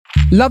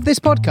Love this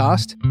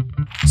podcast?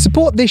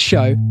 Support this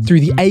show through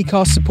the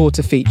Acast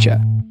supporter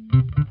feature.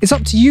 It's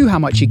up to you how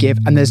much you give,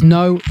 and there's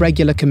no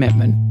regular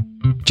commitment.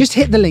 Just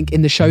hit the link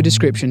in the show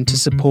description to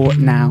support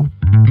now.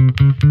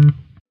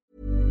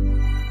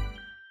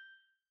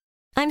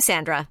 I'm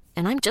Sandra,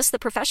 and I'm just the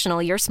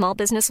professional your small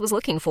business was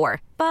looking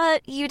for.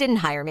 But you didn't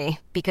hire me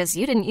because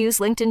you didn't use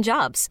LinkedIn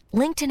Jobs.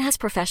 LinkedIn has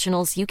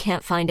professionals you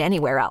can't find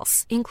anywhere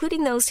else,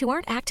 including those who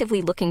aren't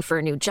actively looking for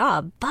a new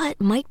job, but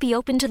might be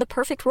open to the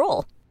perfect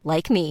role,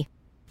 like me.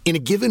 In a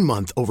given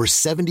month, over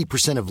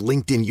 70% of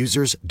LinkedIn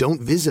users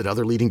don't visit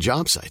other leading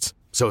job sites.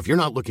 So if you're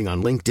not looking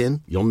on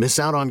LinkedIn, you'll miss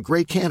out on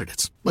great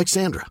candidates like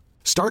Sandra.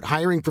 Start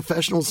hiring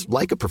professionals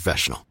like a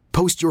professional.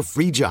 Post your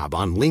free job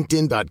on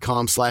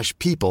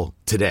linkedin.com/people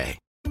today.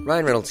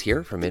 Ryan Reynolds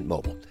here from Mint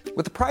Mobile.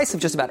 With the price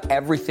of just about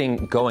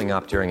everything going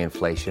up during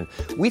inflation,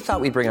 we thought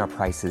we'd bring our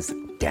prices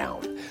down.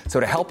 So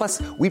to help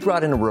us, we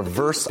brought in a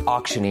reverse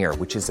auctioneer,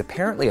 which is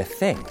apparently a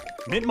thing.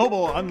 Mint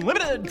Mobile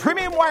Unlimited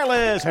Premium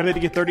Wireless. How to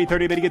get 30,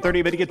 30, bit to get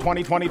 30, bit to get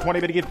 20, 20, 20,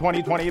 bit to get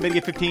 20, 20, bit to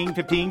get 15,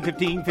 15,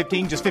 15,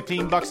 15, just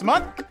 $15 a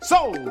month?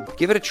 Sold!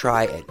 Give it a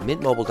try at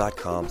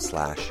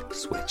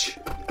mintmobile.com/switch.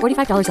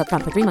 $45 up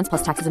front for 3 months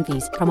plus taxes and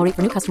fees. Promo rate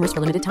for new customers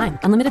for limited time.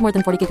 Unlimited more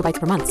than 40 gigabytes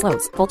per month.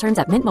 Slows full terms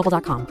at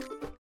mintmobile.com.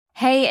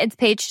 Hey, it's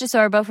Paige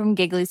DeSorbo from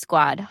Giggly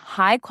Squad.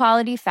 High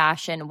quality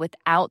fashion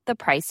without the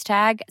price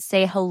tag.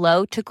 Say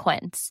hello to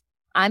Quince.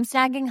 I'm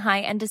snagging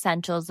high-end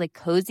essentials like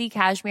cozy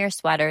cashmere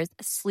sweaters,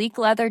 sleek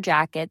leather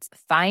jackets,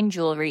 fine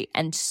jewelry,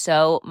 and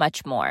so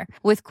much more.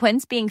 With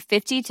Quince being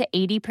 50 to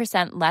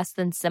 80% less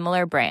than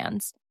similar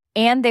brands.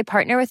 And they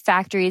partner with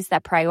factories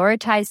that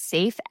prioritize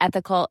safe,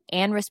 ethical,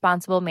 and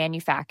responsible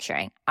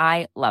manufacturing.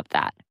 I love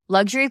that.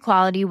 Luxury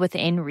quality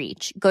within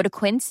reach. Go to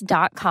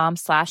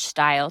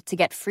quince.com/style to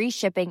get free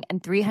shipping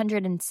and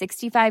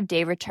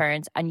 365-day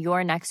returns on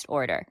your next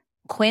order.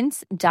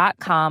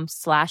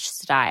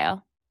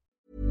 Quince.com/style.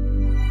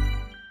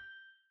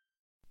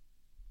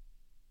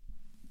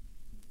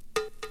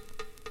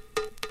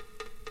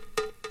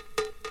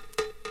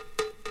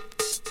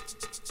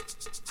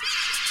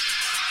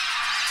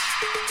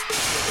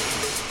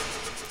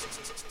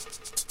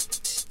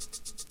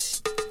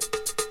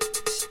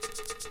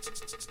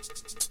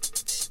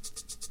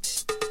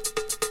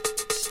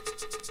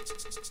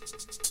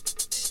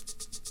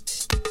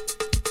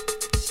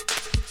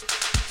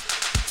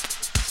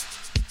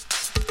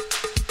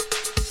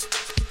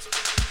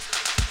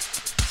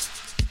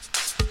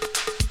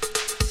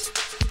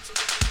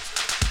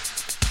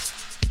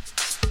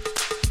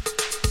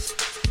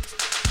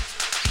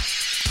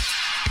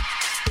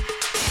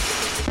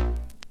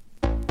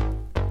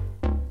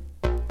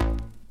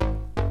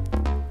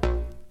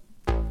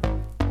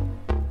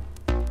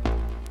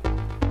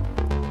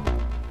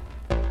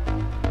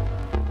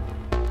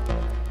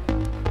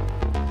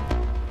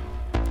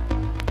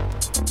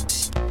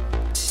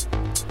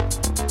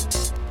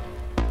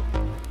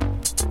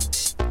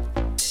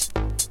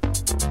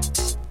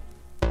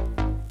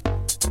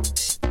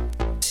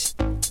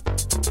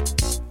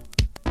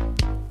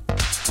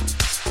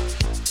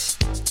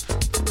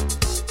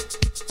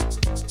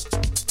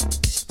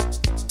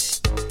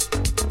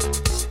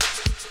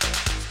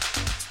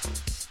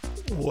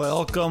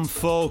 Welcome,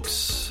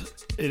 folks.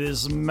 It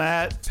is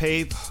Matt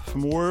Pape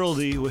from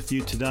Worldy with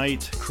you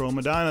tonight.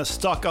 Madonna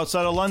stuck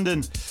outside of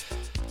London,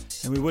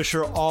 and we wish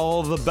her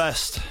all the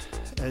best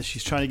as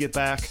she's trying to get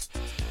back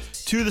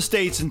to the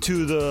States and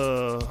to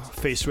the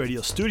Face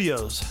Radio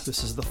studios.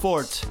 This is The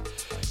Fort,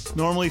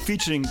 normally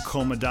featuring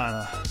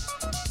Madonna.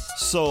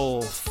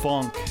 Soul,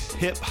 funk,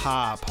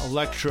 hip-hop,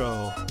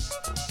 electro,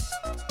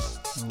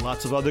 and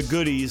lots of other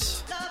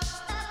goodies.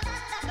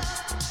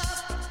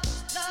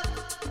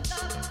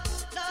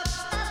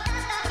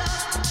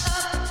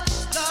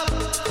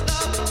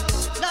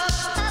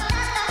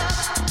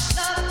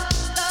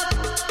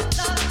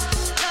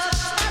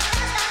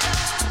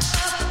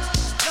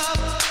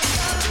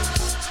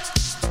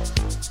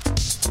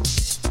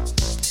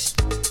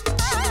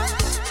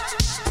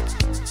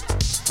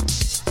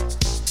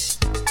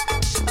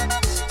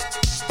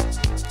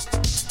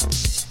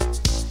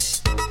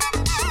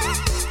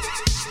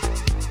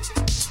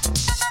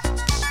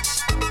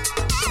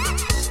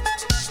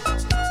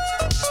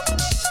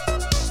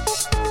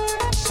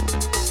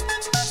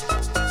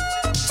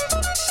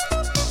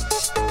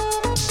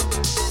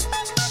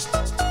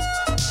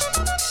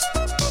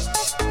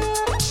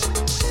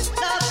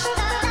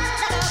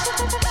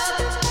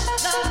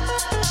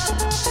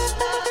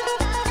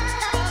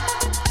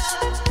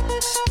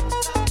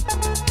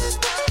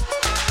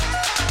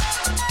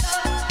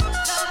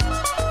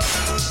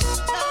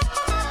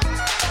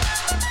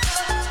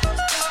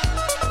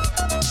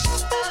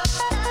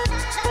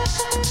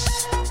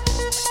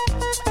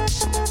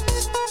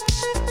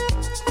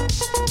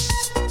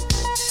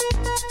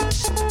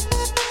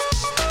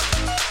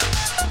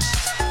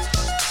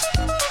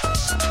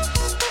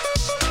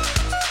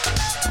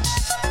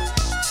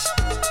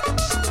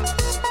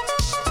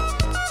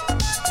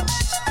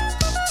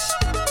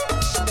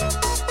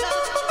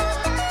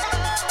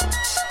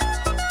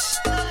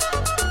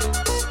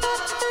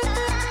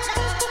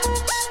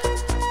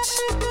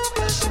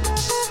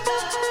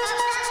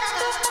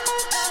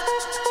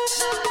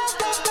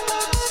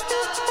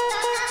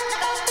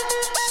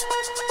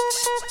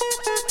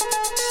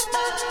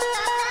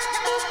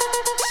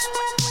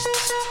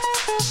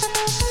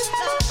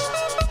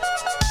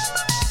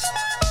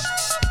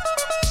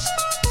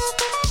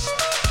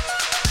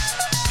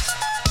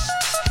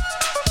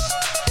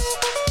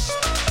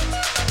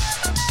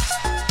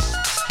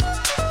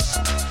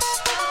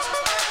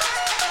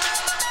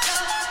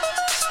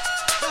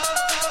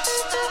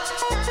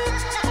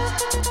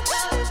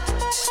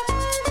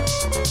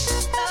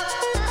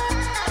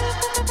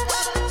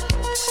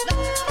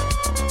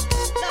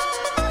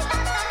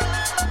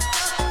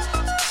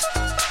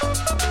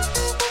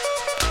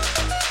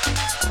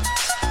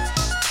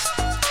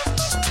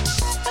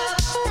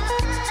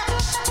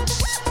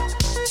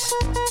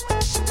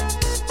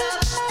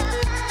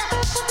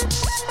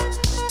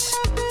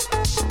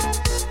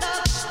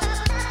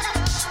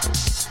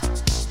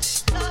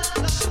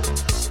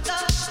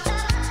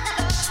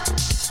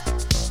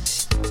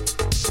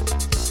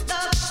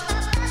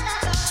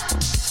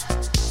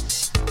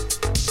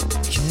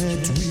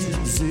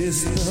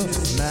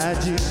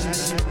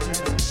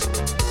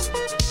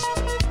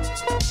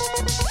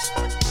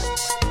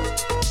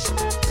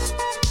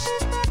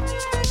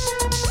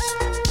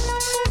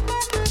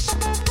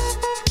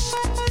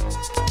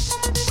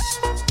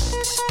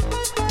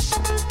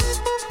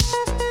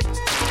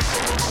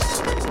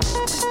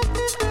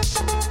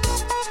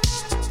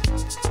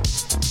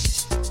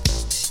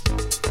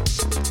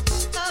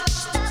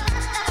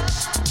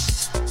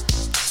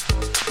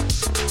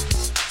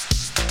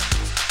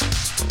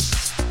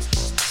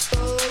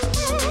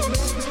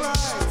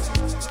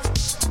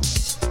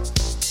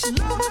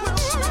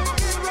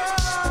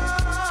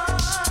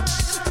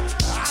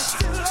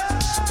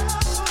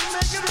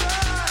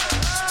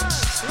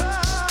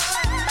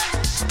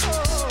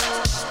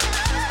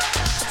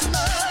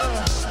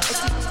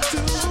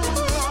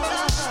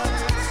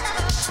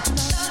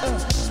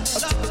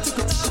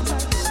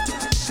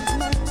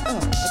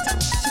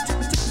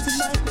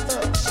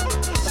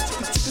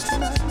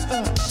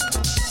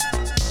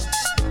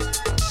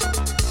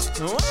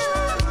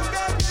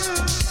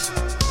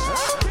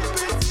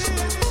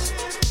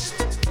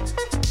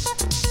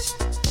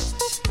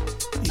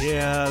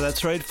 Yeah,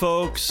 that's right,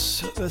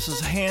 folks. This is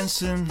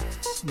Hanson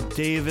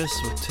Davis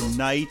with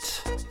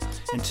Tonight.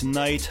 And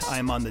tonight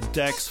I'm on the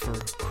decks for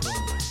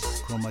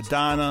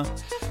Cromadonna,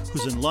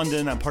 who's in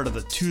London. I'm part of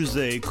the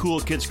Tuesday Cool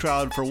Kids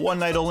crowd for one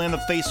night only on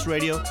the Face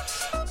Radio.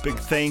 Big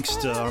thanks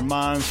to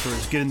Armand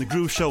for getting the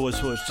groove show, was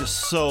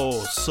just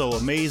so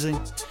amazing.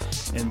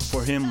 And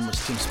for him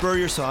was Tim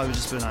Spurrier, so I've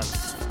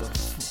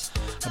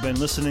been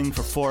listening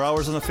for 4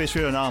 hours on the Face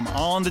Radio, and now I'm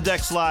on the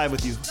decks live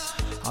with you.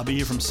 I'll be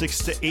here from 6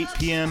 to 8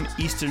 p.m.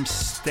 Eastern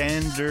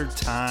Standard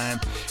Time.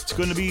 It's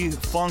going to be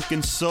funk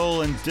and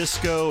soul and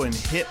disco and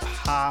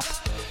hip-hop,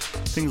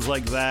 things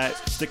like that.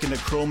 Sticking to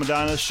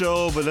Cromadonna's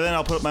show, but then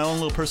I'll put my own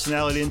little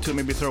personality into it,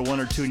 maybe throw one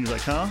or two, and you're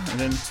like, huh?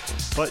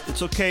 But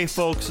it's okay,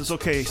 folks. It's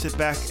okay. Sit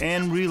back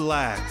and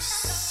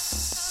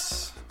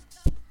relax.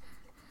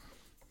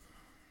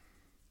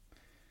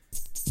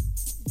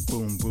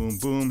 Boom, boom,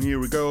 boom. Here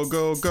we go,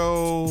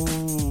 go.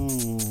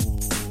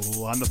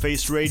 On the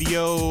Face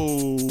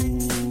Radio.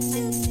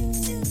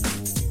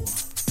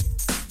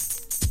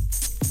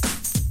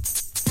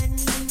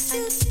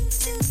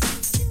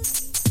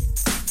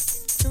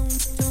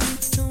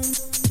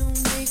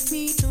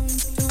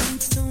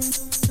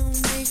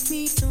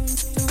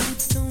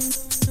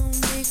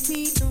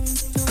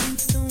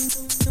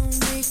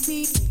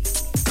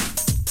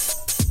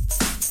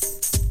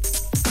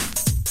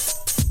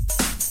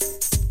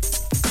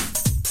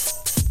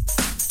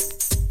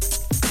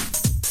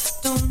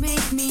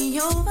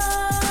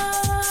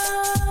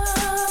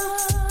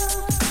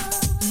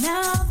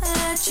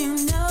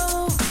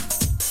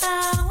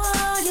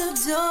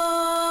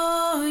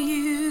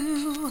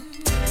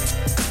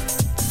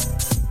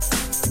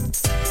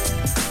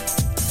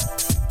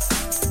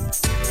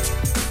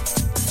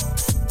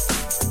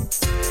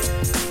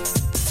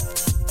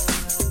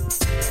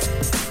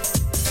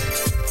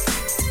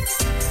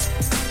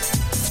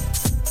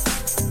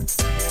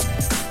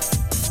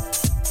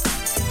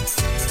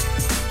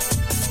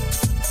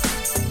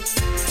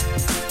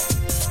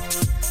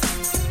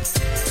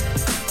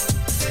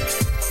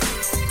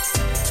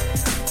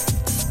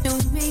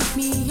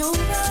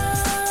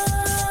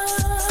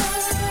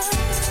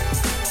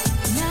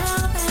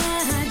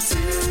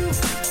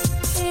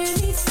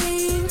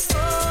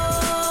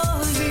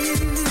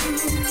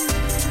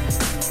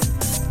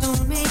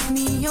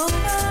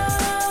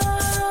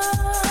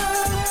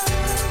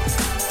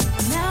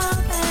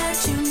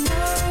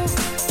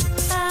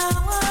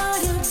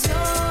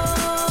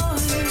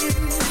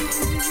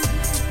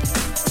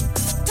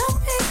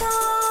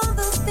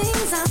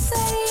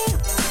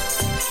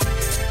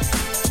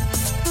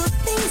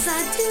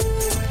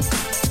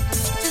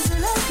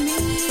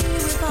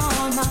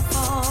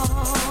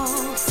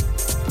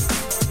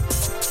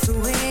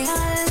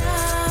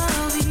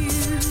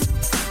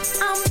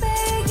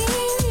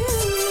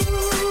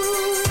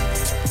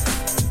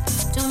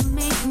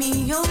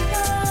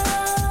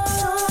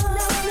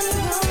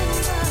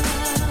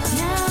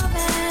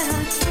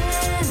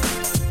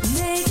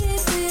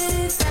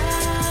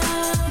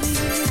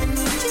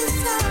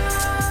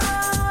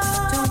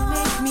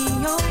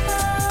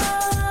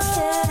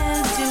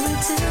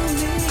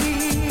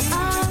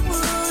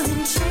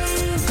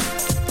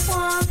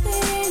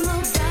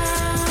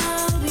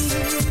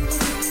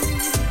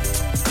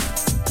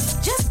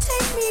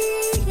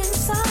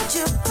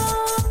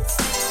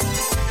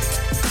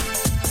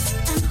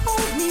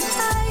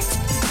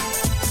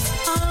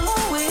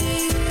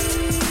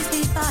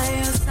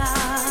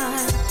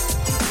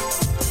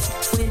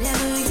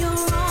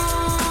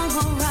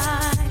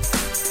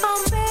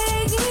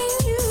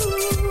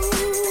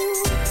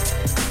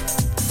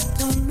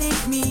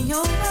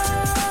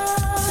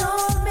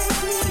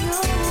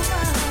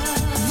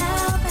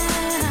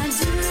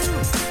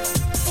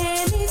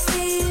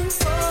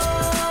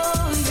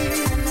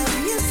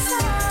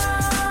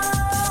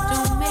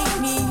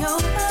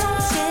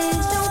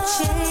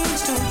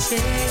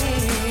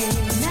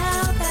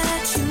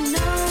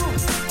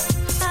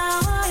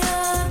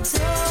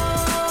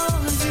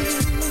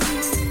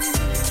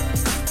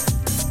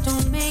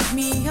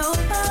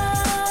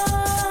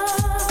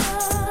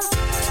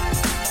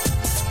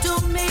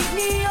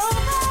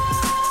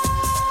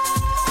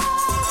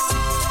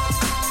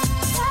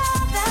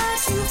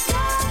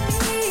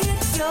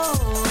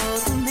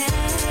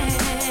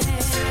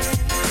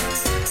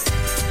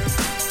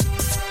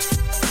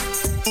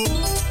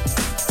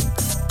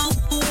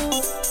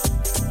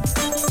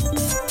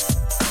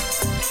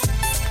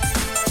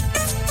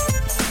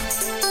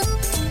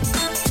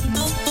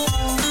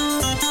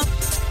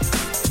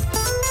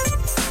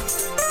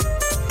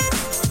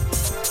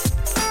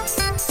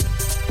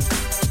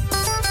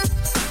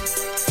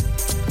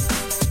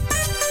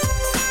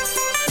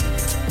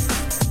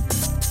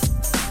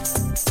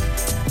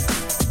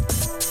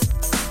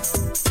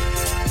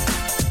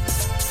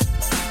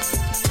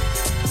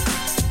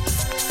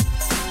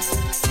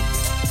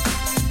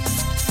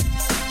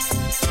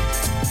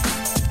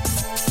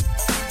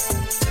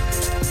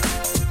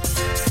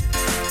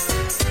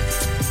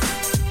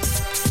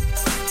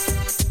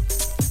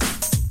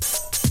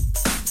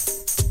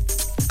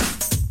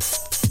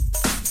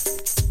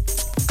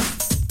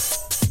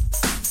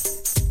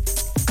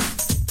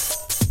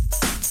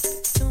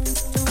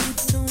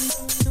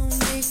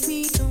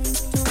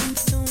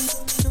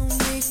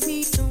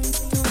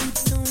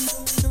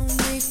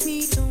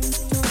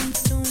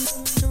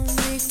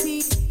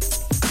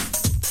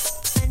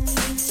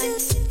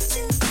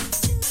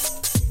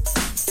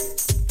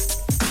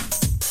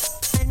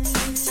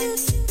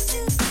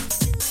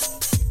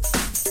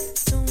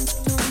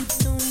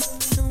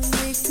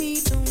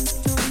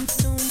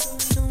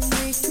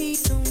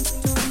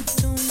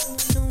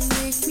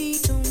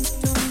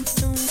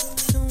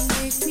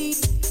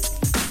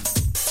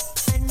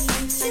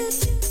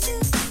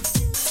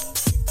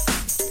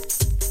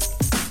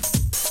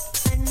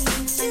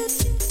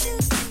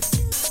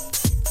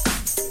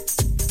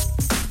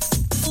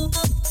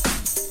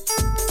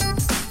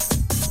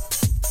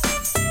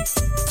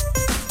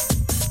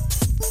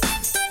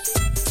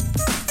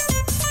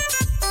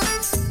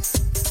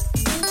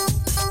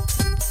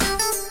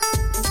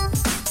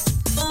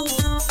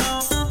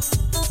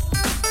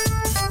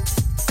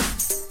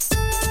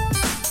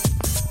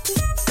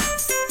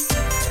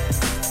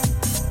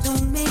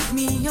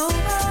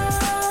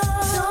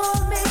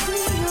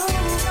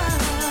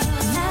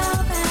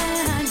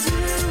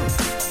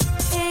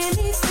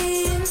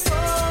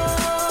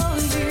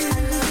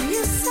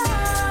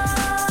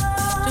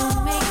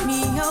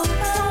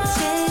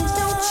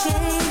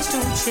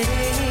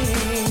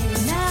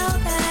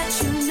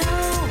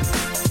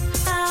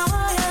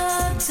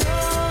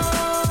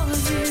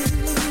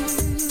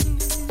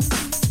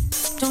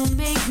 Don't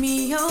make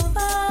me over.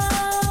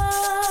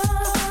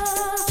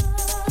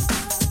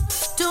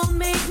 Don't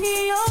make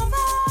me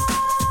over.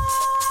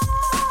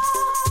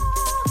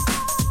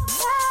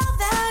 Now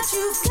that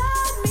you've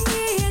got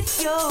me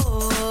at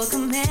your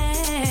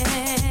command.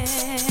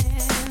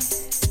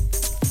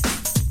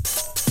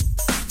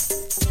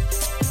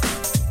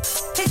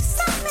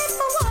 Accept me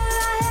for what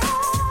I am.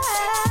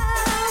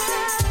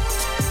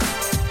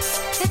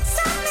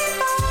 Accept me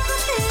for the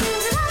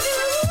things that I do.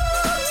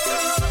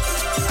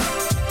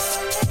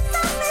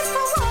 Accept me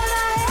for what I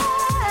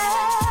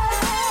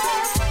am.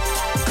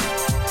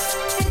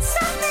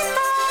 Accept me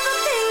for the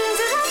things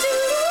that I do.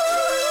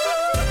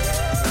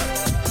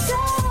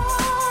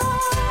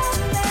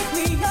 Don't make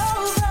me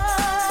over.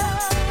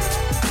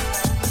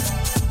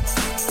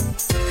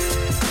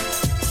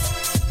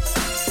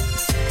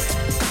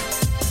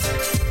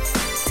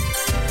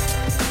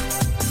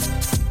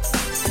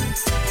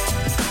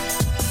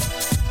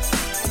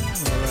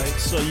 All right,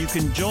 so you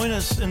can join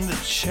us in the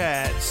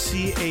chat,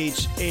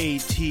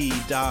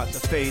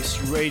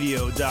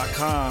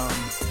 chat.thefaceradio.com.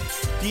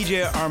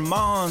 DJ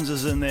Armands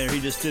is in there. He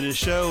just did a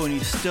show and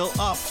he's still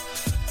up,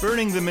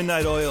 burning the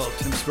midnight oil.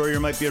 Tim Spurrier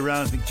might be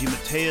around. I think G.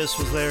 Mateus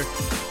was there.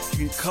 You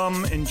can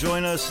come and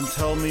join us and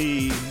tell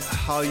me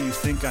how you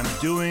think I'm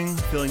doing,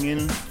 filling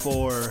in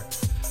for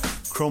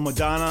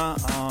Cromadonna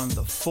on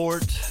the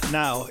Fort.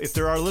 Now, if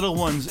there are little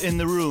ones in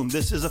the room,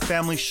 this is a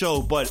family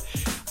show, but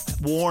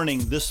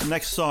warning, this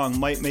next song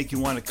might make you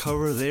want to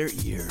cover their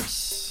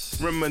ears.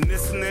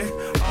 Reminiscing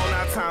on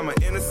our time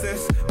of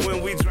innocence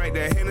when we drank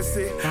that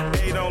Hennessy.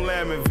 Ate on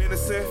lamb and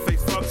venison.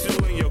 Face fucked you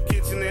in your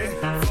kitchen.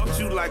 Fucked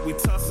you like we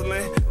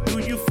tussling. Do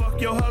you fuck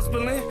your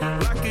husband?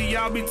 Like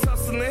y'all be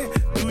tussling?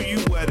 Do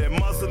you wear that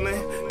muslin?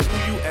 Do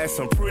you ask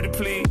some pretty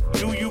please?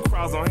 Do you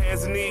cross on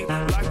hands and knees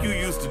like you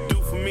used to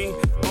do for me?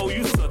 Oh,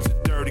 you such a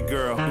dirty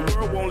girl. The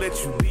world won't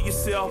let you be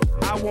yourself.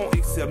 I won't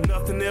accept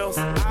nothing else.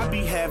 I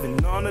be having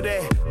none of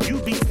that. You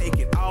be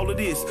taking all of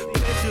this.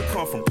 Pleasure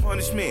come from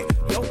punishment.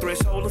 Your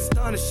threshold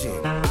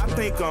astonishing. I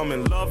think I'm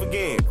in love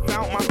again.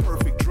 Found my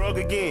perfect drug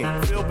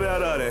again. Feel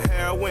better than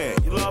heroin.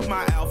 You love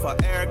my alpha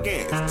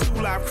arrogance.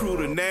 2 Live Crew,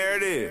 the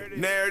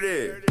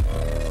narrative.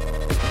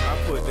 I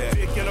put that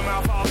dick in her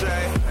mouth all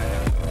day.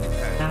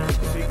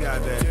 She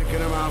got that dick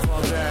in her mouth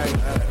all day.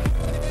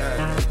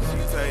 She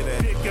say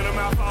that dick in her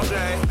mouth all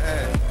day.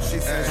 She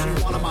said she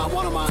one of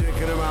my dick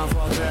in her mouth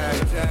all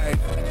day. Hey,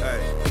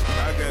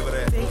 I gave her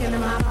that Dick in the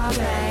mouth all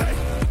day.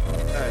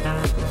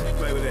 She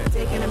play with that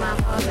Dick in the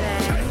mouth all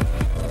day.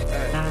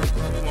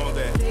 You want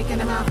that Dick in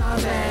the mouth all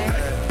day.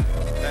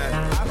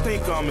 I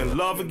think I'm in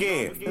love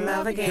again.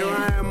 Love again. Here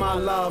I am, my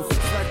love.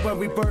 Just like when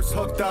we first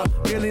hooked up.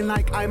 Feeling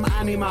like I'm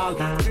animal.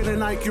 Feeling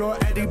like you're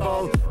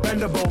edible.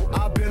 Bendable.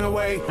 I've been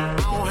away. I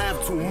don't have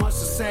too much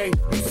to say.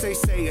 You say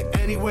it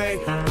anyway.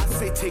 I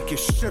say take your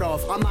shit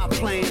off. I'm not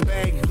playing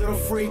bag. Little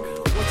freak.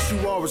 What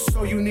you are is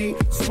so unique.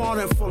 Smart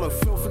and full of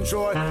filth and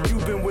joy.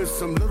 You've been with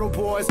some little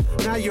boys.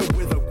 Now you're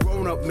with a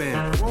grown-up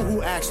man. One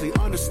who actually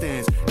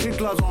understands. Kid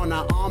gloves are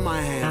not on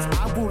my hands.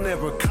 I will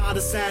never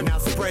condescend. Now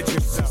spread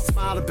yourself.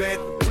 Smile a bit.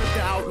 Rip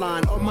the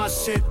outline of my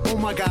shit. Oh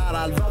my God,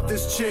 I love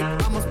this chick.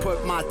 I must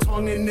put my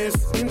tongue in this.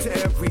 Into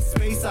every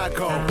space I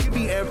go. Give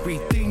me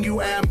everything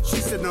you am. She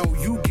said no,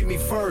 you give me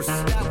first.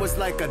 That was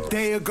like a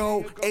day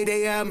ago. 8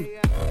 a.m.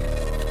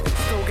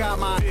 Still got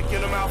my dick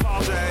in her mouth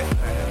all day.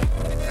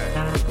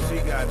 She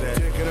got that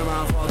dick in her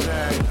mouth all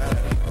day.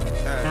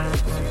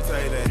 She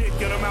say that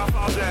dick in her mouth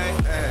all day.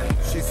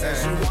 She said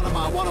she one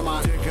of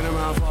my dick in her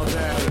mouth all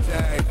day.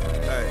 Hey,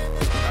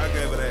 I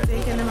gave her that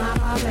Dick in the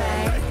mouth all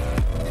day.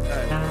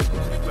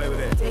 She play with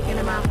that Dick in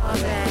the mouth all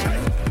day.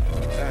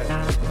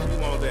 You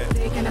want that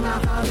Dick in the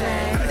mouth all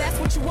day. That's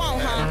what you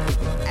want, huh?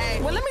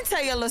 Hey, well, let me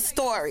tell you a little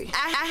story.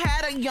 I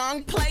had a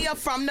young player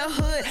from the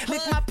hood.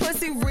 Licked my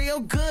pussy real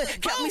good.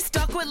 Kept me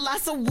stuck with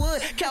lots of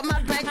wood. Kept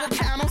my bank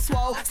account on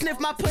swole. Sniffed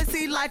my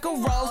pussy like a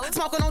rose.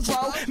 Smoking on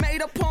dro.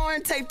 Made a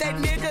porn tape. That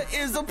nigga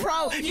is a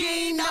pro. You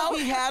ain't know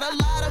he had a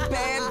lot of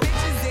bad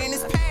bitches in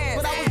his past.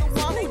 But I was the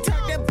one who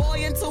turned that boy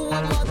into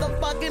a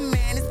motherfucking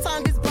man. His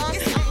tongue is bunk.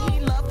 And he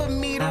love for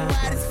me to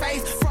ride his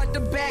face. Front to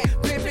back.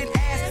 Pimpin'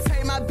 ass.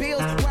 Pay my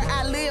bills where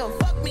I live.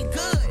 Fuck me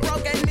good.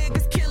 Broke ass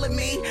niggas killing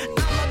me.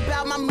 I'm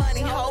about my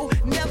money, ho.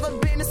 Never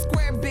been a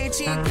square bitch.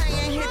 He ain't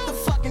paying, hit the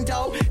fucking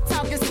dough.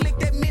 Talking slick,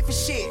 that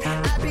Memphis shit.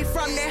 I be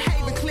from that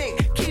Haven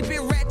clique. Keep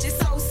it ratchet,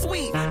 so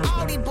sweet.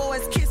 All these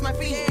boys kiss my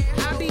feet.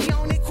 I be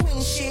on that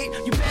queen shit.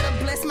 You better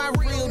bless my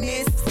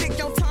realness. Stick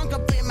your tongue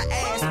up in my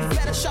ass. You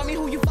better show me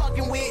who you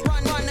fucking with.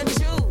 Run the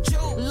Jew.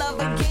 Love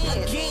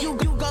again. You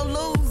go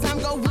lose, I'm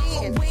go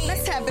win.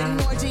 Let's have an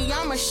orgy.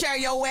 I'ma share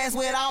your ass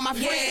with all my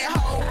friends.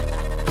 Ho.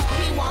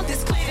 He want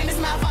this clit in his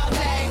mouth all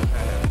day.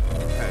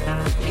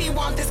 He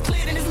want this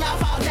clit in his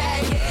mouth all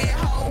day. Yeah,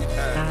 ho.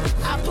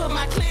 I put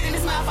my clit in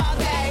his mouth all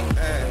day.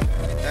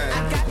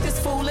 I got this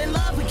fool in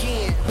love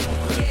again.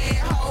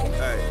 Yeah, ho.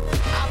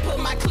 I put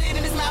my clit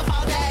in his mouth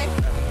all day.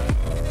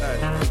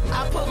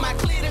 I put my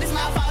clit in his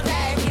mouth all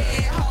day.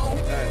 Yeah, ho.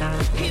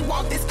 He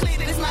want this clit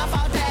in his mouth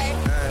all day.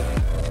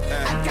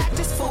 I got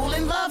this fool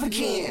in love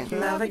again.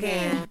 Love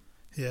again.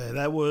 Yeah,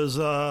 that was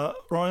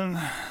Run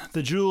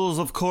the Jewels,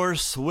 of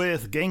course,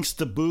 with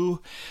Gangsta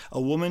Boo, a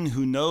woman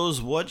who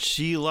knows what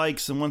she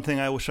likes. And one thing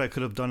I wish I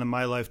could have done in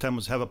my lifetime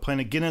was have a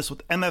pint of Guinness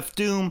with MF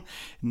Doom.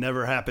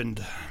 Never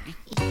happened.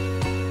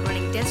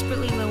 Running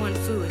desperately low on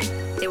food,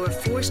 they were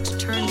forced to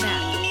turn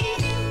back.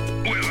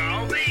 Well,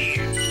 I'll be.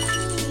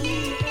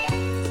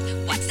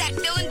 What's that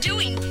villain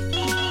doing?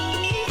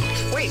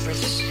 Wait,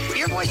 Princess,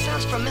 your voice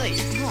sounds familiar.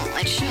 Well,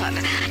 it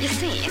should. You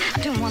see,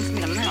 Doom wants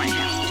me to marry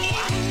him.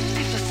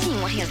 After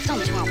seeing what he has done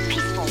to our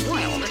peaceful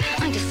world,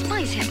 I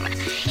despise him.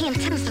 He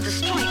intends to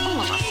destroy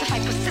all of us if I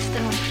persist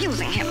in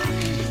refusing him.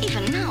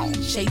 Even now.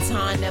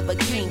 Shaitan never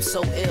came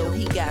so ill.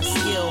 He got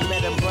skill.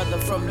 Met a brother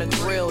from the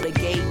grill that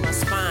gave my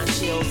spine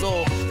chills.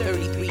 All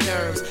 33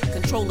 nerves,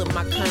 controlling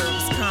my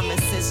curves. Common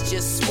sense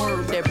just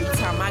swerved every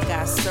time I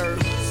got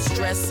served.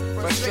 Stress,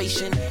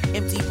 frustration,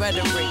 empty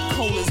rhetoric.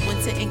 Cold as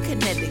winter in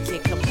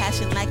Connecticut.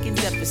 Compassion lacking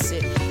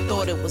deficit.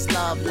 Thought it was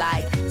love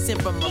like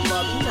sent from above.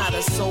 You're not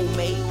a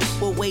soulmate.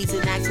 With ways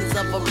and actions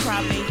of a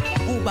primate.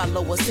 Ruled by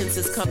lower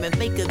senses coming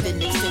faker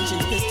than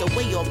extensions. Pissed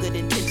away all good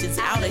intentions.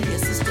 Out of here,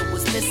 sister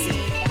was missing.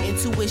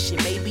 Intuition,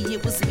 maybe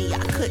it was me. I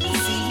couldn't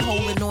see.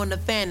 Holding on to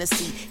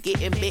fantasy.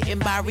 Getting bitten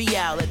by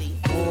reality.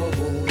 War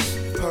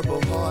wounds,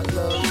 purple heart,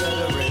 love,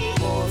 veteran,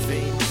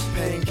 morphine,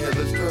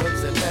 painkillers,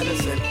 drugs, and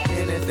medicine.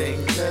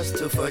 Anything just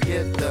to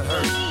forget the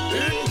hurt.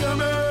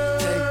 Incoming!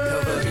 Take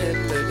cover,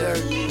 hit the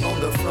dirt. On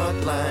the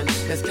front line,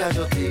 there's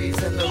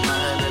casualties in the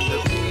mind, and the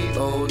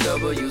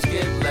POWs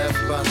get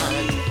left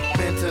behind.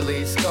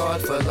 Mentally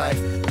scarred for life.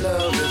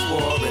 Love is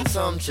war, and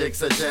some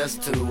chicks are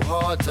just too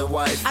hard to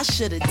wife. I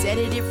should've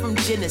deaded it from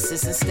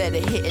Genesis instead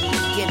of hitting the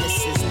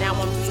Guinnesses. Now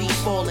I'm free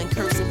falling,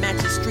 cursing,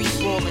 matching street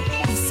brawling.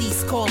 He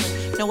ceased calling,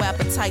 no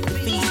appetite to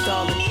feast,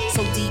 darling.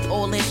 So deep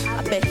all in,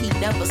 I bet he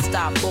never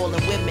stopped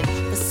balling. Women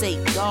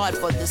forsake God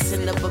for the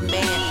sin of a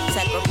man.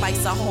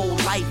 Sacrifice a whole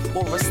life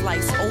for a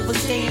slice.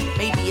 Overstand,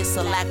 maybe it's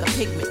a lack of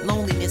pigment.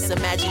 Loneliness,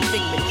 imagine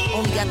figment.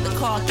 Only got the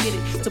car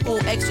kitted to pull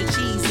extra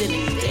cheese in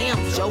it.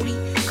 Damn, Jody,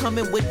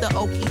 coming with the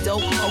okey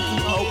doke,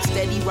 okey poke.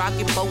 Steady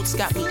rocking boats,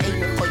 got me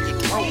aiming for your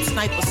throat.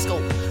 Sniper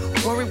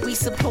scope, weren't we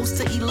supposed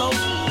to elope?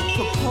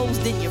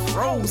 Proposed and you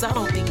froze, I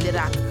don't think that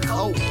I could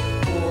cope.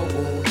 War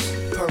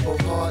wounds, purple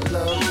heart,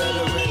 love,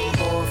 veteran,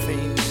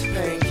 morphine,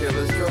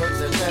 painkillers,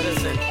 drugs, and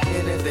medicine.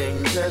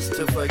 Anything just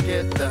to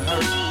forget the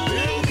hurt.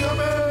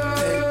 Incoming!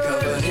 Take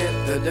cover,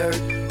 hit the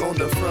dirt. On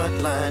the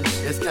front line,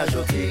 it's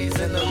casualties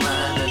in the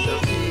mind, and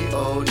the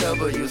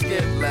POWs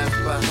get left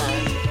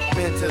behind.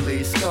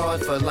 Mentally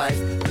scarred for life.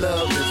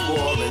 Love is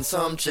war, and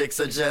some chicks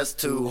are just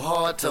too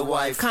hard to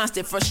wife.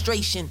 Constant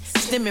frustration,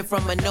 stemming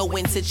from a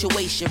no-win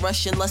situation.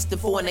 Russian lust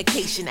and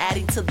fornication,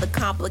 adding to the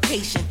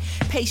complication.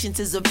 Patience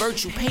is a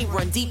virtue, pain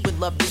run deep when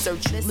love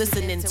deserts you.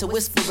 Listening to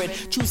whispering,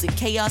 choosing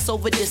chaos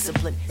over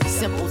discipline.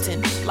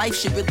 Simpleton, life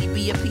should really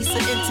be a piece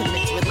of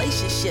intimate.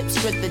 Relationships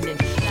strengthening,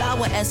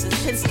 flower essence,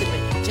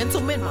 penstement.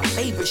 Gentlemen, my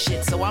favorite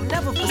shit, so I'm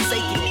never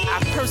forsaking it. I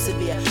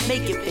persevere,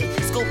 make it fit,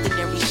 sculpting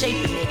and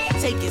reshaping it.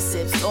 Taking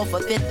sips off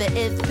of it, the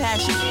nth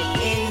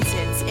passionate,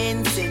 intense,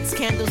 incense,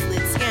 candles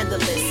lit,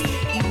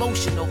 scandalous,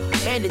 emotional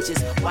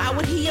bandages. Why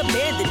would he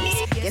abandon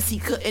this? Guess he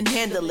couldn't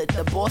handle it.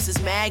 The boss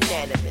is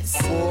magnanimous.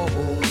 War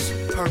wounds,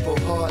 purple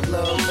heart,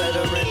 love,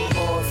 veteran,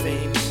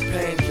 morphine,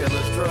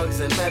 painkillers, drugs,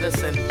 and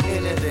medicine.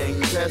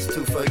 Anything just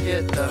to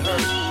forget the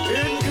hurt.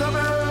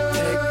 Incoming!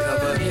 Take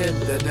cover,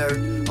 hit the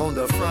dirt. On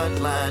the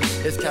front line,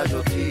 it's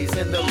casualties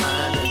in the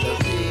mind, and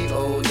the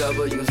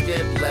POWs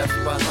get left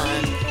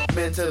behind.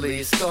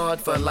 Mentally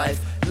scarred for life.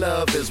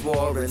 Love is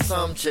war, and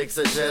some chicks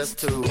are just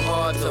too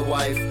hard to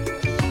wife.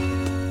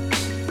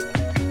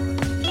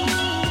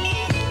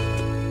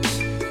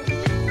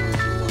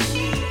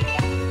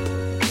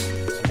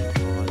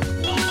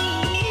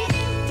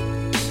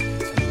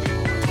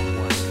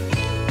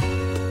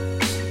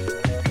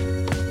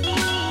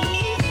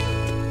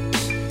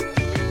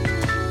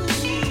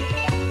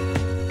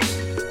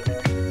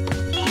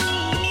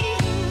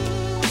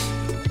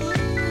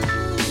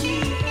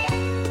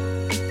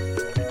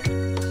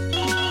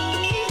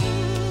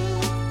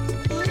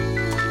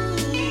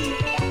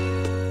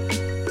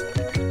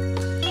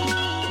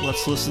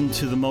 Let's listen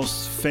to the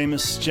most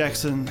famous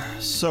Jackson.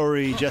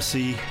 Sorry,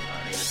 Jesse.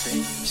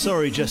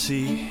 Sorry,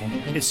 Jesse.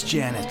 It's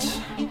Janet.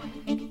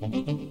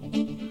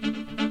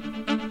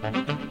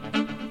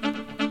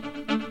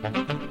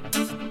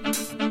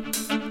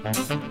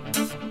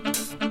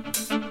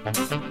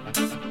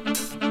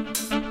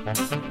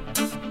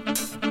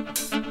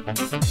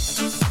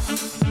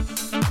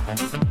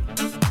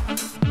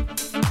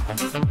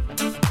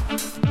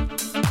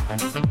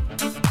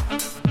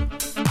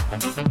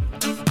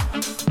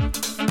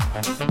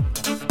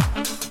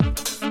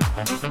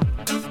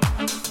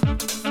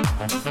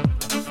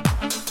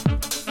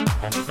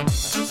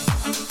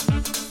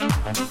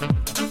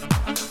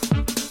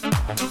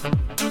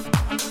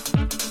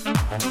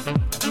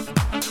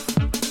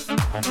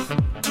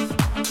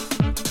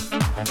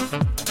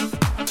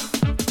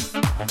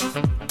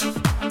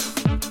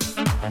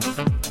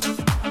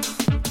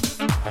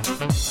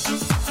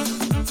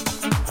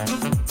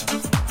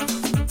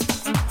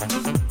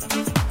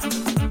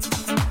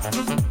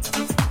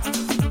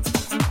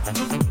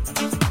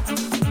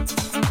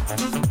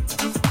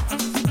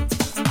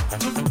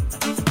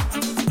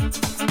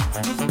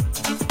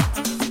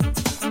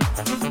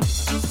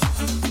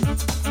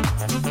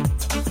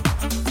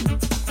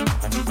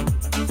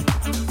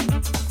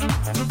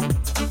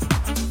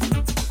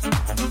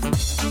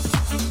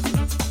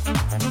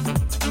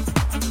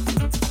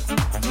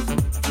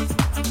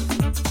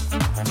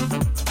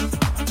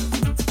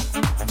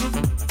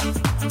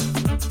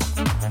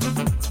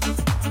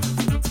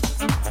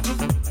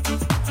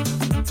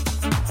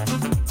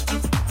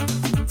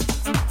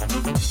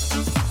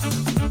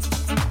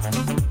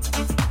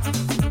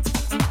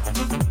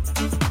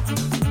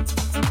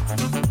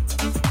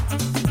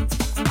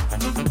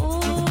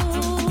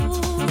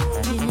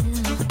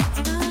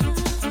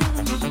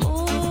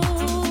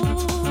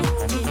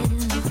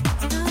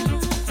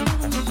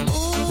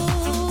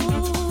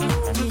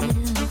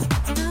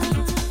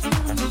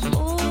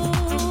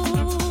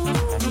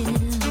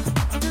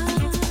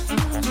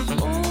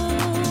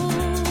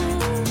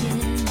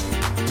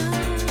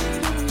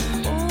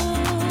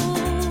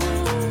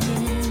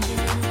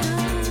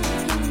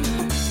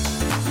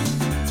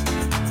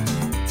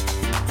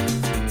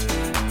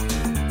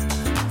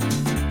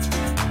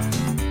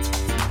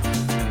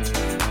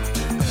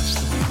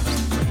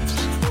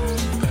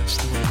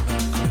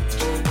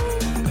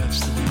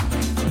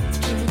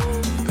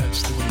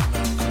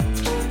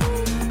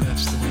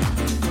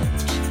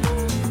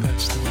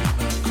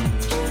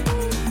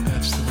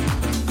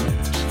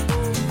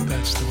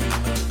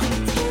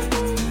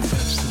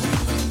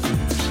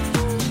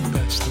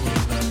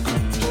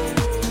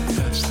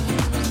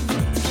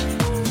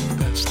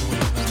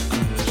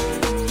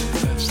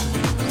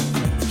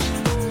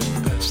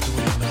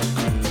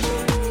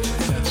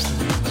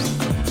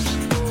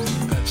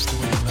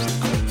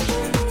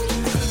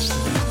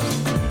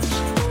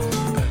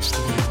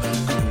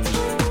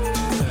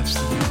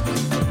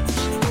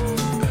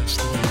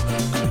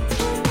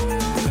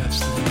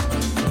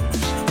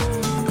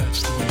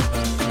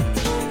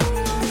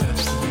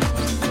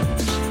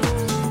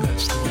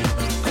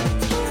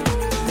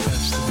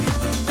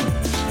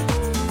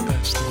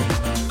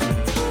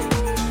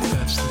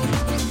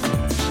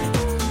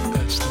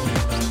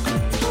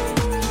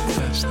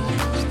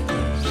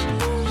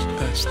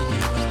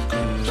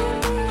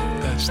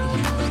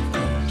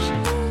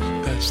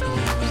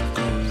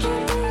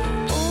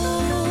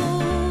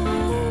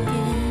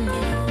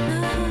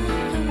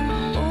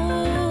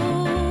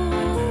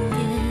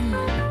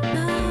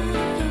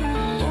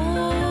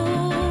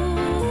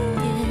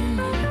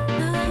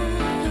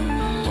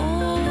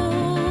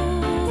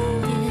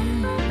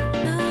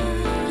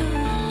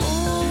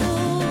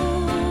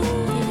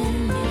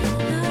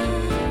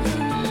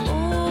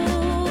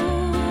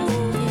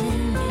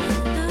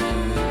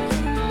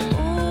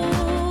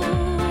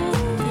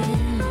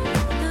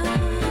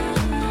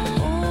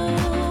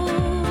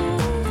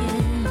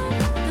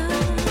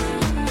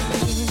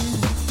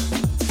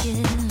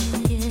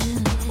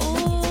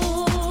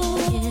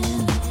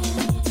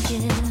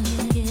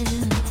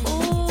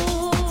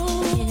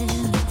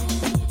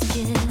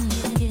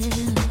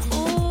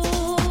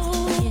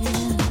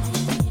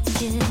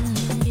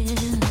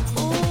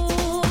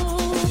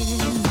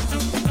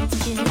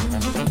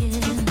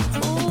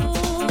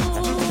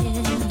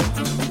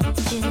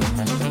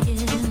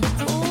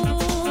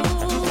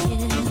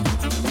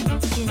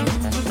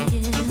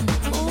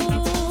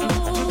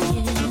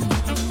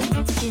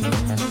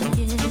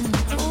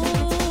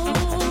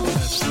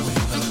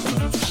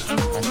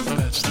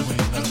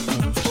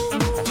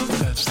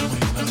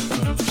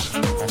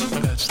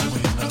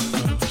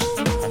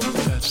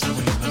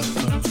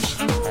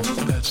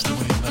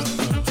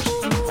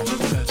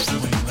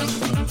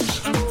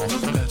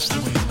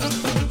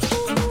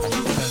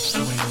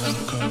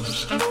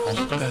 goes.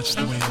 That's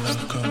the way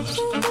love goes.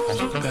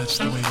 That's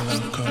the way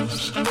love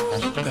goes.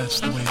 That's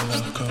the way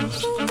love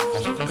goes.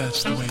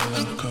 That's the way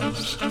love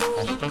goes.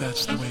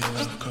 That's the way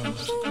love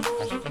goes.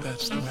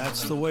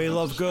 That's the way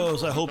love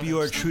goes. I hope you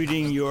are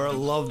treating your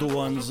loved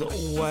ones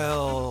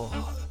well.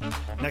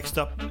 Next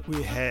up,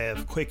 we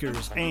have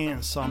Quakers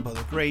and Samba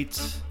the Great.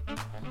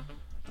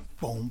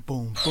 Boom,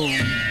 boom, boom.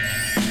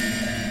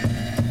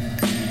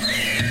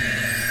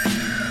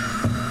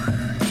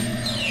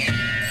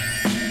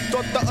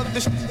 Thought the other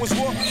shit was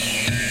what?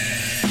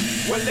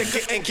 Well, they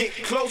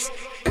get close.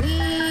 We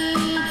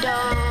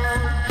don't,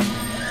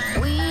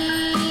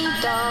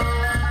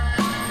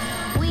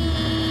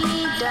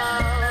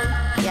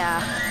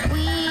 yeah,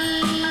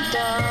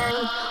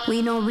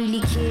 we don't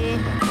really care.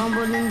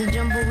 Rumble in the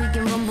jumble, we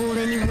can rumble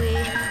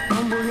anywhere,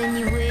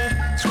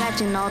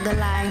 scratching all the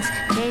lines,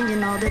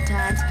 changing all the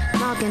times,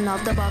 knocking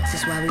off the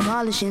boxes while we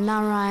polishing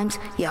our rhymes.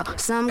 Yo,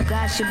 some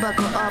guys should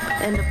buckle up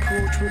and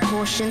approach with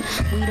caution.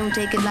 We don't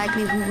take it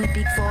lightly who we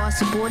pick for our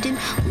supporting.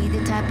 We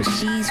the type of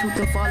she's who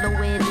can follow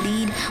and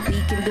lead.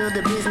 We can build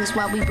a business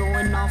while we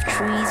blowing off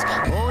trees.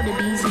 Or the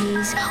bee's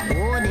knees,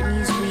 or the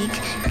knees weak.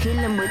 Kill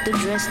him with the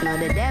dress. Now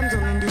the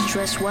damsel in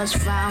distress was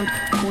found.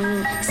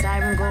 Queen,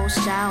 siren goes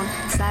down,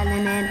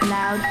 silent and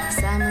loud.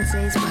 Simon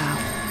says, wow.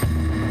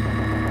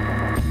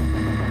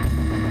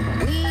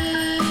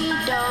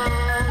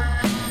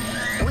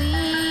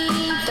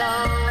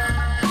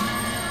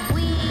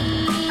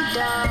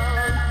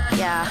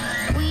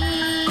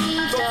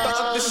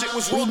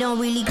 We don't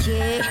really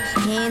care,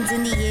 hands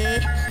in the air.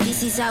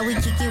 This is how we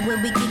kick it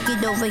when we kick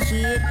it over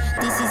here.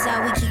 This is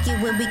how we kick it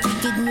when we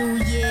kick it new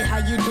year. How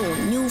you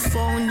doing? New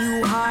phone,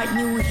 new heart,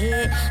 new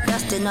hair.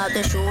 Dust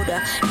another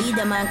shoulder, be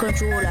the mind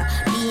controller.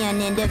 Be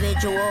an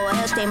individual,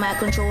 else they might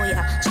control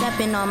ya.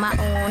 Stepping on my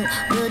own,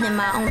 building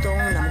my own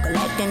throne. I'm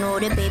collecting all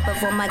the paper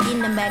for my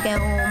kingdom back at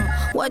home.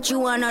 What you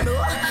wanna do?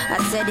 I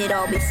said it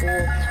all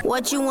before.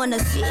 What you wanna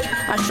see?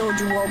 I showed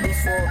you all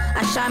before.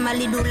 I shine my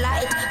little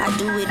light, I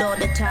do it all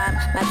the time.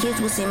 My kids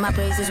will sing my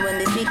praises when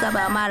they speak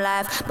about my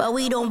life, but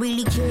we don't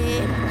really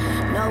care.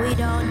 No, we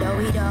don't, no,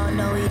 we don't,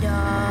 no, we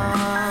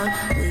don't.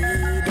 We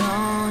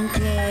don't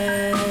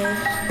care.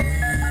 We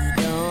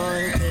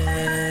don't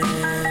care.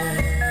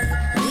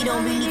 We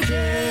don't really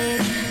care.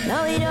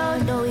 No, we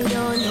don't, no, we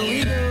don't, no,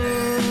 we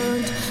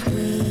don't.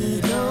 We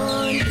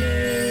don't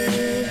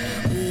care.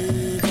 We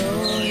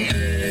don't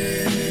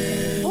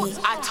care. Ooh,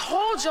 I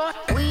told you.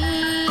 We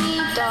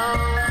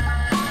don't.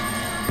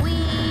 We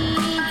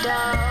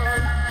don't.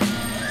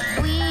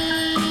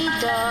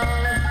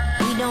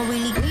 We don't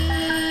really.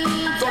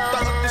 Thought the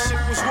other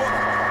shit was what?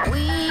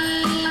 We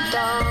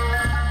don't.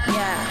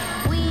 Yeah.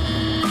 We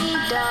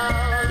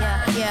don't. Yeah.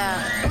 Yeah.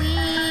 We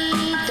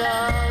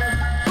don't.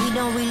 We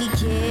don't really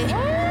care.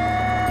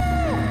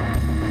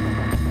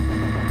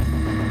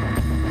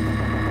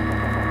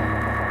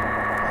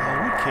 Oh,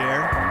 we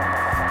care.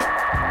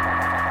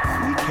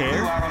 We care.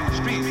 You are on the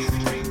street.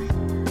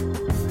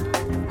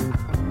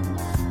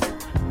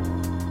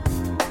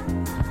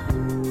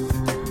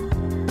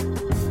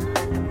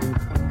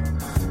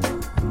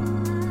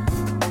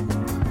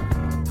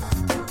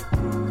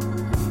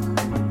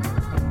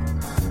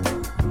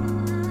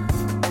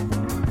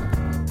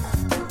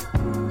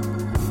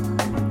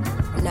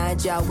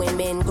 Y'all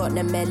women got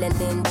the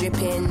melanin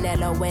dripping.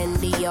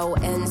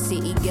 L-O-N-D-O-N,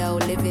 city girl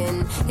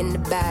living in the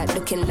back,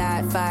 looking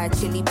like fire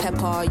chili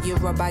pepper.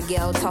 Yoruba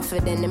girl tougher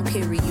than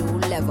imperial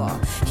leather.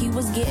 He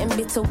was getting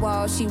bitter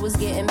while she was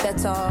getting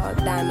better.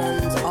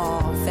 Diamonds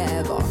are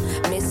forever.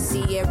 Miss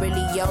Sierra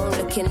Leone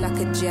looking like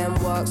a gem.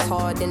 Works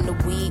hard in the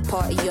week,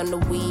 party on the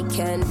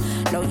weekend.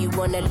 Know you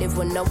wanna live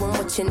with no one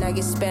watching how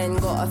you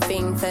spend. Got a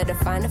thing for the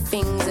finer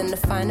things and the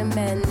finer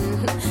men.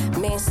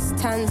 Miss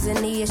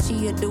Tanzania,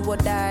 she a do or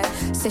die.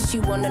 Says she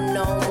wanna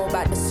know more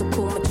about the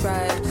Sukuma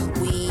tribe.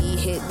 We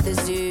hit the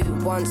zoo,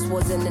 once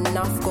wasn't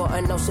enough. Got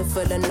an ocean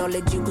full of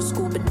knowledge, you could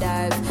scuba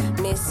dive.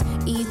 Miss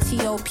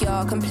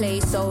Ethiopia can play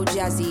so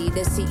jazzy.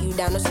 They sit you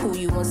down to school,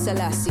 you want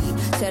Selassie.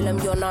 Tell them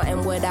you're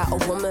nothing without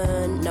a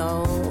woman,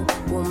 no.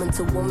 Woman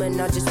to woman,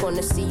 I just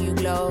wanna see you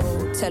glow.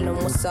 Tell them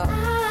what's up.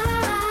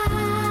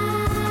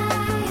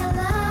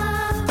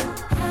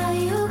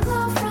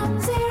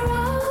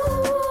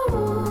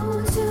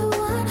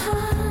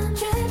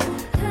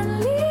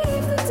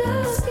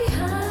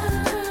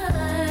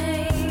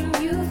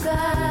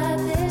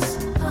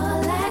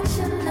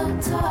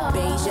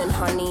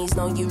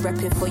 Know you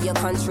repping for your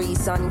country,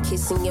 sun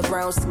kissing your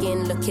brown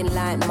skin, looking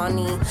like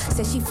money.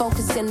 Says she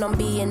focusing on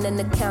being an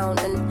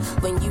accountant.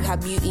 When you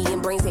have beauty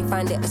and brains, they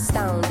find it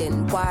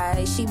astounding.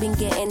 Why? She been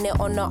getting it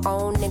on her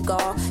own,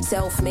 nigga.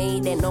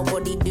 Self-made, ain't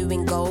nobody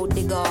doing gold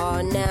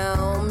digger.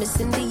 Now, Miss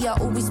India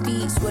always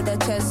speaks with her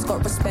chest.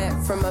 Got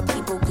respect from her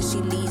people cause she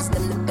leads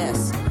them the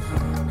best.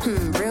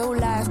 Real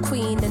life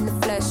queen in the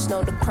flesh.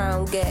 Know the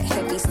crown get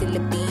heavy, still the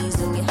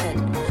bees on your head.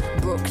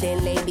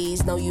 Brooklyn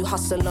ladies know you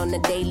hustle on the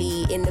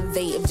daily.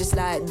 Innovative just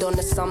like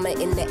Donna Summer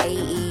in the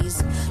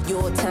 80s.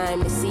 Your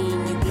time is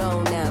seeing you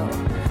glow now.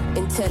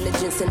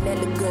 Intelligence and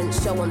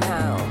elegance, show them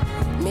how.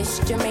 Miss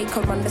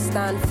Jamaica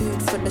understand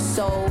food for the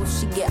soul.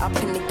 She get up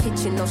in the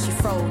kitchen or she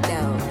throw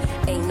down.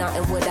 Ain't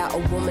nothing without a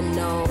woman,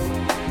 no.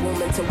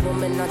 Woman to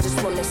woman, I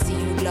just wanna see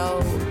you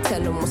glow.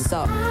 Tell them what's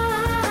up.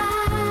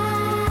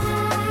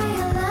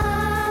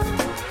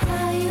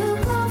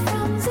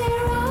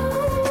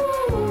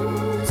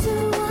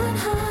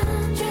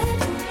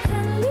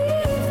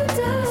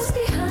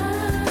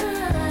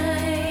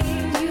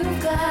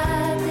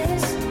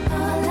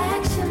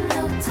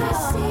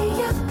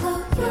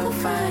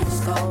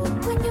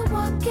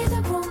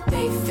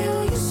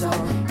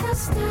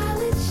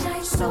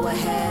 So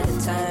ahead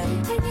of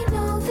time, and you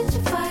know that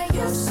you fight.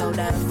 You're so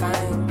damn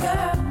fine,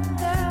 girl.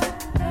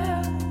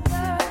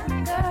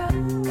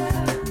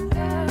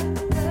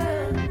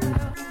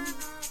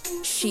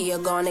 She a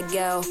gonna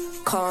girl,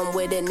 calm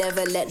with it,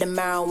 never let the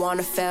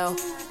marijuana fail.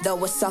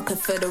 Though a sucker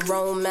for the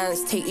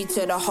romance, take you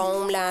to the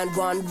homeland.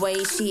 One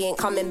way, she ain't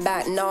coming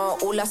back, nah.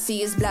 All I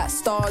see is black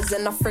stars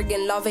and I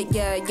friggin' love it,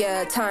 yeah,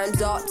 yeah.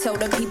 Time's up, tell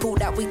the people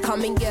that we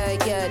coming, yeah,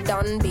 yeah.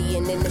 Done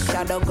being in the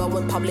shadow,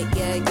 going public,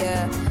 yeah,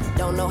 yeah.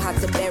 Don't know how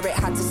to bear it,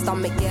 how to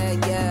stomach, yeah,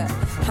 yeah.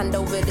 Hand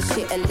over the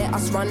shit and let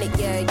us run it,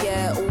 yeah,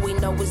 yeah. All we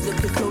know is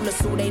looking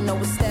clueless, all they know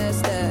is stare,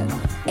 stare.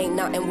 Ain't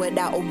nothing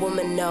without a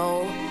woman,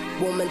 no.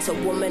 Woman to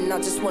woman, I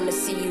just wanna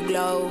see you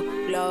glow,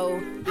 glow,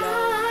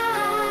 glow.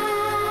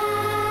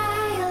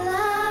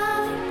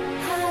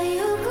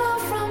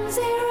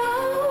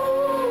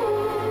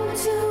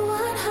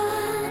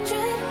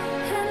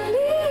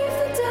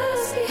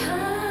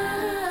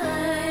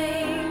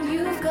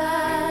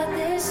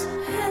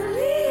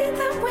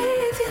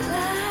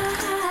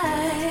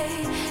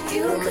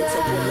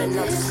 I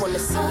just wanna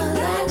see you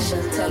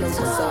action. Tell them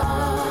what's up.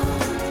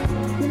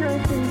 You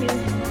know, Cindy,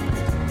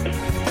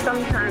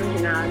 sometimes,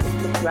 you know, I just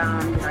look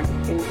around and I just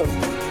think of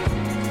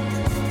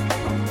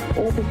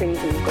all the things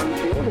we've gone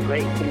through, all the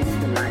great things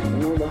in life,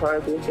 and all the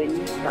horrible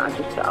things that are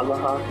just the other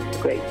half of the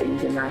great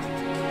things in life.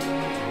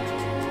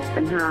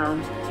 And how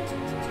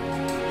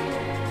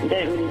you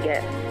don't really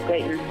get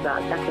greatness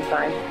without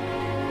sacrifice.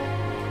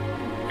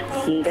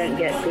 You don't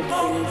get good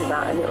things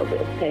without a little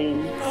bit of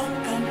pain.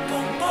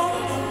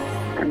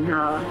 And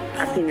how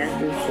happiness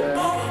is the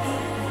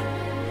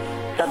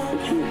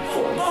substitute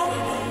for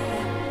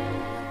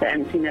the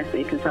emptiness that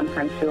you can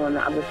sometimes feel on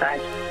the other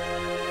side.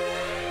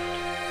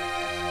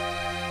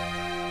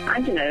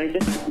 And you know, it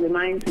just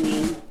reminds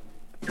me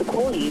to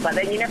call you, but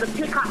then you never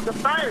pick up the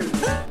phone.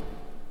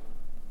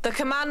 The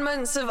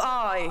Commandments of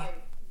I,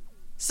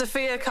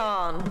 Sophia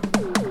Khan.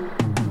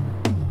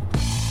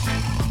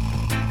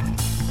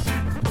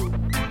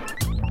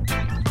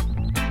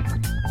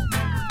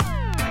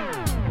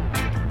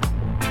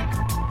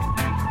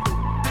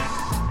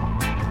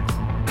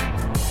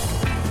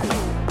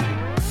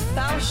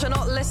 Shall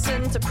not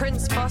listen to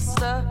Prince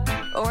Buster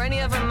or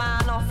any other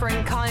man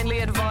offering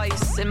kindly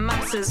advice in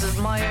matters of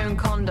my own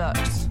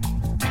conduct.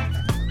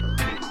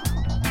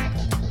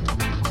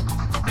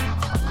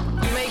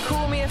 You may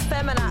call me a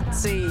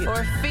feminazi or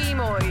a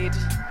femoid,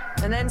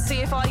 and then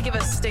see if I give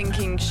a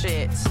stinking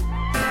shit.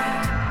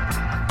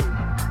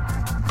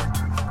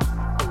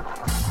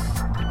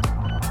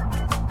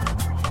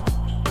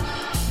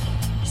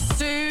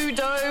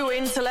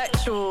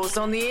 Pseudo-intellectuals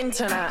on the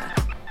internet.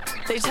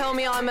 They tell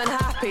me I'm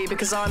unhappy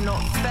because I'm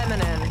not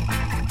feminine.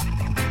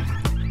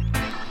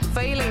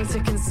 Failing to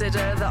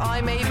consider that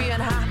I may be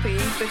unhappy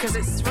because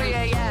it's 3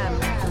 a.m.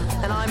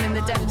 and I'm in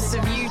the depths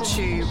of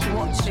YouTube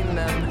watching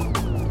them.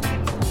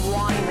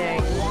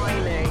 Whining,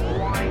 whining,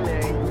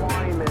 whining,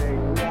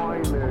 whining,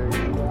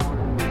 whining.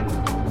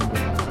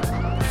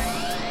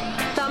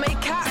 Thou may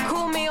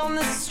catcall me on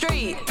the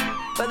street,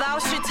 but thou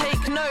should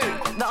take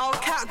note that I'll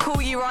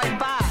catcall you right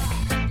back.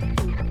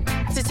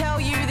 To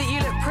tell you that you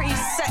look pretty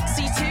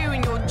sexy too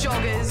in your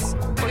joggers,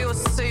 or your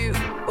suit,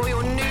 or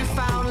your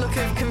newfound look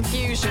of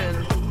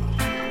confusion.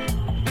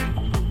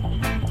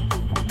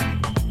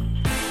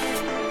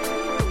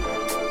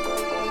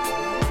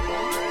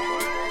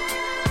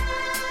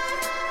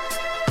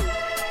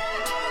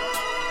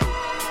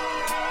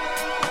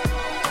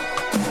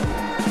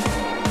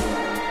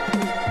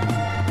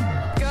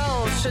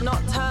 Girls should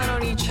not turn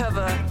on each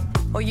other,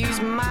 or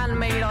use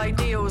man-made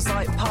ideals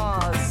like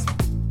pars.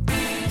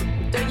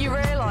 Don't you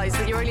realise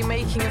that you're only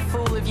making a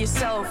fool of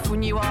yourself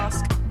when you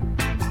ask,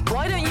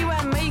 why don't you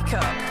wear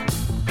makeup?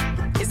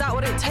 Is that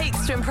what it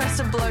takes to impress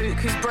a bloke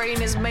whose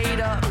brain is made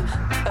up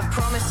of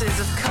promises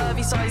of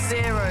curvy size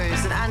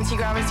zeros and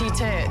anti-gravity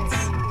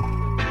tits?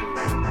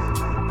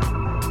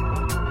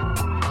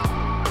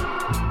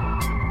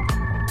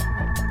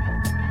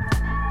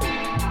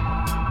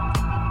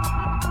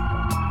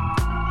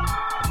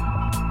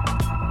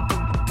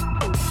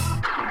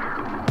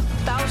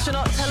 Thou shalt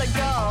not tell a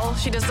girl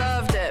she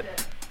deserved it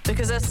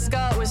because her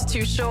skirt was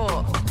too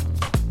short.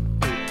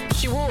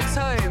 She walks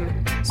home,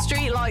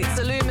 streetlights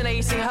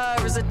illuminating her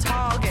as a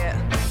target.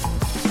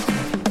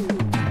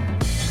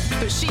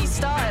 But she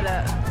started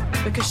it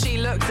because she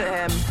looked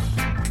at him,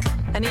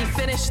 and he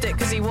finished it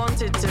because he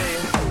wanted to.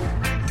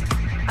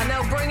 And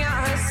they'll bring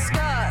out her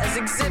skirt as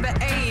Exhibit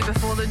A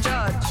before the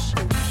judge.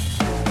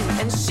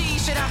 And she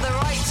should have the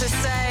right to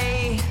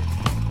say,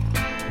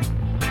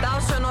 thou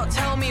shalt not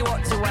tell me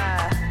what to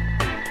wear,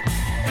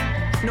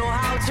 nor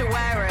how to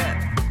wear it.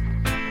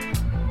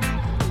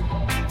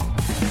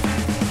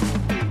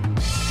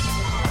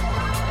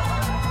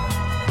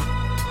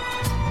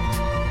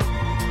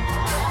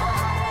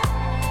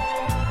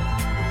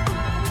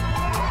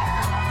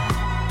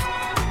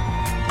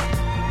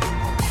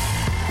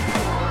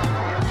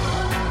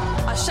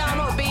 I shall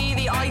not be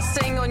the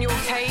icing on your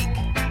cake,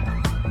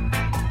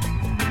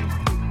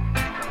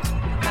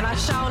 and I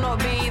shall not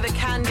be the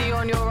candy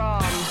on your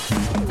arm.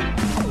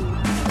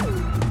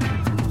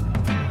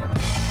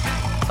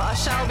 But I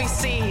shall be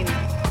seen,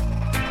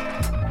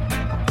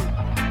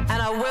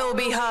 and I will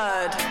be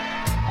heard.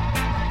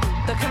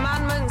 The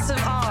commandments of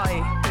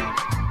I,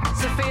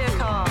 Sophia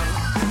Khan.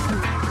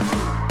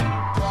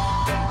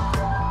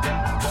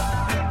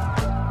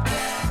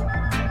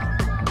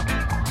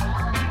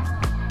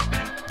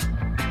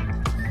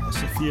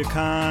 Sophia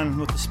Khan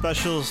with the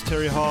specials,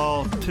 Terry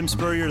Hall, Tim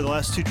Spurrier. The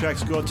last two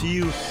tracks go out to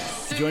you.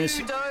 Join us.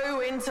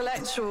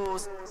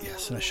 Pseudo-intellectuals.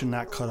 Yes, and I should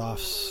not cut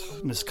off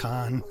Miss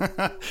Khan.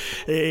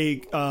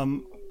 Hey,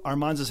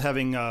 Armand's is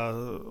having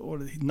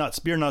nuts,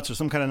 beer nuts, or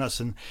some kind of nuts.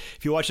 And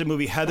if you watch the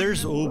movie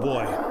Heathers, oh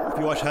boy, if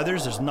you watch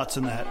Heathers, there's nuts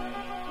in that.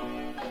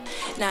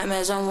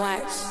 Nightmares on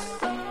wax,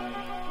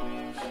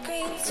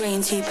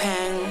 green tea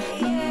pen,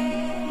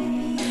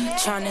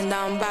 chanting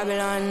down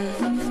Babylon.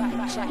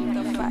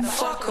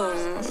 Fuck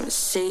 'em,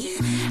 see.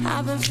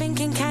 I've been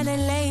thinking kinda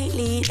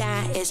lately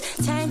that it's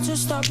time to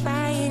stop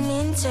buying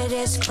into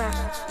this crap.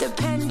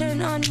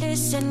 Dependent on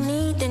this and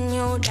needing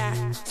you that.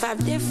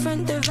 5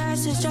 different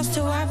devices just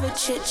to have a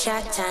chit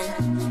chat,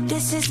 and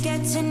this is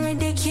getting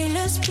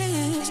ridiculous,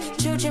 please.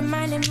 Children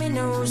mining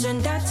minerals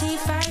and dirty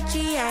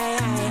 5G. I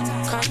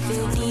can't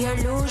feel the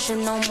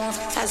illusion no more.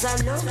 As I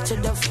look to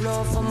the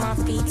floor for my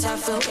feet, I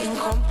feel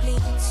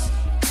incomplete.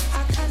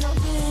 I cannot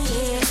be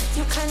here,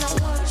 you cannot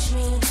watch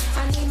me.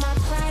 I need my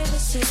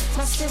privacy,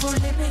 my civil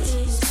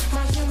liberties,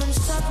 my human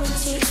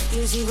sovereignty.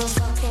 You's even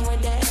fucking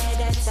with the air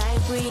that I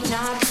breathe,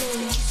 now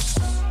please.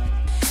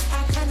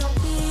 I cannot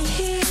be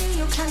here,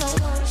 you cannot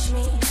watch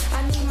me.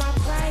 I need my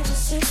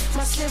privacy,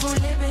 my civil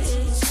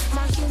liberties,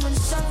 my human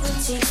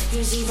sovereignty.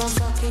 You's even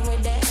fucking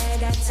with the air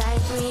that I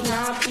breathe,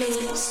 now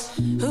please.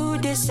 Who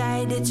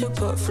decided to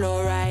put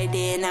fluoride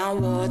in our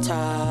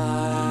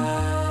water?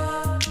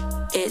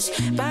 It's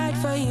bad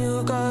for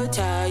you, go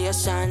tell your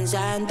sons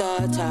and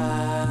daughters.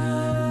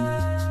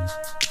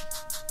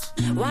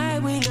 Why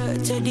we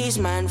look to these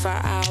men for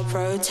our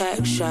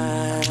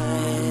protection,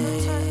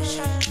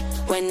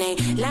 when they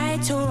lie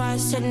to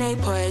us and they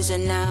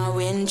poison our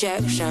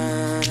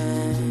injection.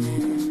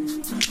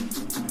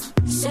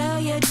 Sell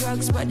your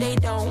drugs, but they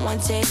don't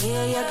want to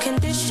heal your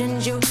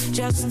conditions. You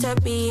just to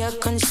be a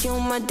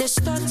consumer.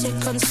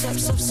 Distorted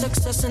concepts of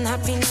success and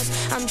happiness.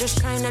 I'm just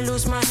trying to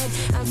lose my head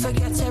and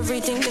forget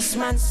everything this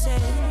man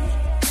said.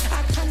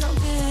 I cannot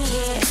be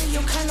here,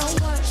 you cannot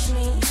watch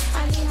me.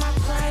 I need my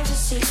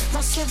privacy, my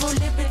civil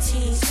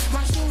liberties,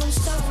 my human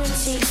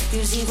sovereignty.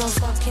 You's even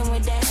fucking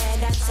with the air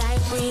that I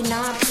breathe,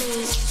 now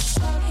please.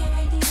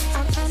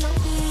 I cannot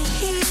be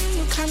here,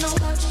 you cannot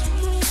watch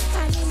me.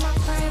 I need my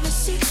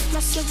privacy, my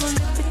civil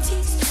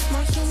liberties,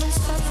 my human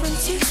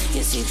sovereignty.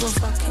 You's even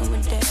fucking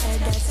with the air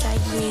that I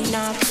breathe,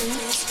 now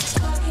please.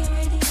 Fucking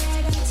with the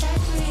air that I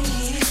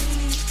breathe.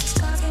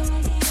 Fucking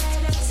with the air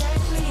that I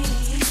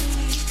breathe.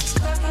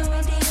 Fucking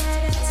with the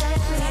air that I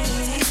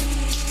breathe.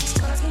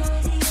 Fucking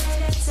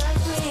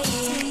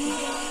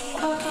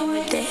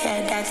with the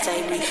air that I breathe. Fucking with the air that I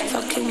breathe.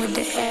 Fucking with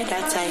the air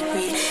that I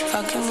breathe.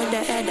 Fucking with the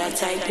air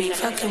that I breathe.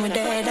 Fucking with the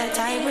air that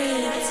I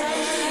breathe.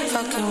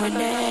 Fucking with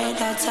the air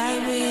that I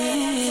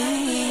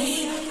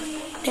breathe.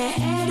 The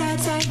air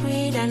that I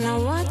breathe, and the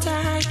water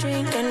I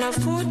drink, and the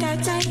food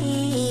that I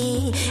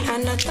eat,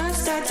 and the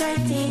thoughts that I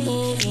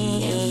think.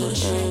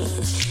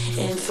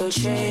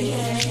 Infiltrate,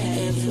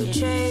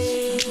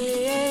 infiltrate.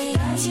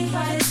 Dirty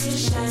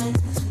politicians,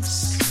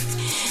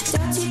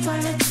 dirty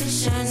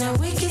politicians, and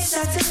wicked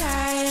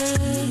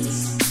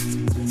satellites.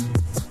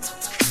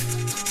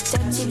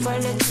 Dirty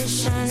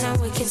politicians and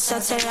wicked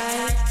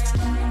satellites.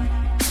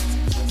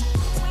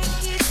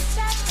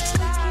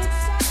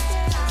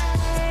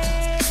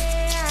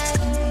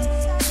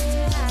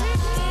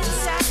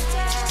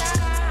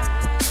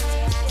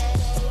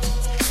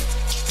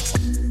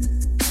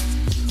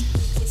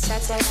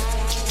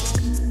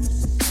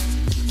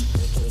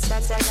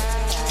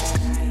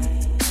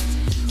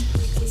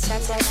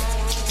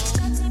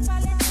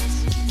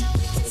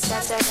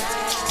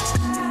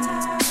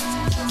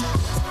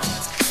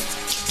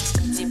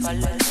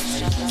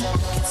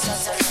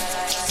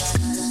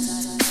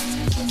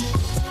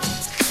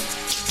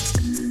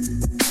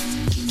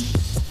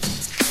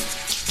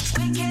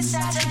 Wicked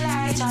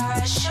satellites are a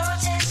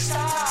shooting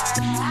star.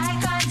 I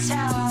can't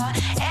tell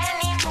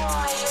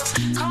anymore. You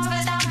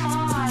cover them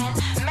all in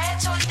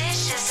metal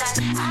dishes,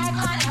 and I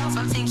can't help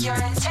but think your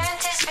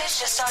intent is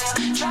vicious. So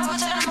you travel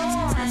to the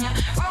moon and you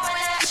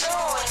ruin that too.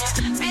 And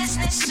your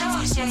business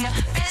suits, yeah, your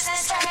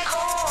business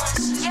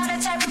tycoons. You're the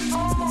type of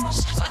fools,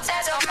 but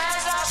that don't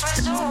man's lost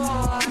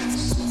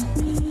stores.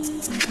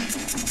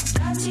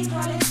 Dirty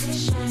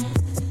politicians.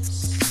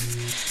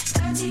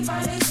 Dirty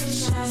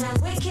politicians and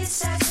wicked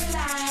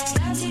satellites.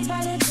 Dirty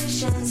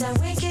politicians and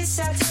wicked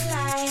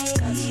satellites.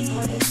 Dirty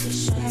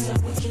politicians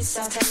and wicked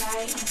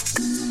satellites.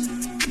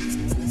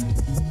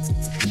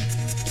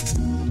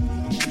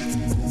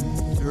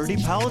 Dirty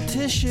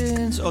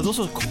politicians. Oh, those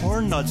are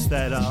corn nuts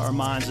that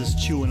Armand's is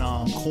chewing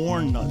on.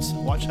 Corn nuts.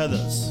 Watch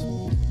Heathers.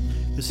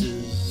 This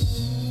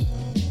is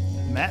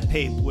Matt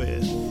Pape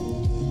with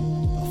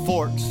a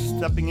Fort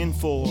stepping in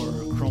for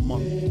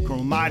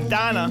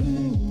Cromadonna.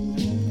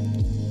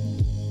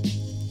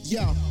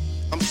 Yeah.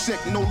 I'm sick,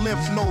 no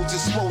lymph nodes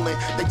is swollen.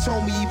 They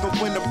told me even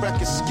when the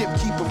record skip,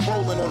 keep it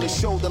rolling on his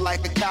shoulder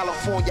like a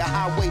California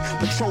highway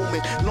patrolman.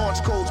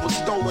 Launch codes were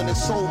stolen and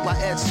sold by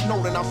Ed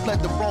Snowden. I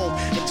fled to Rome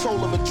and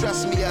told him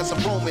address me as a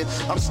Roman.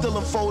 I'm still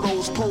in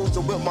photos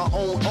posing with my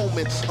own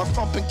omen. A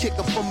thumping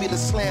kicker for me to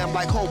slam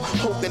like Hulk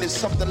Hogan is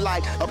something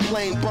like a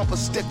plain bumper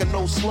sticker,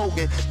 no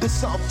slogan. This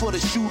something for the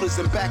shooters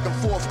and back and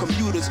forth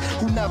commuters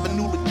who never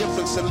knew the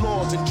difference in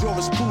laws and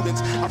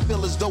jurisprudence. I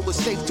feel as though it's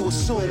safe to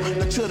assume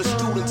that to the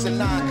students and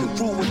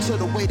non-congruent to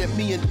the way that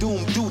me and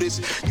Doom do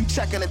this. You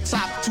checking the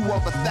top 2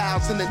 of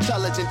 1,000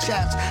 intelligent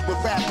chaps with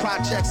rap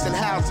projects and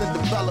housing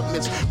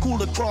developments.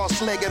 Cooler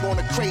cross-legged on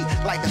a crate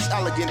like it's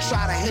elegant.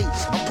 Try to hate,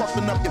 I'm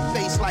puffing up your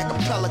face like a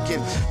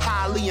pelican.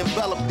 Highly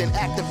enveloped and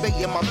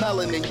activating my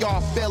melanin.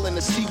 Y'all failing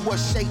to see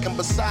what's shaking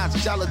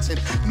besides gelatin.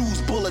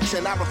 News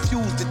bulletin, I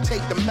refuse to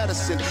take the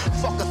medicine.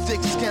 Fuck a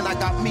thick skin, I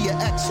got me an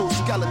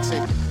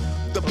exoskeleton.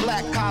 The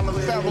black collar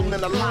feral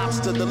and a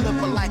lobster.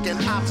 Deliver like an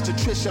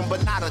obstetrician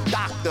but not a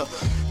doctor.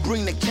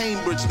 Bring the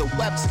Cambridge, the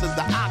Websters,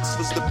 the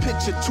Oxfords. The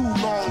picture too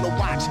long to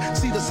watch.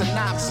 See the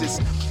synopsis.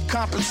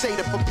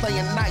 Compensated for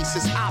playing nice,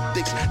 it's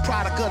optics.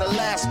 Product of the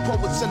last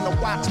poets and the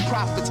wax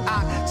prophets.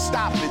 I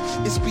stop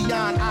it, it's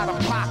beyond out of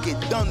pocket.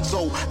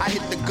 Dunzo, I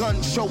hit the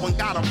gun show and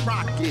got a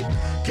rocket.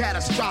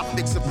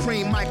 Catastrophic,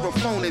 supreme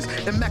microphonist.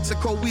 In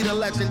Mexico, we the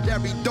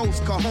legendary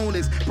Dos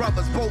Cajones.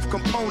 Brothers, both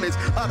components.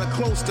 Other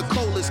close to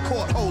colas,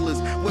 court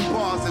holders. With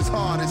bars as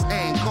hard as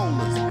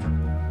Angolas.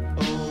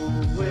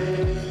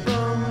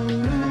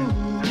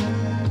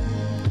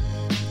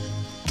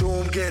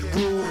 Get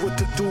rude with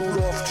the dude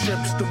off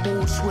chips, the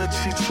mood switch.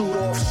 He chewed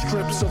off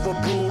strips of a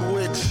brood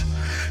witch.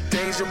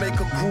 Danger make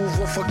a groove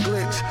off a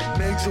glitch.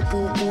 Major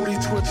boo booty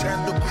twitch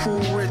and the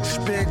crew rich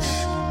bitch.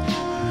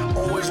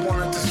 Always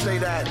wanted to say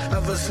that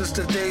ever since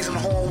the days in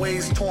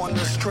hallways taunting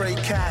the stray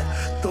cat.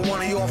 The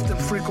one he often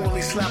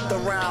frequently slapped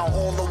around.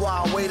 All the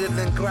while waited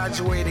and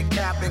graduated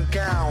cap and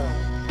gown.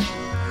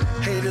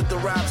 Hated the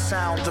rap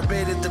sound,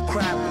 debated the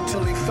crap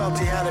until he felt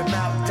he had it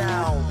mapped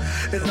down.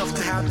 Enough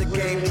to have the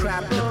game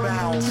trapped and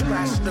bound.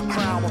 Scratching the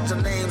crown with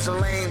the names of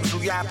lames who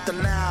yapped the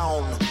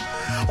noun.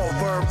 Or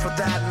verb for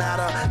that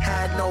matter.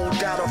 Had no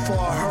data for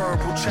a herb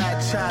who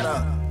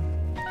chatter.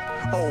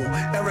 Oh,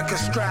 Eric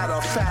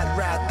Estrada, fat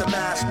rat, the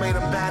mask made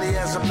him batty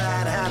as a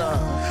Mad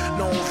Hatter.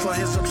 Known for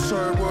his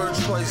absurd word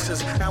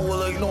choices, and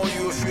will ignore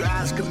you if you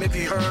ask him if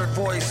he heard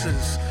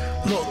voices.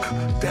 Look,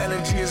 the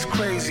energy is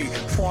crazy.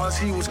 Far as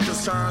he was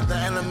concerned, the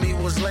enemy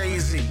was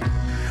lazy.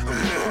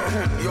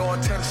 Your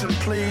attention,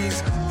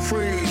 please.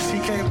 Freeze. He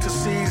came to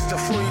seize the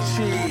free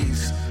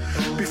cheese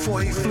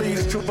before he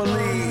flees to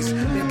Belize.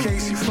 In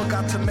case he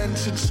forgot to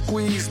mention,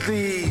 squeeze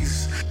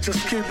these.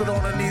 Just keep it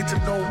on a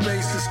need-to-know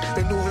basis.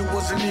 They knew he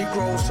was a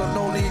Negro, so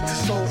no need to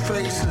show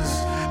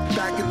faces.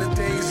 Back in the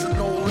days of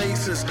no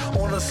laces,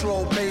 on a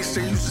slow pace,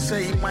 they used to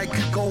say he might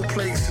could go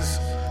places.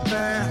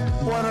 Man,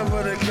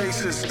 whatever the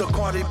case is, the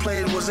card he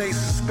played was ace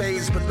of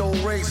spades, but no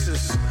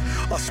races.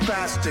 A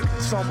spastic,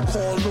 some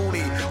call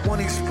loony. When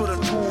he split a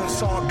tune,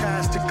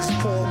 sarcastic as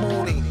Paul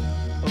Mooney.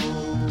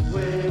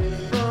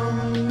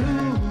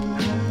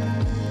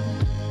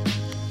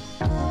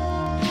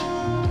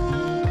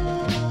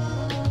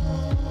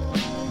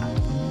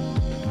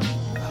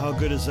 How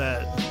good is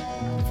that?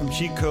 From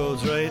Cheat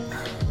Codes, right?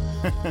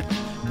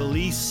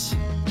 Belize.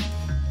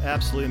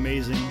 Absolutely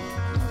amazing.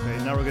 Okay,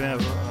 now we're going to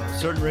have a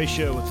certain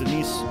ratio with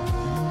Denise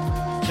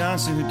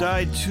Johnson, who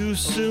died too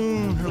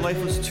soon. Her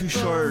life was too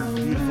short.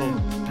 Beautiful,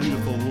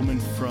 beautiful woman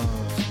from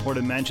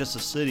supported Manchester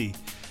City.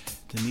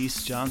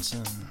 Denise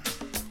Johnson.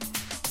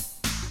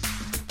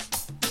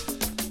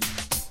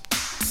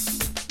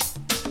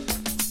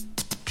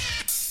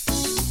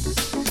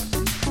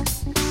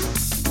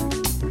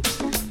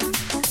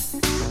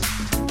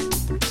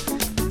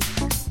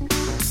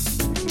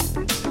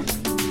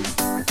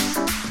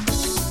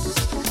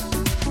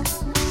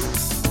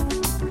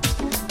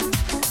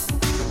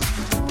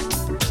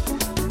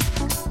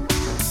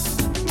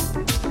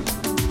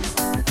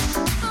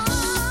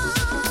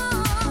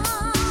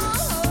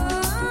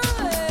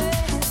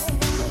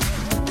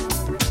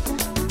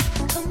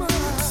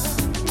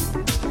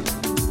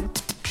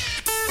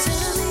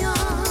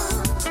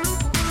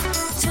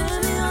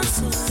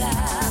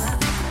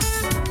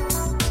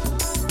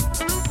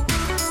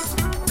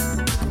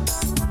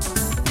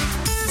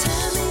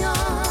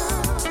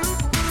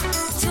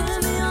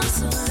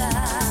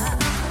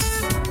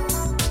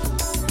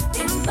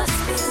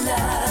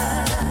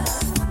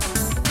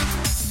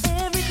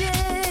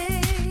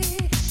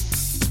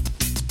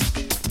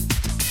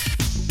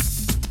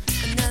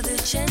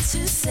 chance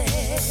to say,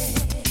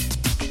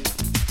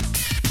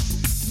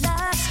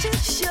 life's too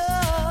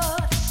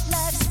short,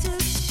 life's too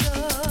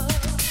short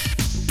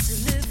to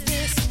live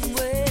this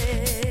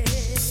way.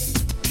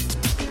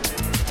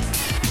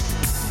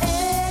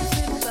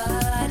 Everybody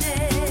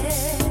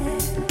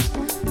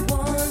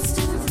wants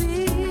to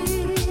be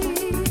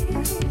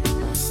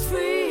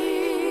free.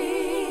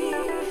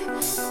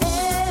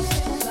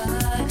 Everybody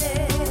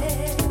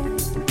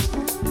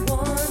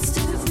wants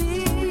to be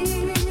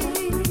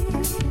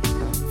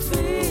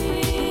free.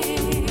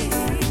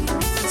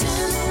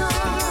 Turn me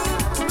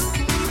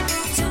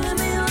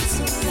on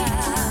so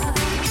loud.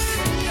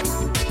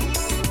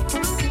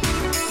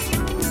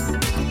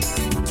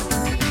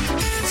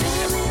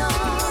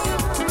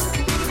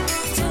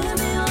 Turn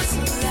me on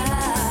so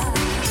loud.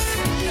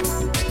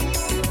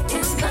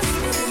 It must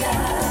be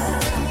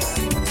love.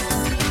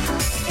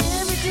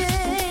 Every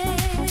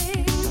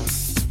day,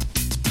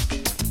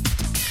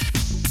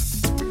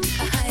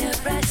 a higher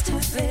price to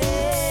pay.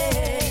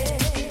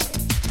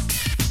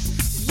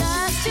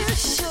 Life's too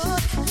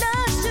short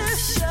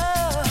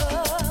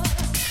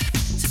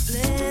to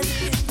play the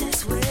game this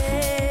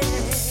way.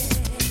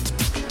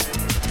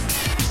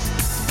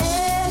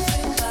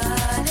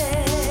 Everybody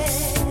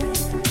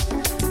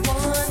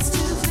wants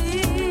to be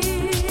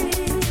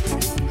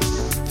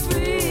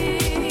free.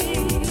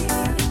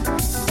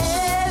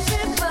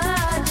 Everybody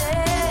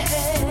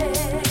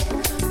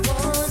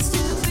wants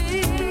to be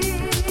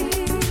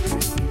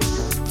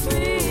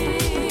free.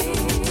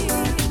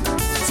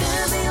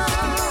 Turn me on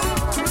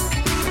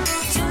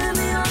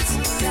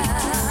so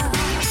loud.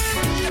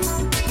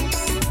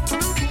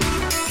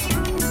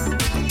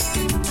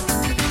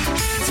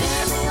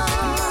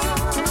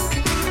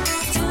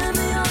 Turn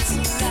me on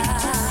so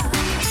loud.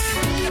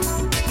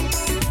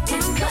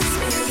 It must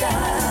be love.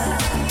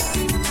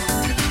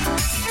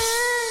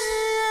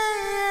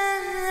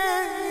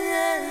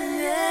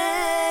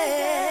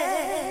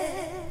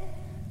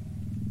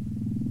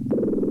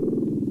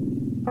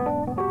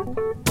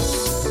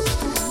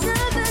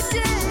 Another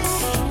day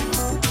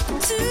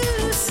to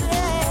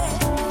say,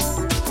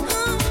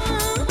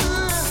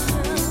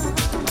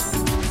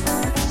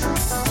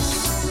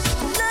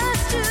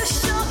 life's too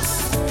short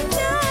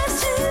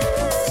to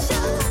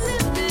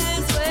live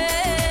this way.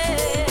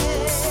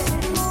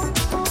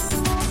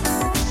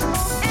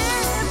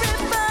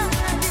 Everybody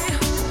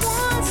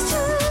wants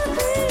to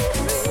be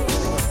free,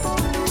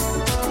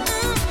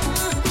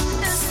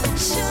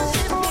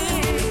 especially me.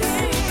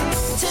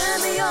 Turn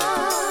me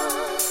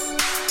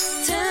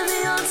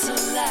on so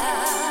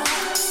loud.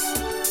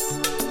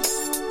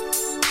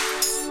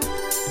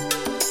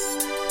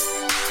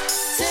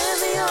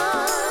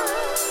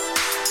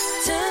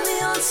 Turn me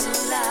on so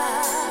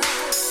loud.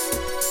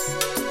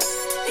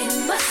 It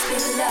must be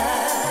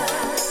love.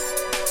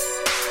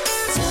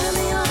 Turn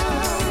me on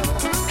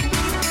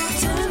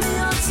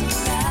so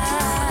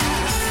loud.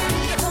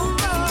 Come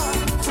on.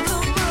 Turn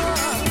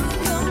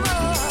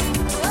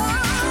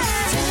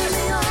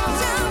me on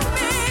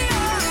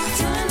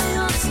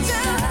so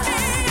loud.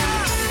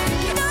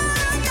 It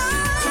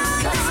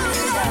must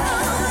be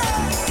love.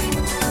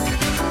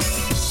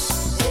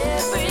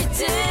 Every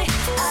day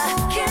I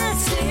can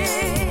see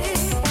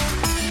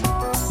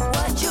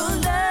what your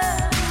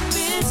love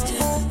means to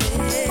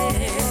me.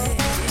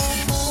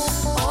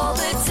 All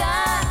the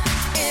time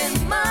in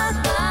my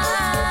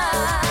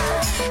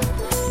life,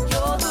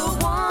 you're the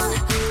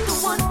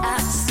one I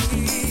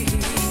see.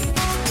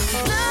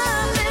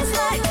 Love is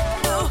like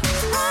no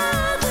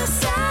other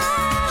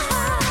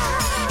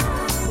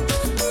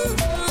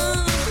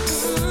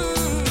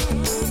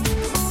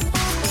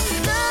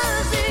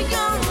Love's the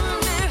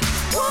only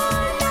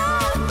one I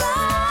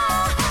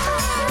find.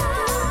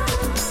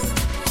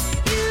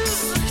 You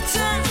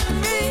turn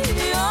me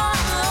on.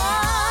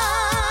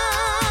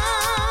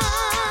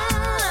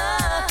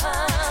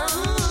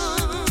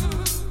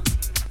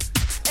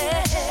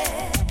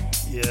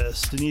 Yes,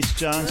 Denise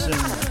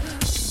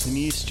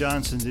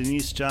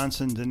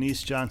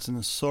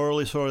Johnson,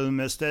 sorely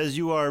missed. As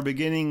you are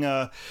beginning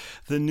the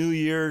new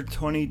year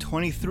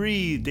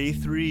 2023, day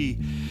 3,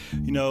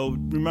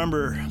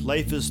 remember,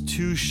 life is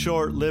too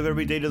short. Live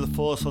every day to the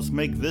fullest. Let's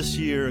make this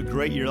year a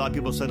great year. A lot of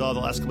people said, the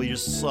last couple of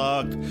years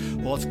sucked.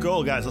 Well, let's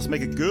go, guys. Let's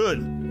make it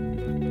good.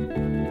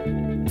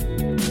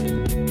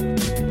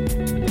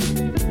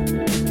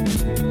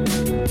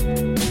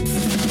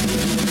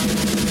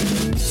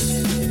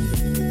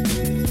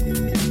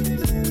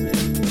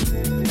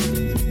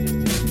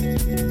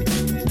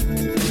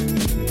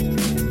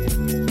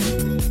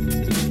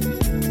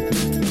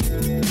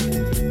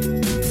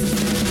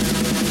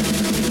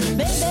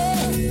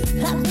 Baby,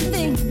 I've been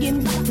thinking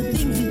about the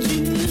things that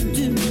you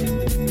do.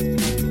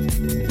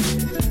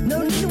 No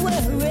need to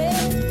worry,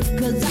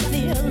 'cause I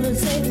feel the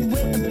same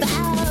way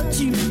about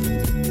you.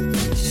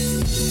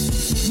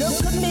 No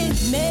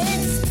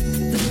commitments,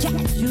 the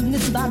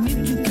casualness of our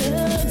mutual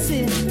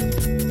consent.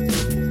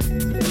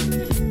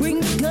 Bring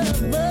the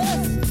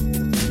covers,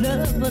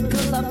 love,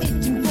 because I'm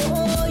itching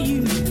for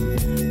you.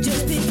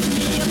 Just pick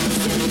me up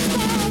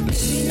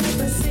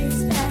a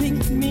six-pack. Pick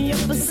me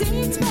up a a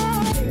six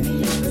pack. Pick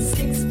me up a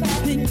six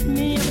pack. Pick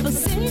me up a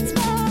six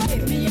pack.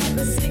 Pick me up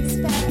a six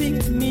pack.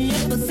 Pick me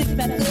up a six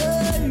pack.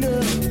 Oh,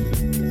 love.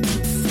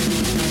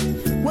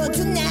 Well,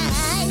 tonight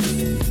I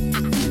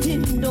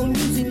intend on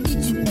using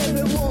each and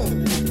every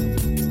one.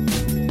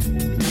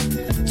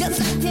 Just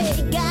like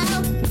take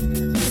out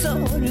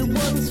sorted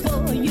ones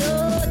for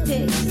your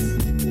taste.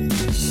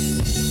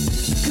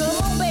 Come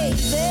on,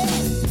 baby,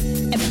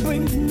 and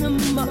bring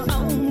them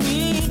on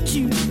with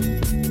you.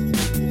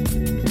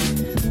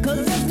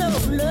 'Cause there's no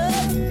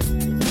love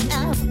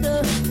without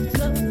the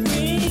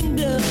covering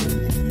up.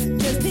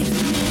 Just pick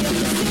me up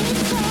a six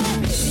pack.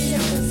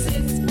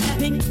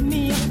 Pick me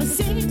up a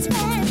six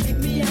pack. Pick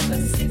me up a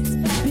six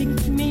pack.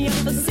 Pick me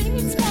up a six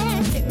pack.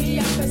 Pick me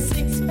up a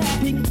six pack.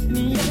 Pick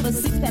me up a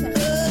six pack. Oh,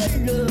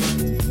 love.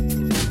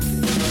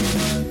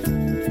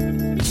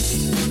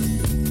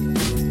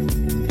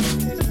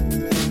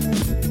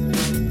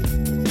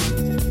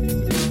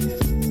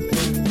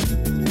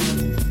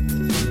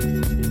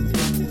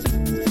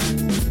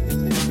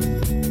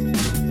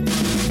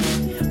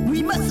 We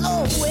must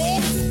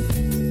always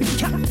be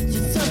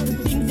conscious of the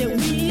things that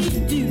we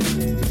do.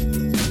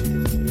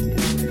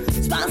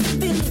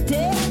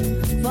 Responsibility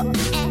for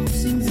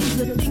actions is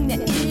a thing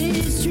that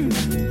is true.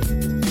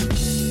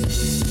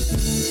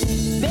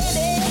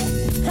 Baby,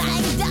 I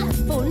ain't down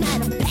for a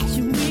night of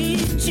passion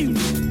with you.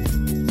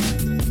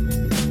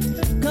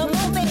 Come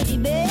on, baby,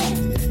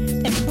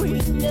 and bring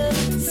the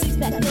six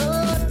pack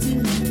or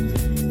two.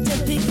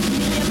 Just pick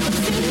me up a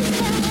six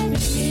pack.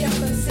 Pick me up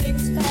a six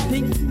pack.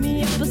 Pick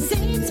me up a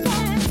six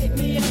pack. Pick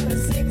me up a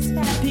six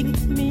pack.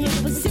 Pick me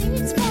up a six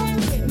pack.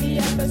 Pick me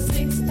up a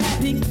six pack.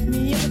 Pick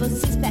me up a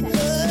six pack. Oh,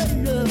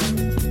 love.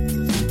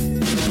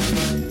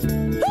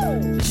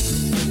 Woo!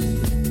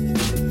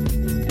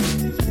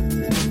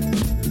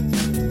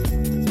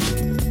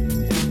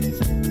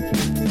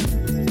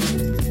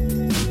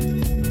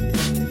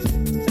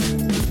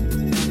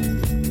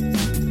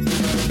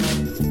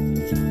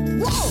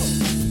 Whoa!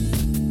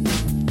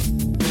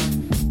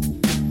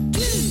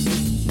 2,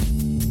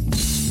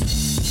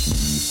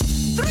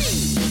 3,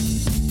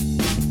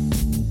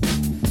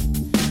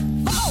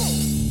 4,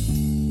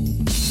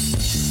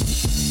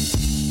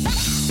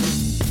 5,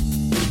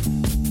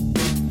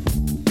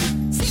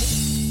 6.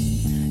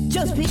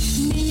 Just pick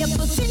me up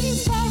a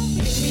six pack.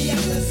 Pick me up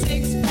a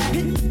six pack.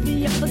 Pick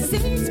me up a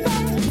six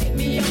pack. Pick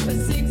me up a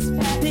six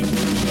pack. Pick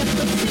me up a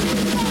six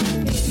pack.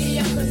 Pick me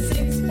up a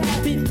six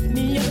pack. Pick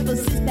me up a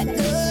six pack.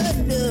 Oh,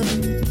 love.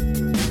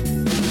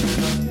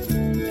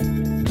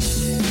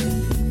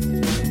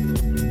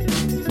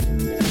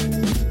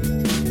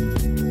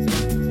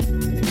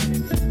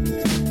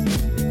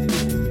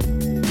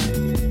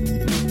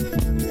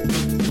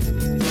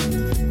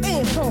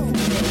 And home.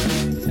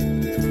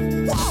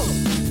 Whoa!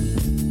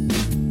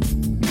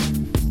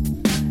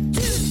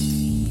 2,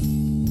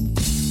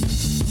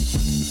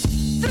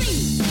 3,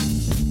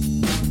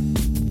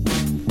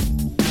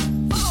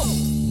 4,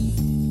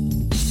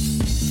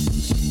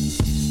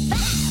 5,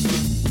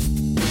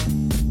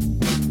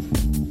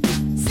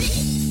 6.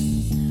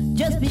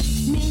 Just pick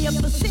me up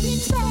a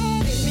six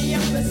pack. Pick me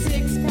up a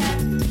six pack.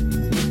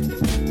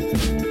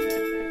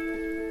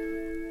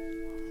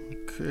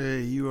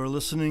 Okay, you are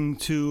listening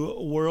to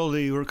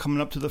Worldy. We're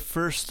coming up to the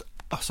first.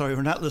 Oh, sorry,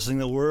 we're not listening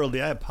to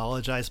Worldy. I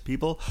apologize,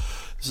 people.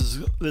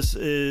 This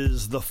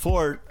is The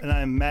Fort, and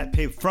I'm Matt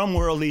Pape from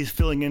Worldy,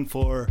 filling in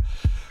for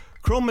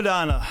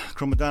Chromadonna.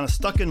 Chromadonna's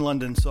stuck in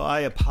London, so I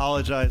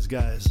apologize,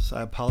 guys.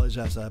 I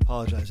apologize.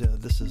 Yeah,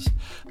 this is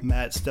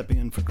Matt stepping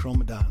in for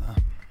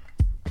Chromadonna.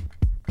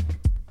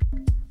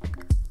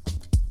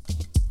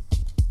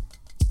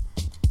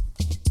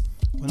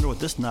 Wonder what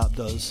this knob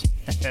does.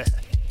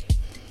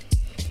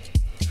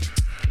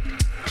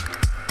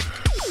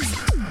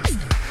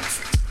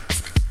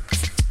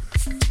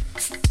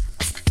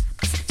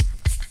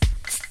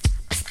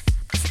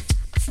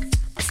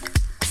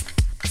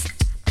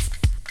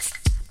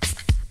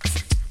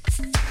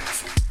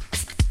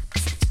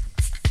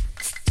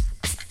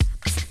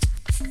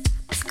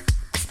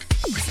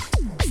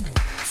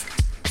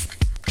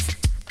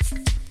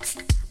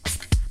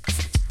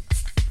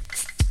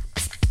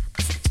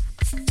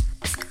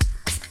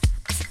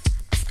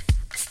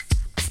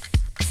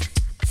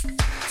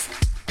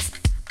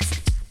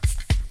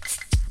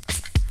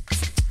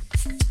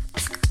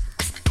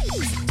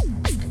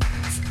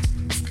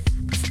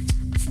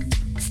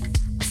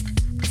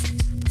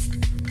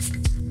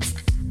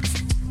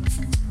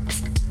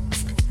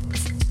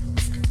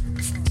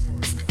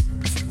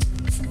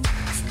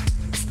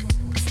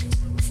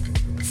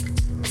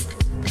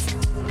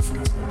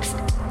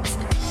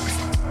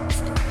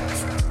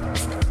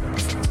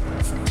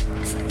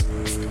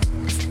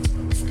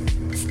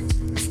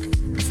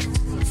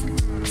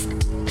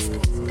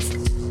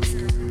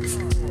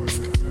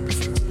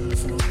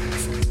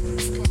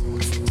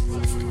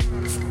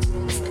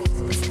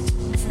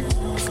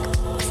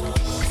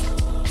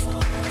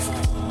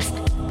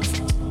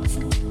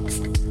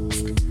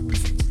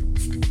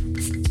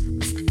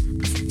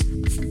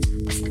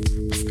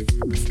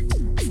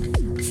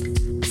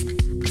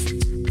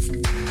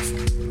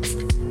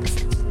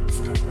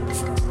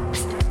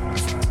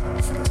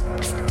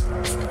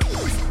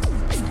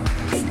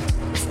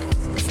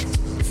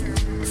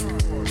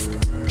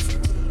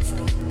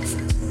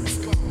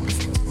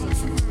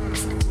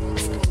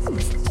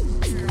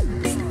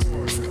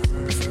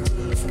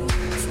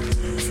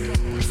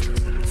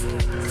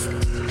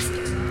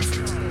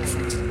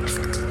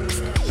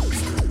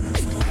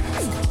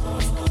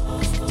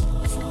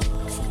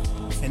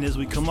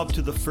 up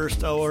to the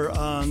first hour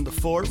on the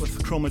Fort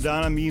with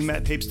Chromadonna, me,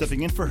 Matt Pape,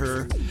 stepping in for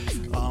her.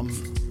 I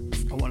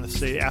want to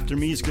say after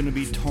me is going to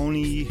be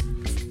Tony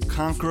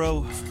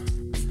Concro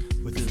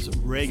with his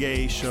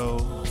reggae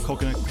show,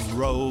 Coconut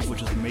Grove,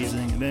 which is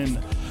amazing. And then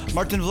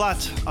Martin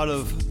Vlaat out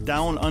of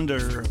Down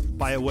Under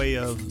by way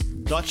of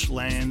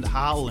Dutchland,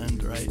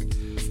 Holland, right?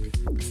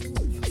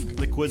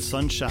 Liquid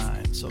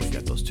Sunshine. So we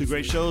got those two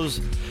great shows.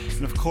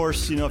 And of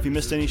course, you know, if you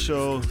missed any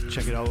show,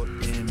 check it out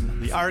in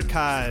the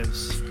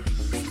archives.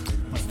 I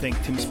want to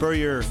thank Tim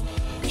Spurrier,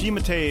 G.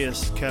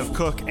 Mateus, Kev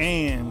Cook,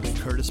 and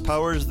Curtis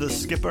Powers, the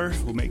skipper,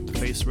 who make the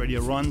Face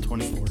Radio run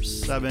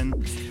 24/7.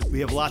 We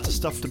have lots of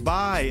stuff to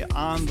buy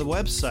on the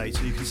website,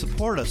 so you can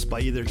support us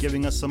by either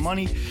giving us some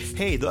money.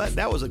 Hey,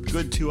 that was a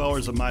good 2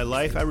 hours of my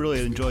life. I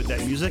really enjoyed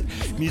that music.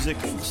 Music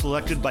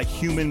selected by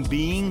human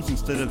beings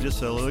instead of just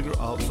something.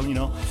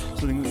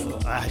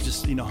 I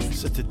just,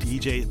 it's a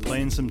DJ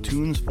playing some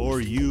tunes for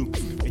you,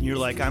 and you're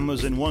like, I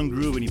was in one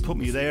groove, and you put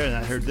me there, and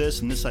I heard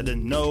this and this I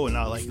didn't know, and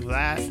I like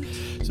that.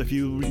 So if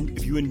you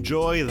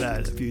enjoy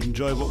that, if you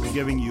enjoy what we're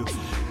giving you,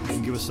 you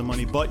can give us some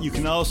money. But you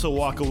can also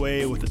walk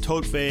away with a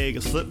tote bag,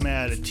 a slip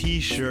mat, a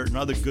t-shirt, and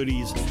other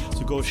goodies.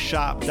 So go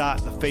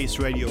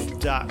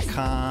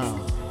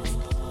shop.thefaceradio.com.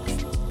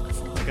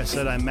 Like I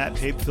said, I'm Matt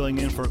Pape filling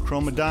in for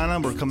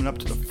Chromadonna. We're coming up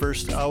to the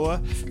first hour.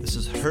 This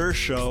is her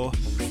show,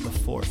 The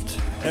Fort.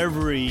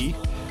 Every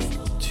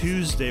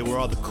Tuesday, where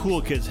all the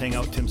cool kids hang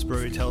out, Tim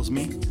Spurrier tells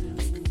me,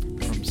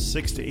 from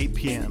 6 to 8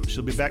 p.m.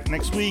 She'll be back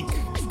next week,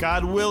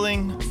 God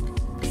willing.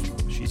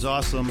 She's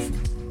awesome.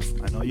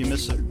 I know you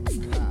miss her.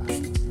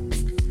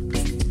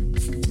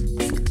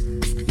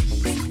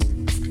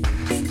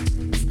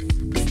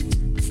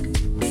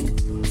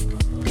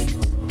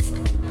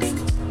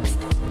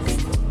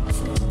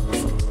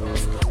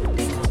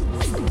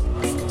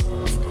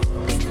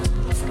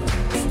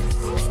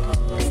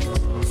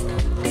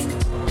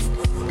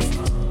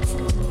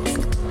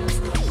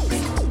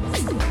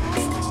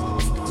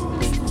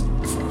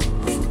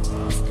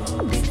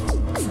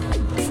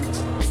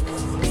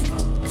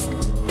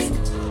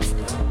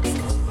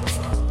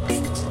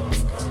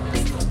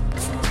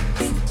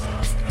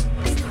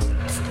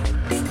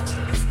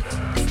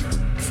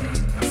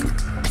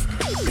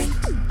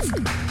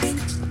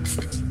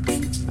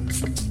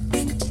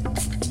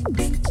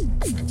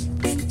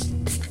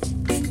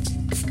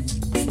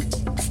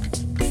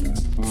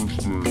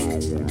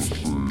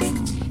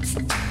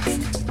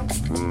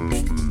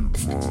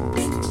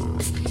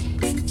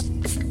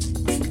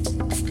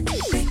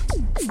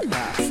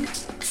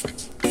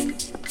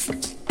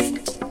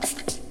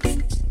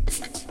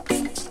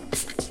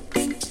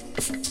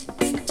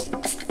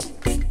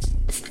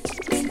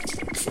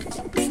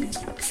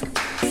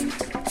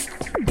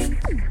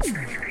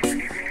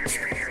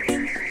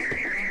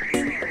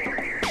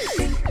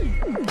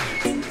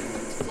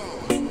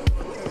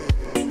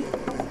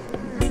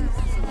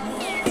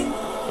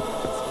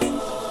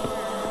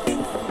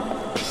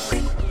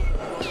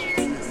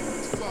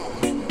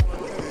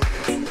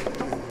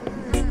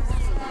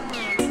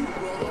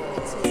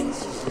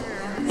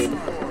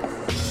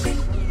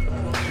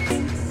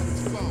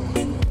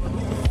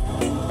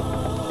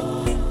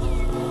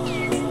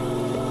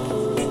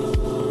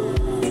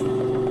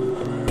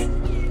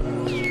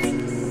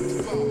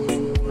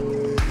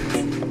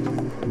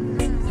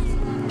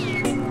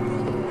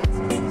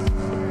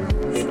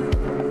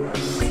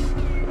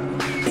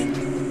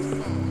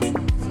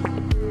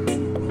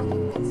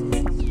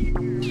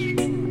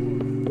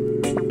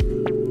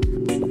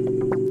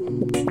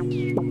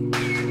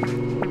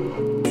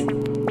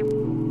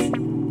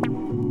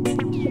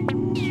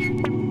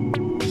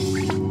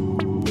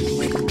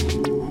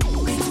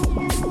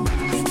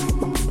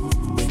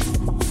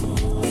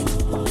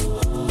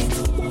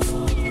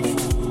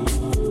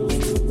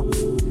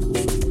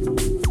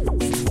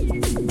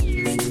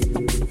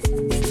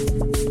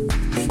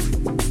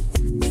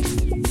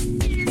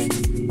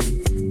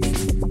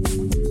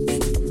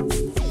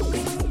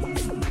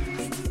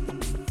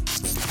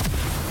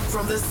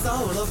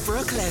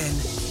 Brooklyn.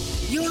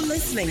 You're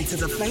listening to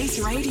The Face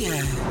Radio.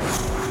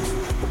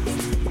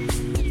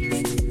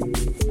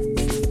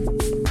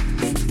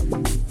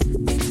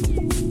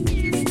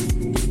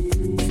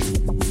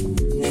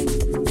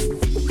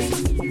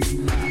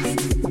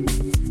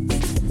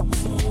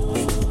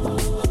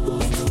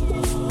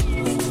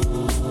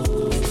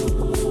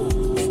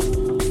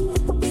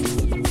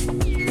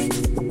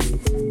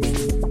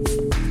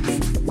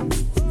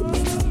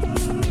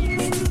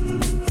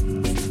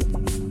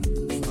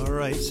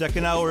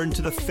 Second hour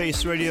into the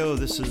Face Radio.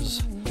 This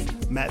is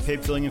Matt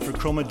Pape filling in for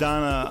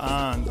Chromadonna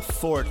on the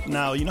Fort.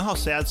 Now, you know how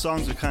sad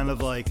songs are kind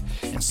of like,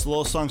 and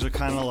slow songs are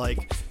kind of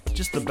like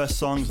just the best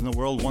songs in the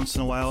world once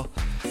in a while,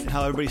 and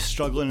how everybody's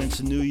struggling. It's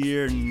a new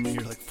year, and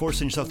you're like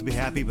forcing yourself to be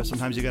happy, but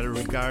sometimes you got to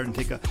regard and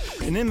take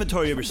an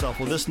inventory of yourself.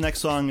 Well, this next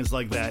song is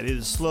like that. It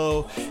is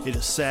slow, it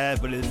is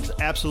sad, but it is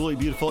absolutely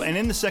beautiful. And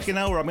in the second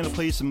hour, I'm going to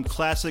play you some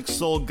classic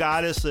soul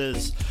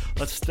goddesses.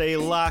 Let's stay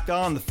locked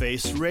on the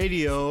Face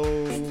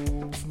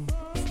Radio.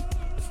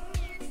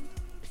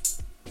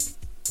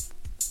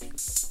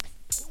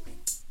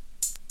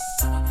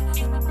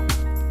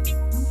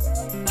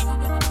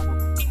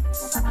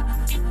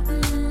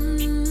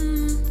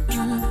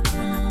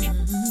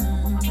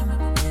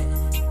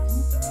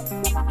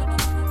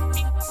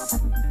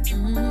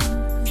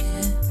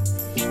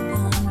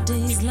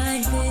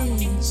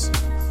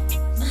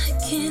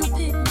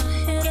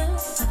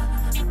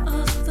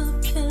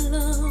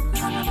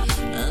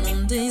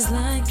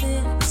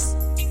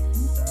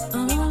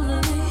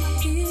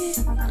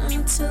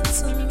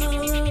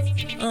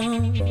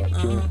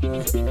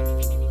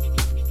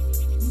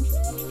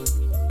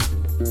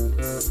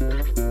 You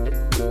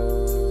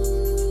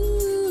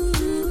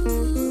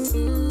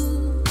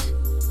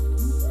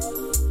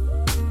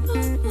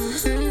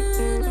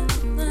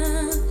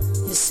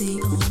see,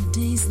 on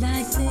days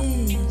like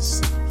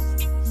this,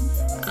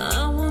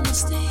 I wanna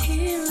stay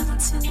here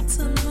until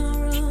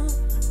tomorrow.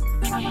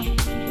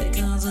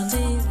 Because on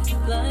days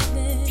like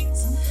this,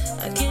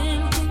 I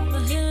can't pick my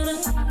head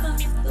up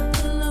off the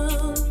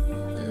pillow.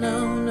 No,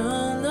 no,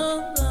 no,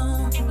 no.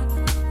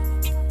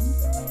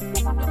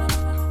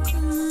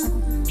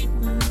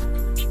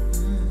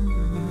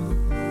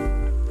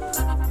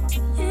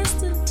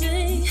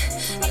 Yesterday,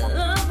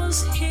 love was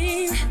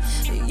here.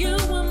 You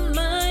were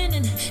mine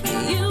and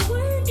you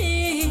were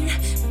near.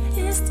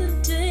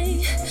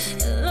 Yesterday,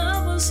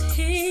 love was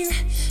here.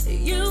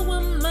 You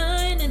were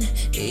mine and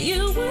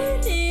you were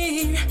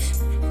near.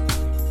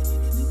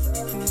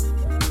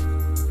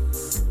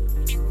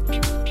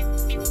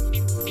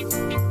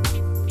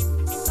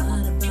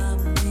 Forgot about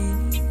me,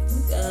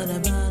 forgot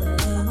about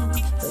love,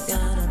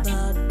 forgot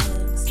about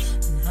us,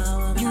 and how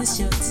I miss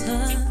your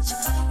touch.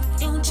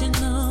 Don't you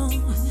know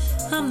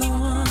I'm the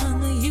one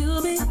that you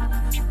be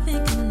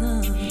thinking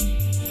of?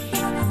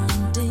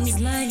 On days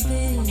like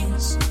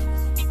this,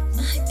 I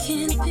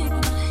can't pick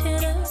my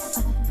head up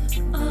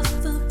off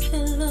the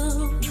pillow.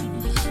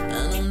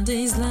 And on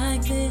days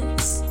like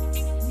this,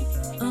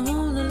 I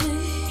wanna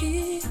lay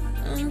here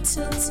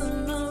until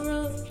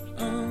tomorrow.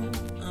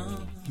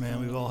 Man,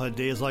 we've all had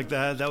days like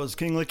that. That was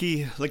King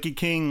Licky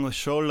King with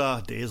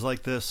Shola, Days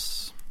Like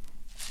This.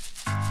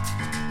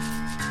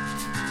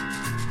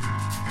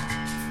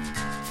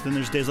 Then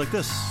there's days like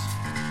this.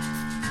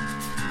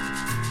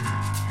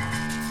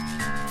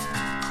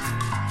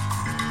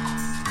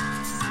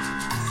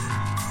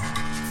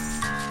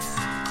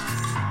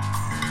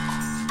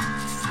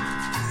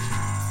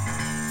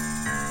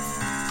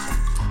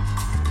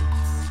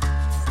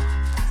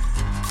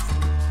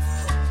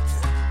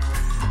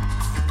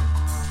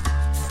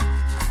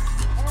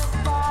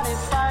 Everybody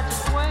start to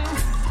swing.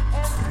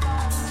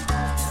 Everybody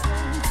start to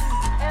swing.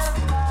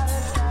 Everybody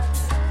start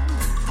to swing.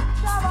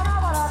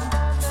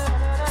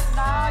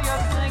 Now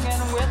you're singing.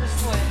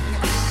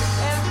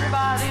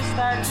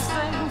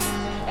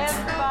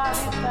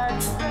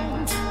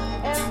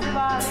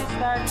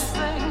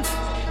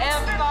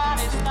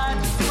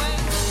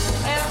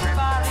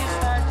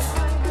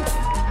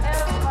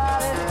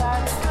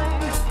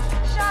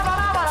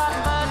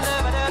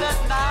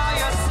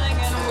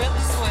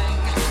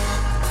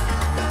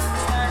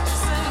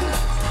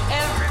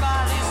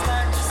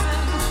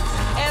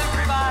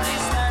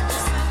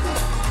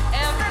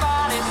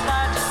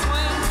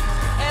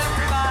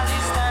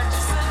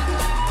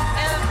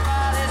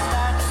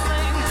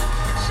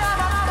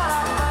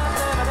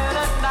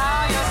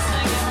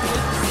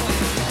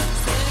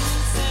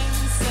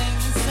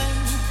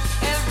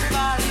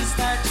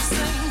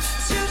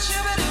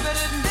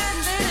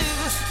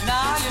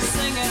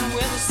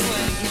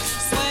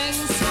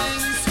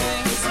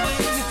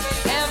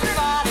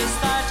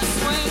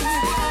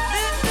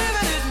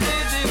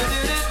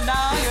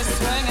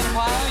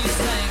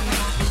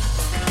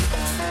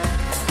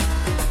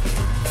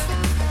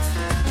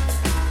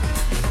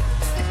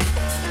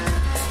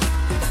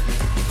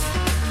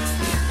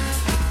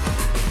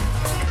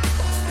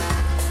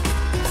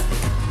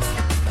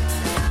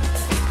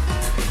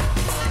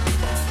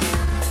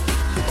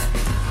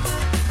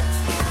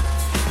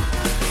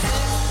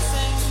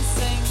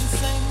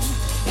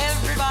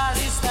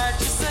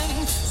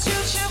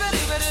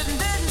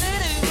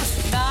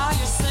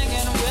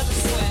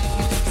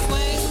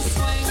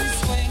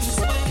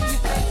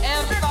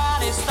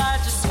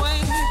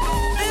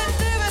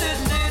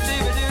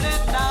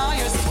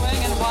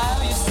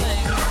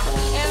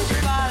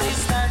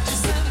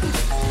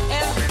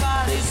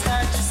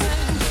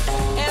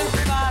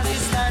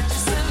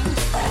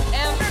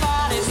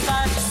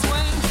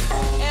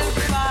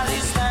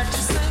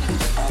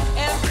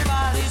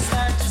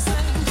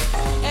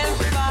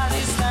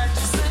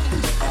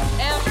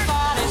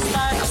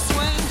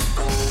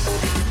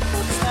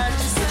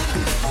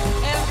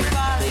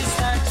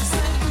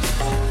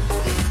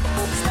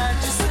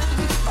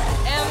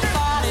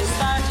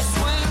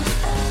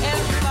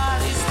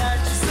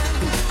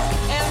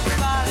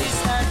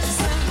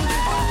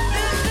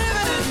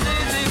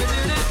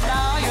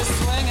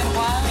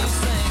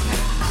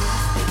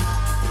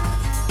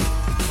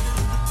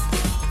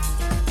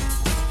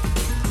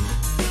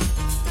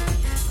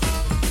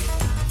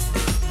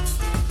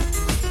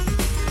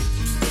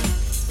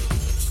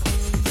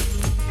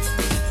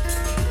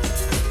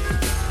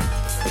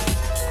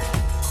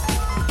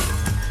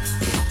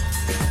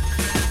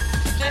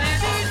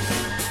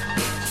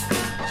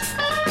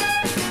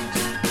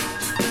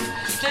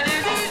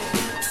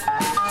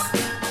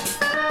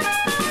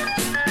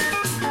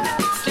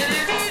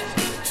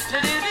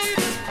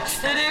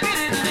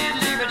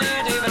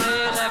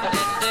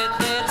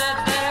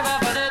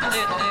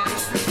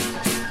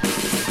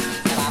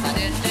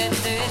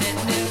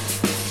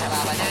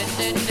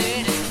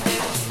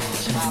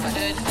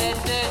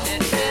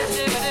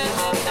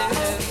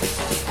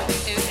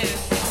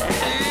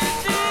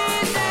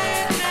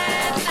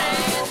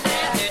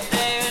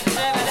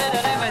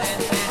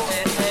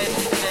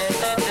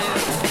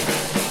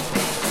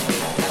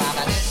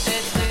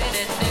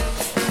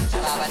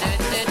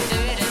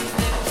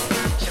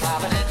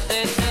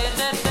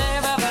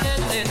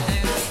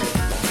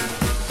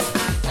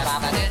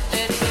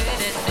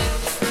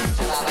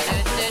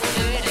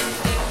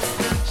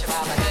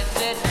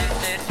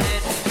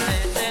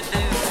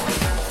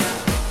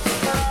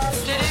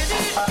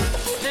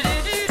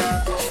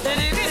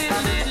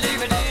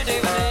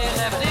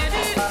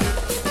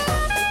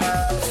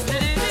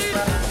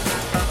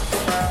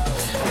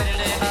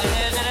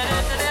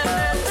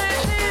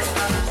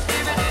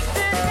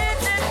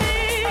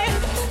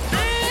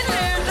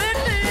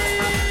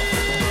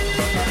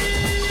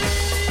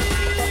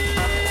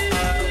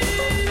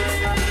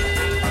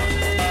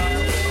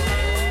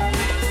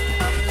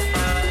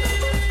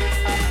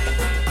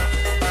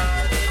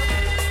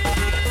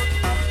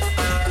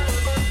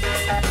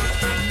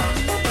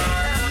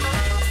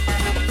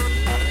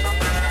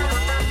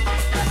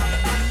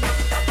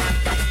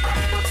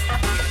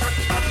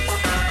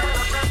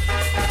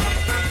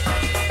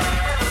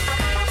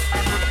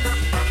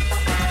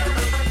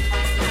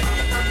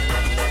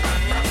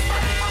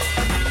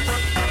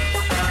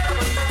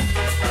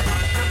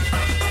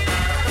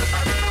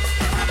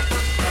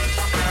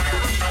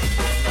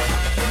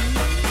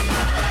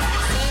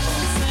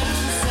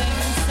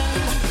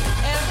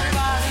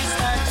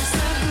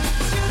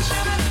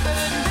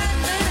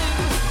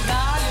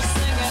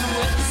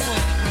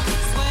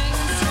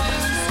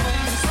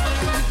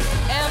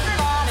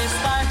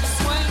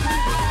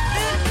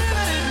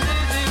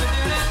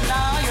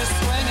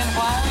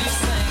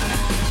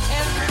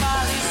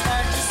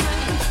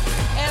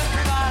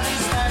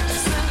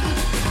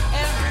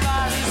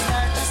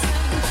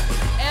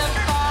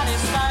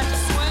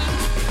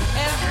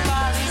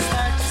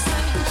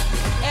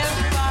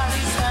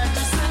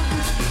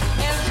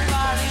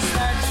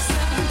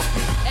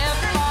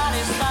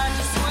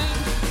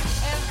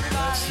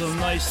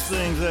 nice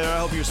things there. I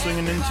hope you're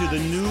swinging into the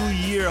new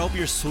year.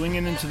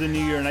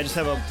 And I just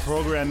have a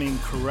programming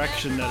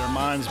correction that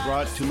Armand's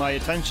brought to my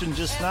attention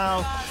just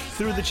now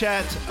through the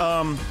chat.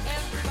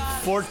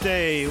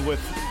 Forte with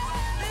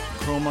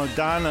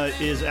Cromadonna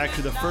is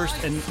actually the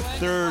first and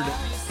third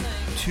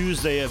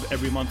Tuesday of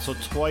every month, so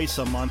twice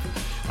a month.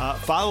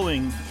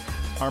 Following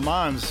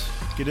Armand's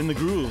Get in the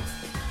Groove.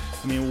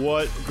 I mean,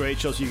 what great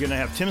shows. You're going to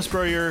have Tim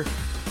Spurrier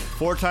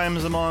 4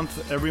 times a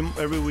month,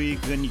 every week.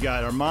 Then you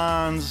got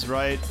Armand's,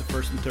 right? The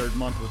first and third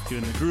month with Get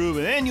in the Groove.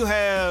 And then you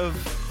have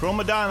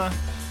Cromadonna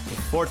with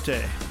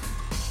Forte.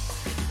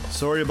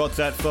 Sorry about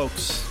that,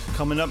 folks.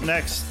 Coming up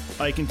next,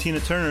 Ike and Tina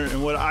Turner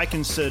and what I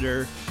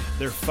consider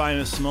their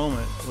finest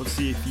moment. Let's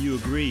see if you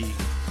agree.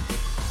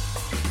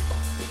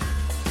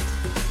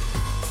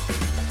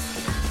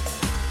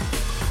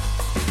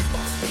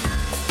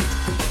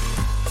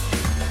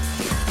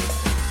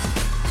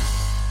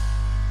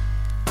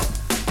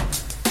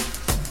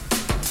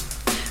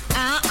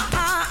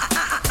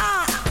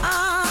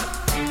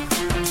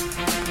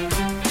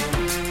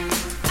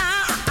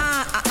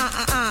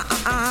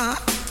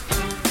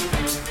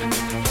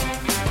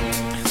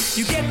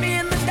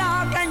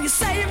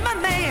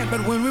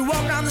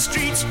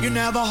 You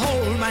never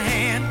hold my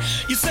hand.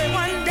 You say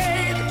one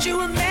day that you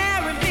will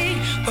marry me,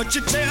 but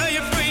you tell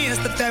your friends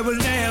that there will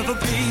never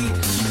be.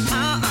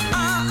 I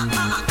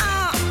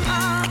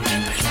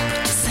can't believe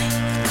what you say,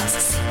 'cause I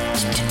see what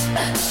you do.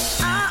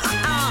 I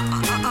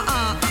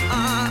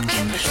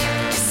can't believe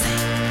what you say,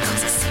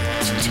 'cause I see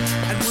what you do.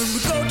 And when we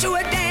go to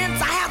a dance,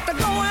 I have to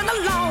go in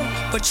alone,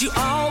 but you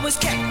always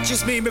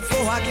catches me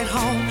before I get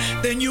home.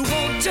 Then you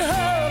want to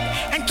hug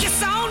and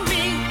kiss on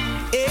me.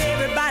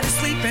 Everybody's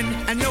sleeping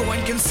and no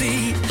one can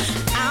see.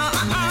 I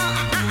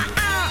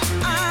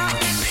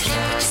can't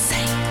believe what you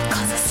say,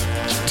 'cause I see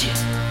what you do.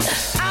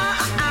 I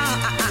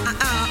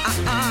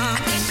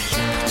can't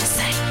believe what you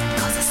say,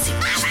 'cause I see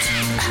what you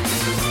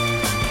do.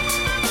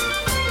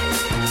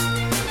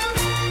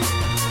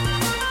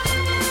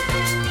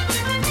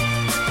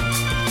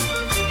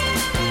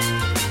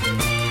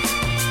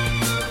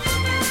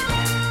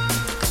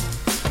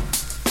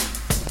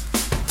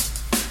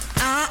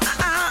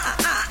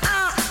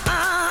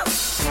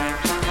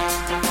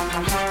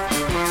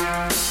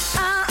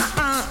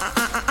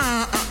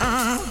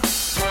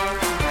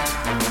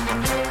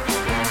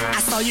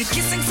 You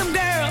kissing some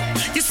girl,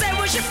 you said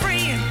was your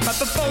friend, but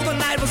before the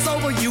night was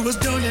over, you was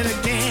doing it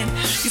again.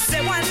 You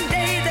said one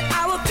day that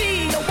I would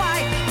be your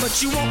wife,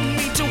 but you want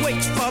me to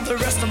wait for the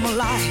rest of my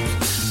life.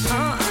 I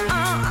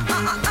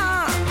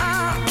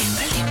can't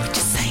believe what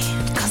you're saying,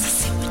 'cause I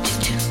see what you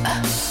do. I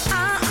can't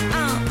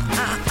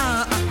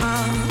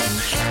believe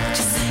what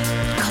you're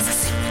saying, 'cause I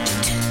see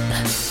what you do.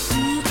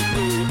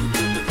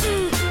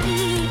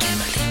 Can't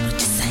believe what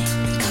you're saying,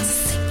 'cause I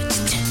see what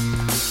you do.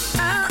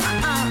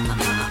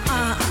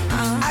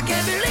 I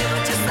can't believe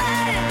what you're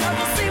saying, 'cause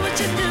I see what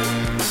you do.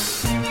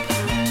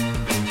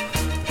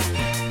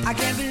 I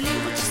can't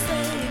believe what you're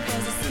saying,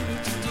 'cause I see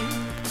what you do.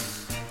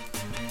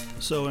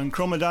 So when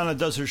Cromadonna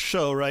does her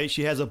show, right,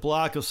 she has a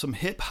block of some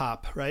hip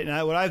hop, right?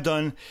 And what I've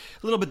done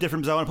a little bit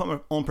different because I want to put my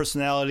own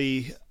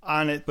personality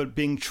on it, but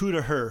being true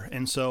to her.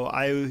 And so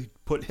I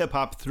put hip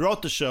hop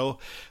throughout the show,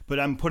 but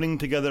I'm putting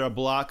together a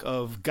block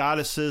of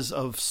goddesses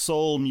of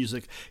soul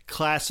music,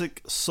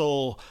 classic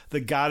soul, the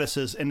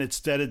goddesses, and it's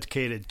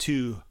dedicated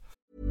to.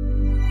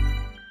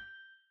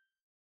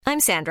 I'm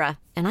Sandra,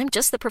 and I'm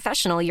just the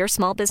professional your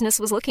small business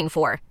was looking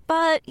for.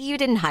 But you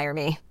didn't hire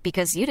me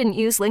because you didn't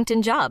use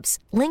LinkedIn Jobs.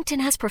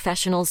 LinkedIn has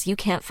professionals you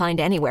can't find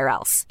anywhere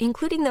else,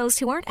 including those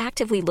who aren't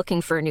actively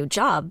looking for a new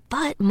job,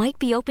 but might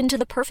be open to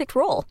the perfect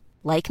role,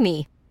 like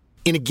me.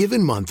 In a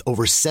given month,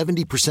 over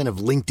 70% of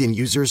LinkedIn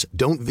users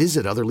don't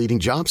visit other leading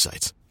job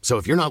sites. So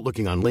if you're not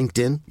looking on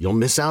LinkedIn, you'll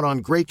miss out on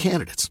great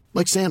candidates,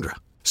 like Sandra.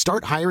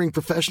 Start hiring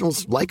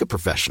professionals like a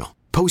professional.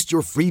 Post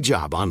your free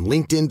job on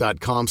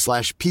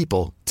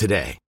linkedin.com/people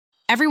today.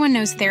 Everyone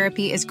knows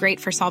therapy is great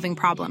for solving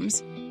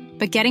problems,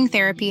 but getting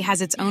therapy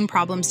has its own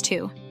problems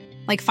too,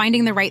 like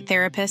finding the right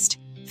therapist,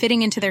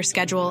 fitting into their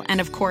schedule,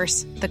 and of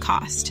course, the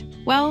cost.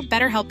 Well,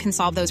 BetterHelp can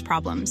solve those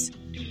problems.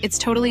 It's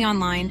totally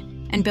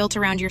online and built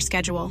around your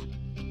schedule.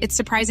 It's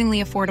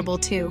surprisingly affordable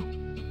too.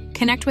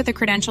 Connect with a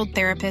credentialed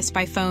therapist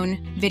by phone,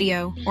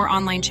 video, or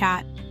online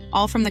chat,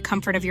 all from the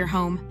comfort of your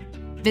home.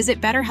 Visit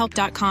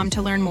BetterHelp.com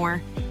to learn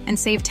more and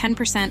save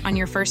 10% on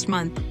your first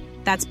month.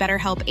 That's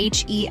BetterHelp,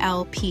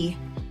 H-E-L-P.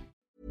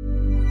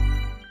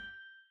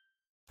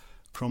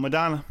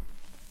 Cromadonna.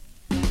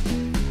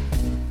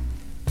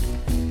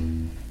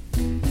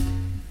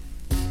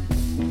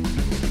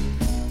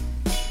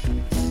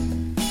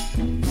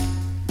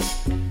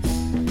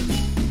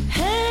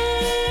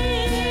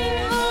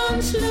 Hang on,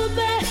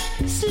 Sloopy,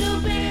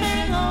 Sloopy,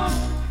 hang on.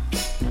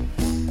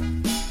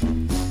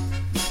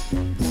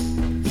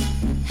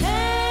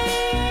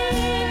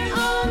 Hang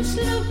on,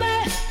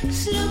 Sloopy,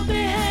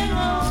 Sloopy, hang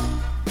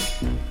on.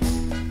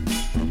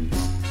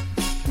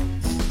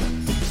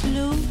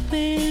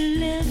 Sloopy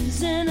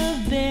lives in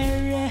a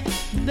very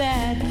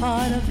bad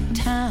part of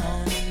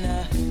town,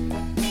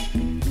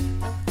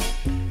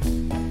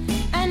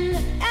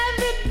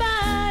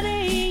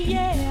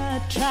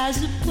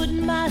 tries to put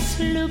my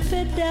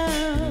Sloopy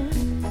down.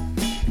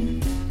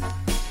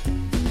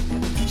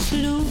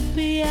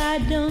 Sloopy, I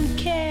don't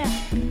care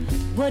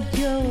what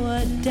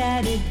your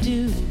daddy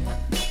do.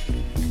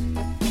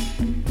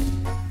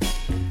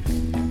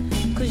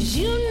 'Cause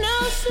you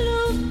know,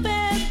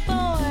 Sloopy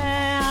boy,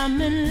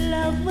 I'm in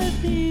love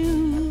with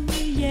you,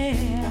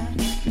 yeah.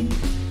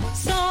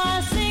 So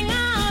I sing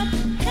out,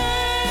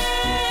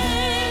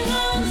 hang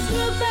on,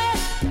 Sloopy,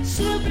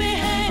 Sloopy,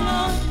 hang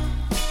on.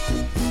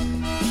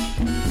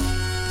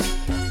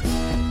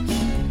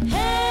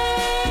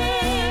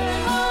 Hang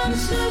on,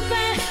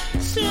 Sloopy,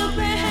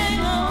 Sloopy, hang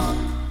on.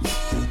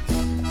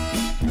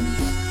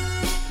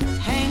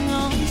 Hang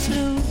on,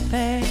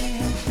 Sloopy.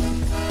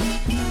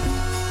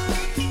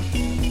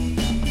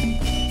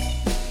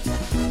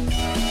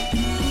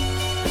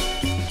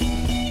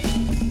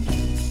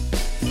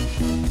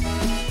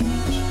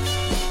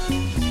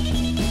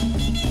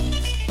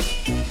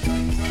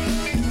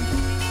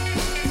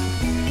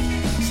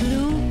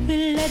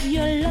 Let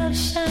your love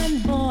shine,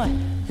 boy,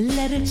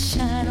 let it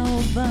shine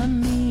over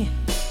me.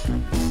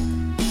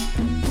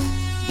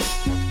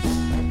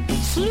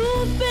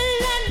 Sloopy,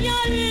 let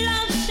your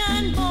love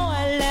shine,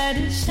 boy, let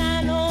it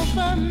shine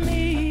over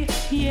me.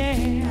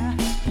 Yeah,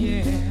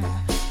 yeah.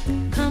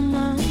 Come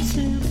on,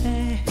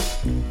 Sloopy.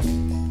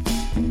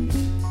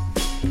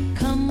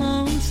 Come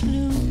on,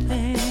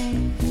 Sloopy.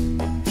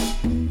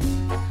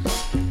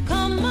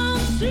 Come on,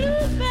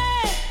 Sloopy.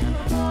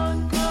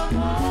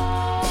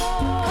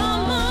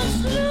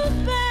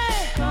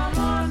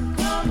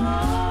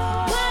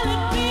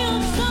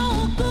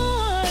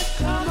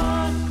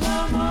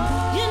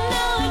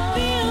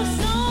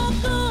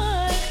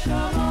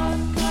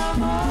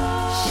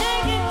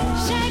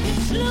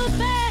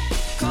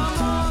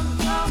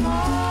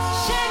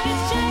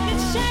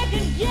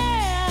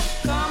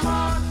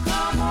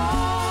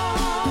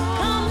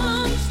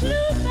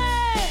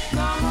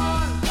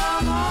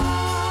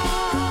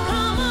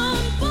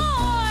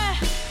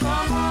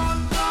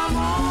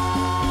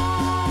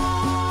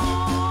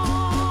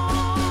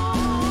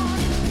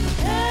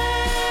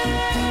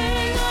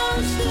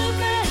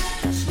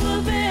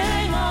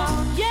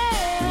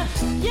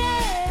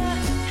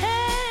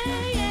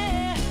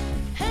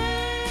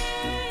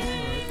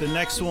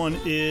 Next one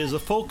is a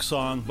folk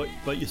song,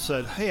 but you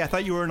said, hey, I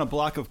thought you were in a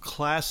block of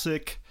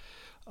classic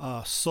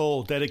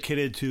soul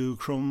dedicated to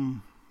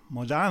Chrome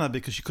Modana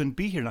because you couldn't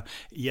be here now.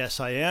 Yes,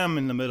 I am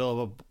in the middle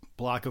of a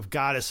block of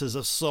goddesses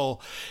of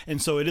soul,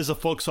 and so it is a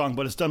folk song,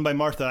 but it's done by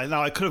Martha.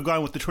 Now, I could have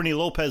gone with the Trini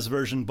Lopez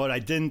version, but I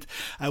didn't.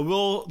 I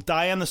will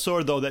die on the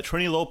sword, though, that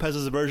Trini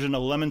Lopez's version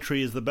of Lemon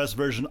Tree is the best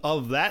version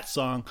of that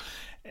song.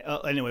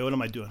 Anyway, what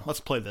am I doing? Let's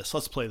play this.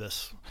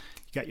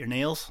 You got your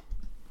nails?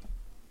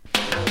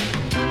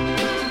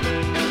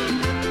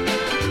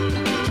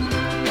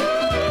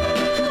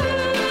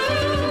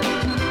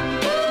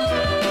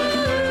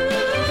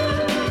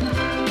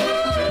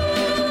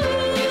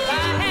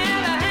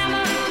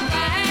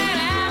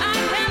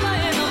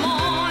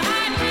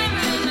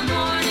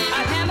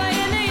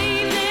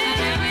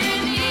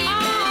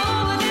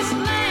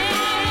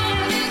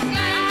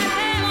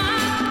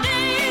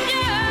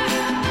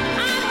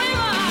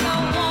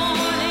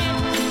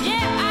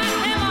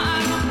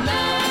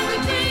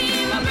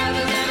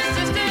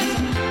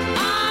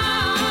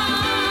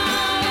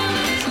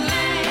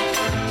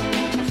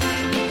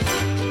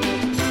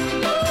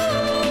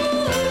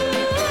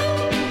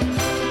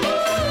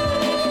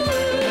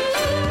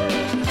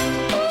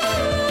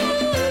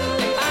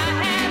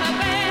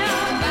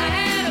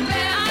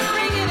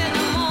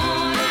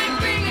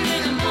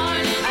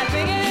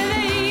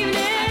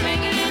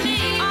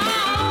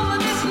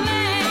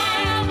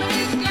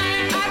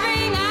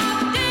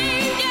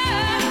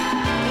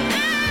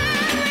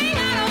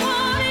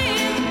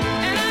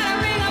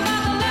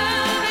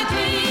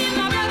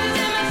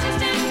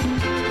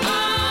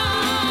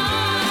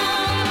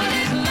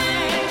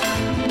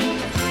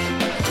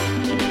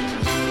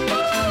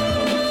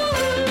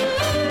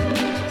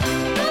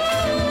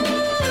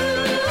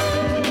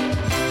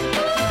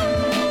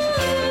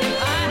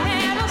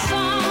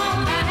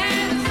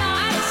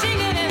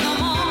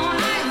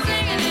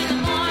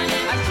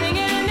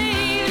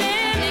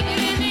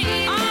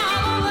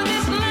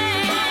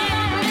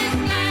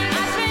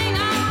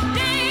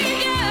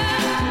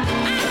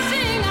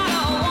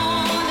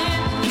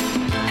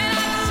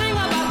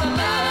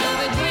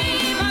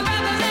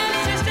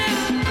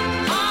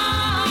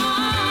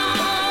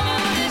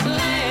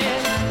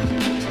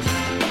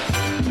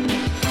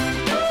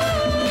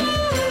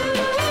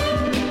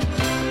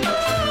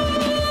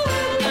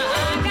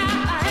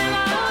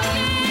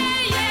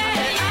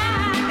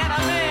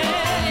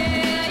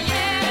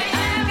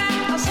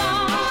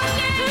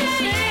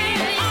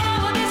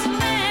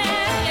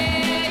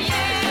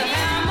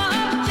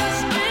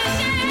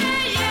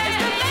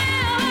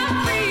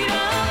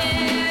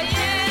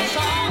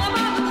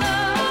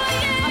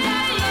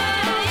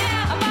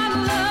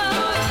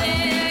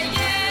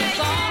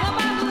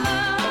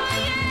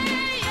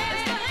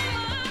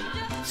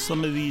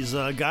 Some of these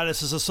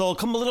goddesses of soul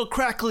come a little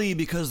crackly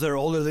because they're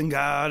older than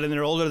God and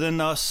they're older than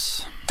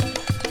us.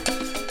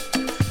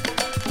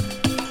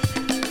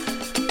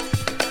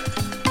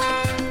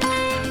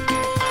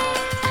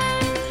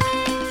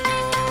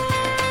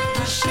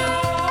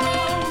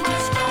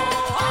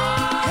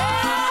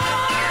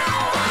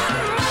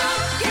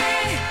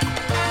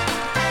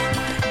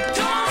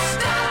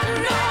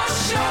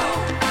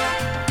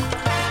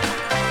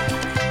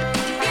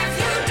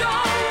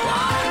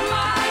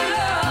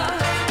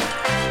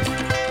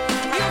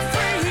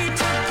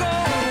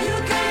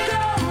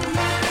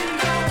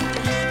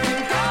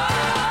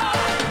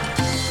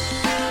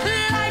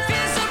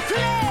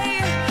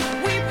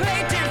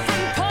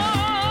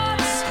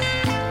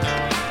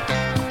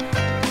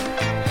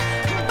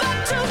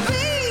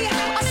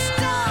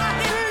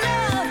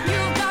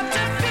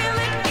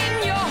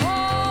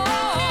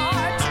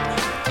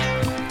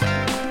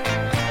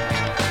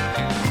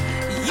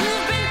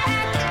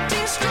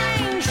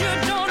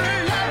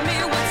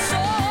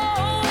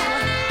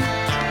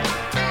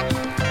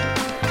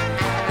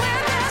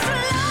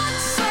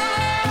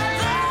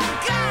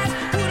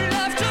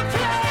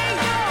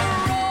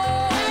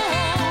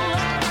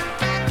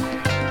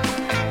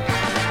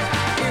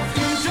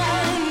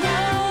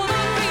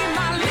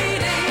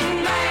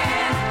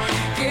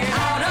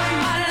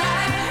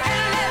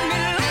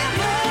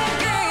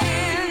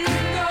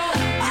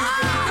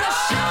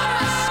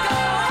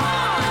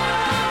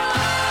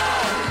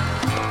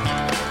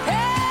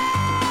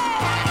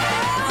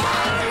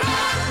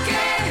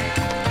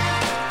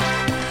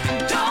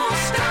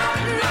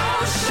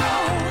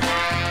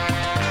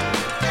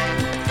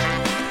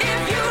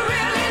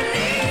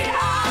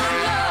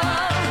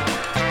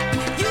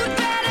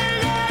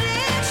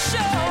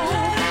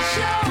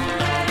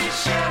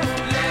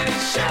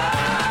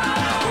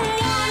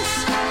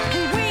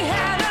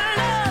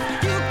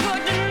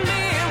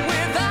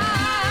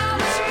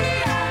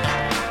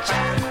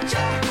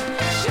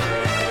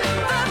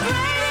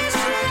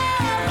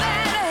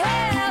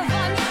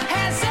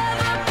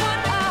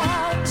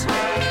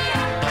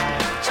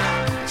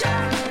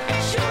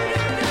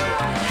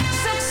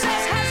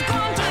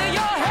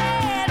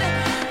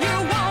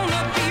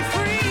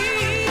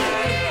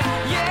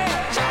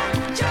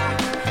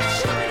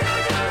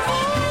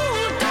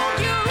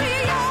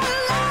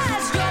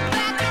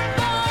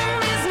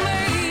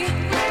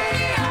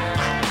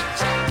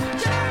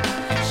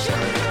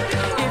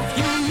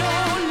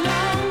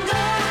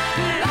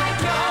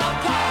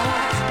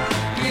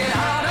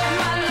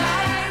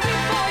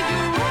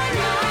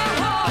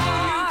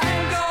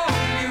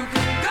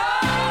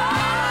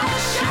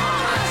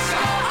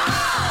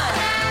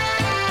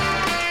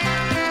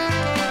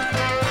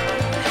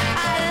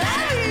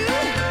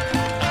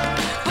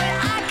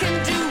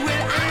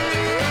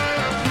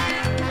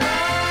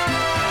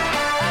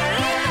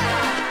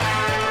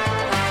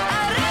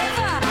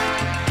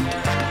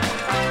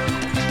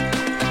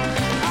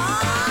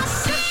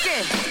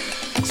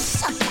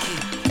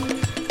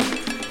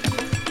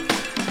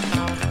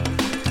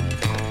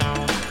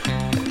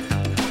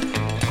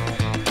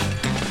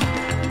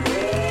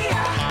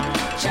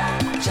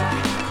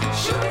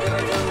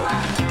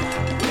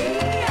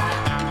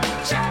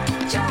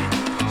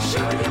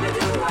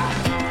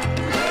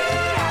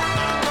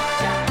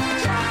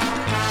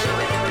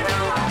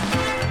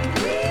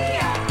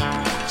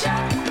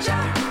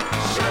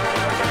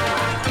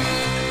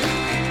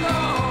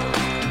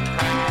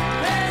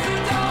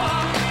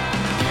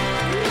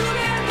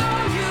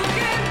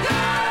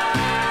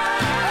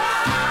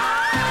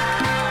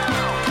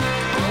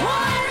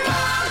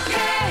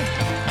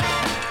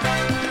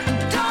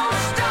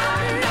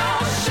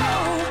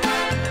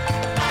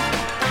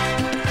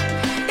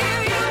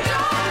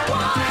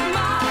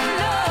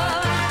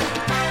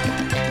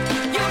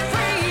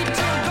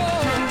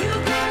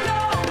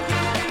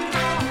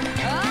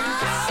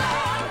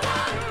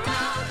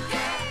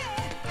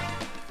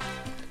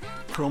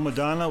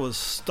 Madonna was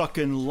stuck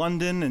in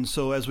London, and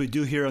so as we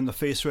do here on the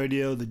Face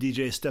Radio, the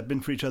DJs step in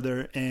for each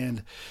other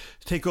and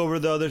take over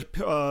the other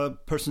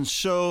person's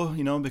show,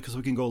 you know, because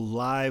we can go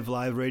live.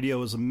 Live radio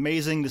is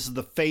amazing. This is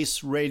the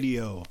Face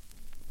Radio.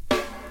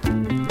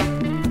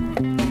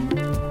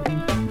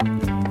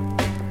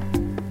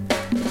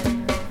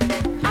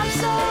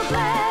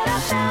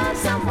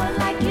 Someone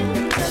like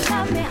you to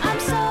love me. I'm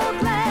so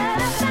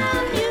glad I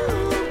found you,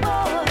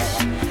 boy.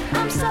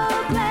 I'm so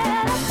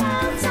glad I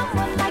found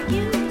someone like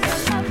you to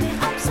love me.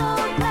 I'm so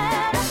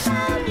glad I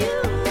found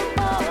you,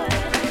 boy.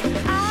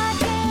 I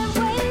can't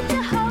wait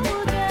to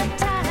hold you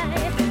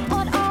tight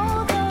on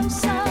all those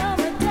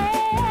summer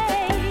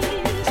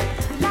days,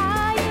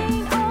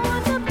 lying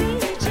on the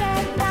beach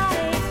at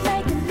night,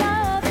 making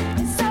love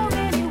in so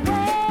many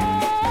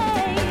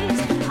ways.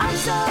 I'm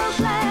so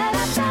glad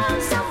I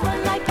found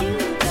someone like you.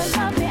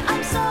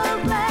 I'm so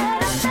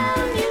glad I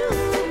found you,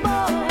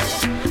 boy.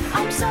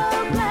 I'm so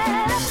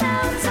glad I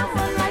found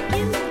someone like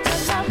you to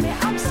love me.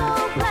 I'm so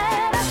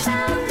glad I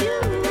found you,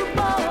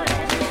 boy.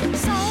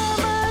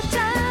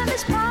 Summertime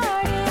is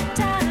party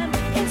time.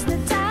 It's the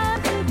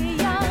time to be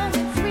young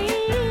and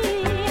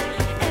free.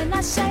 And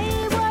I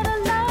say what a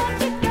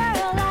lucky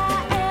girl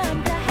I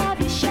am to have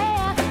you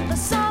share the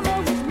summer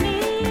with me.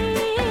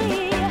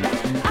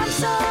 I'm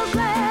so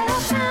glad I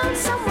found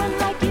someone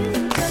like you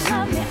to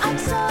love me. I'm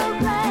so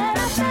glad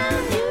I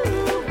found you,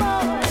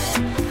 boy.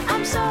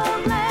 I'm so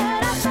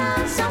glad I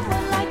found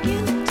someone like you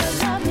to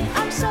love me.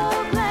 I'm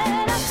so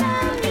glad I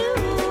found you,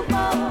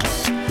 boy.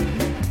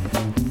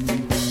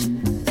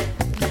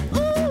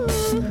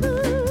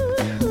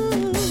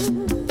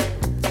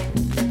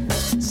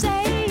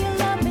 Say you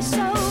love me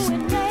so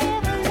and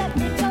never let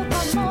me go.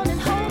 Come on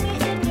and hold me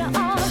in your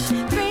arms.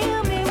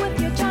 Thrill me with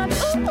your charm.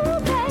 Ooh,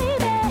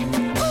 baby.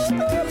 Ooh,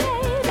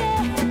 baby.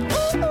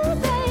 Ooh,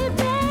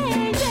 baby.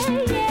 Yeah,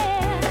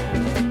 yeah.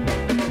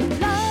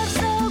 Love's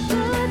so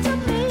good to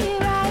me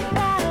right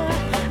now.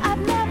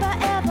 I've never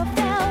ever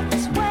felt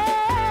this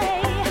way.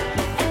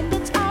 And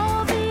it's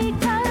all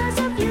because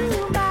of you,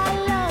 my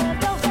love.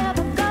 Don't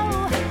ever go.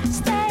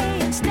 Stay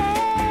and stay.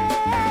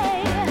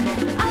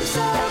 I'm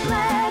so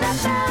glad I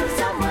found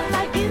someone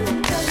like you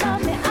to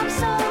love me. I'm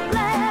so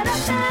glad I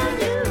found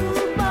you,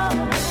 boy.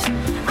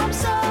 I'm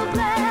so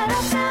glad I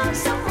found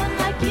someone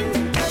like you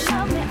to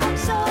love me. I'm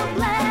so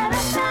glad I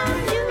found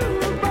you,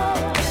 boy.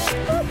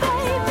 Ooh,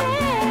 baby,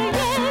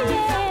 yeah,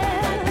 yeah.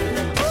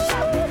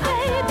 Ooh,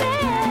 baby,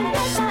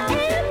 yes I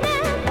am,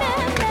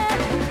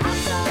 I'm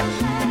so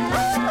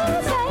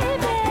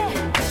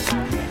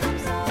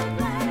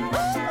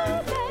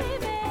glad,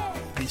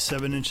 baby. These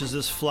 7 inches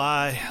this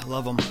fly.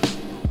 Love them.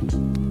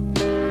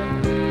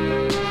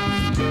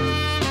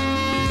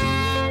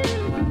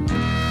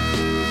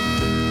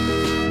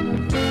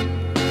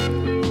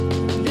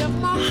 Left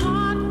my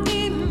heart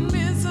in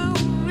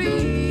misery.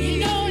 You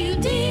know you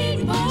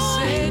did, boy. You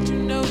said you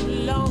no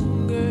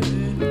longer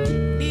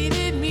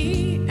needed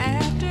me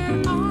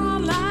after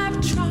all I've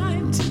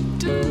tried to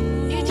do.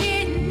 You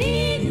didn't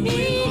need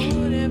me. You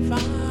could have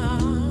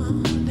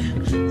found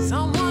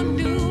someone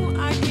new.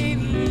 I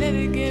can't let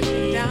it get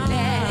me down.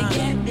 Let it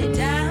get me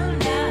down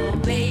now.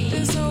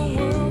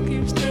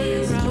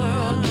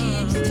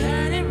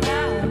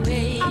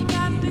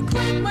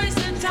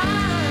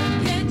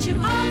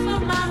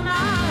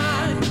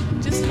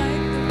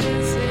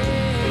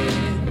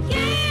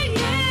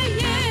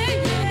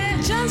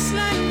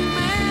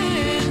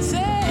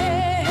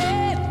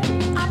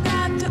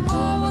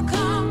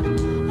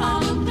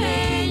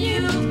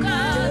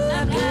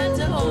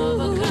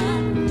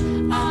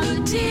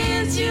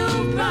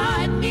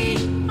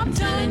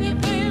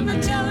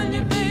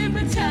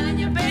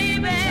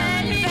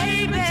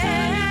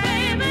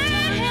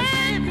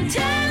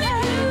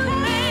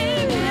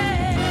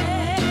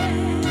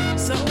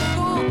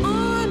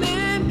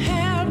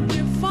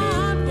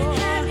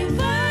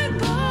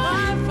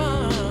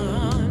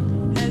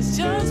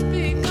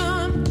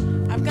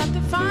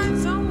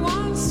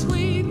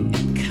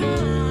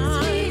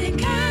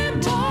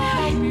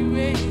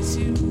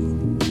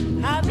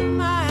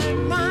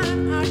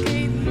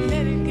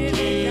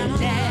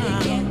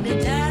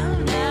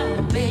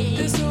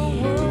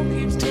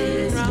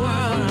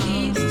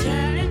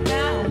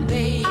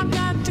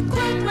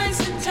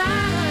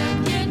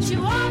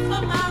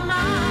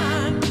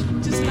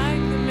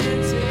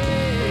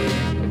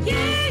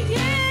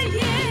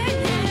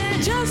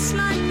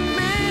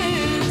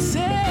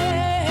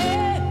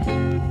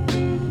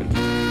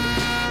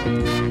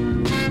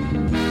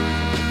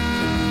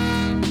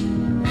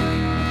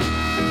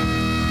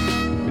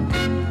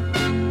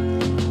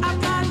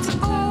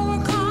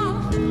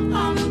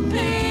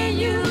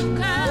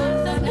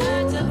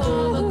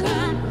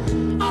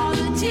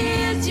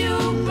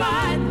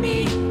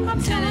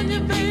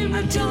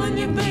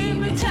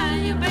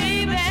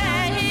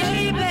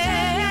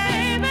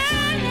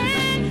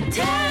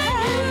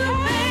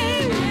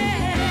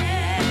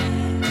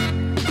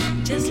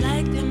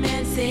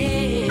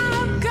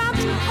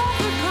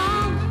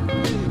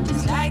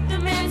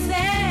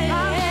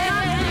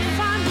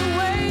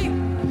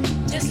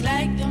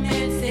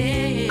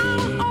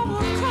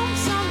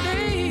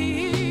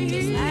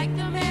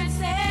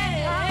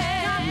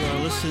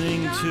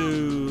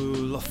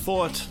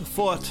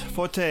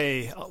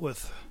 Forté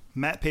with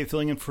Matt Pape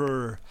filling in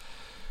for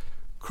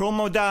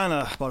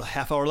Chromodana. About a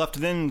half hour left,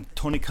 and then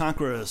Tony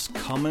Conqueror is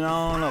coming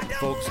on up,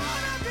 folks.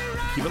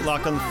 Keep it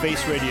locked on the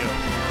Face Radio.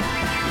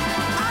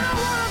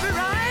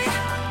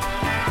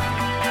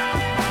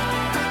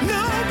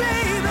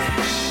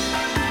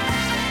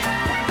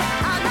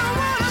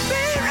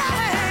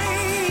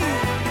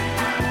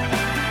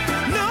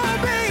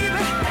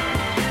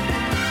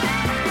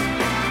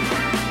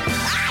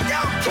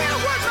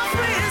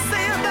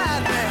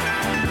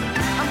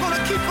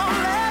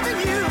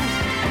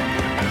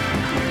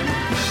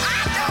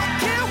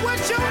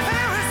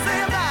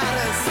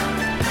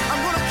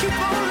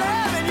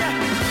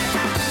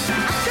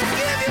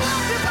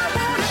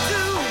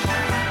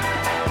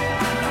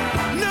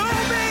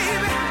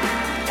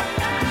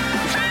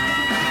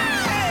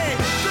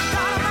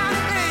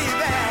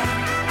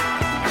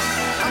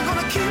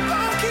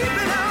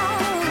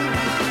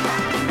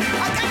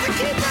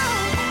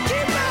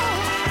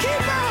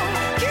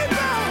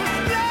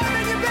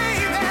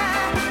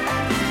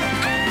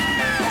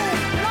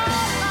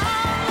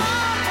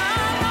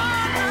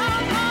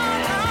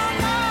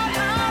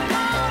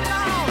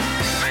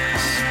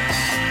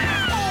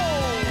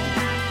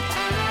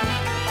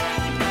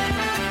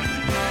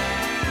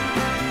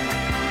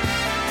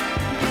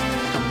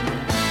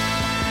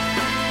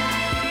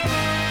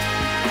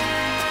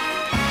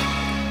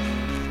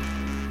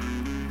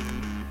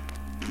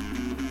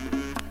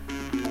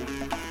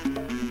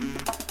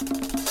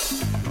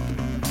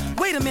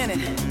 Wait a minute.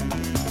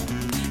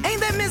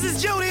 Ain't that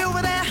Mrs. Jody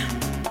over there?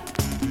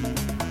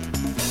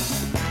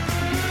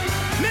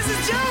 Mrs.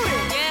 Jody!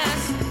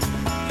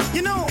 Yes?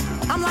 You know,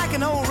 I'm like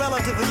an old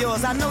relative of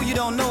yours. I know you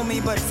don't know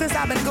me, but since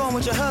I've been going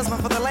with your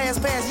husband for the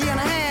past year and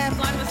a half.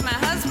 Going with my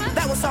husband?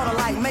 That was sort of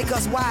like make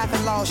us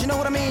wife-in-laws. You know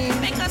what I mean?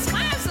 Make us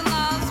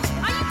wives-in-laws?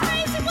 Are you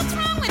crazy? What's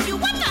wrong with you?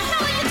 What the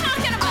hell are you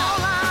talking about?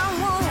 All I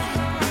want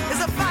is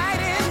a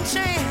fighting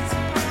chance.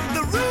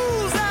 The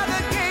rules of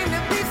the game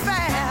to be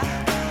fair.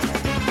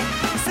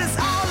 Since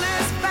all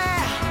is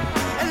fair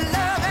and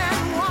love and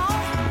war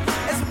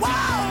is war,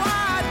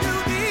 I do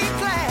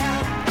declare.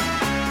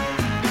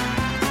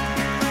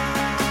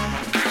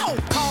 Ow!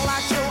 Call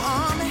out your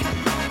army,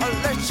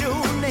 alert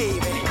your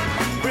navy,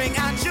 bring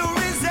out your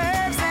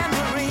reserves and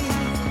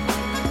marines.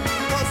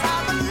 'Cause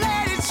I'm a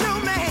lady true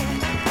man.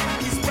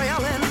 He's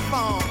frail and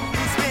form.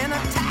 He's been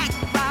attacked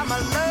by my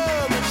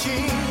love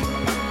machine.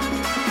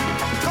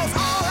 'Cause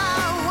all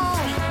I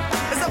want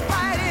is a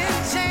fighting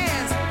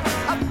chance.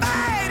 A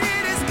fight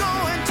it is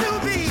going to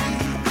be.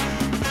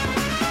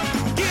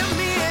 Give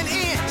me an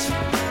inch,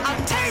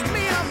 I'll take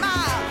me a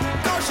mile.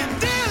 'Cause you're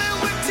dealing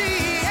with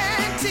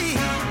TNT.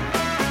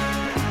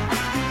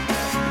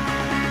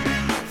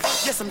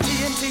 Yes, I'm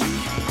TNT.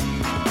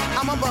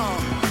 I'm a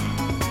bum.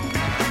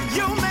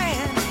 Your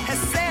man has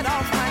set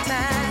off my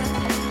time.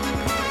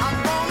 I'm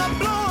gonna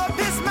blow up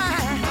his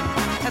mind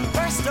and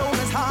burst open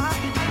his heart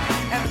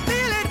and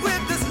fill it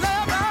with this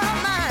love of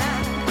mine.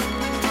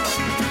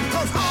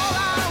 'Cause all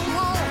I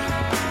want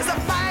is a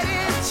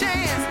fighting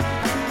chance.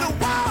 The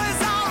war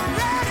is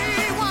already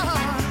won.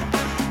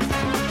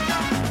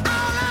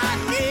 All I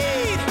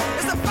need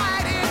is a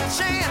fighting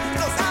chance.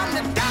 'Cause I'm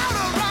the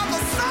daughter of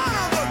a son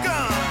of a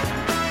gun.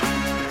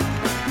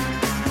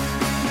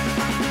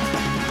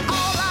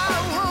 All I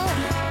want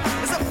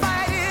is a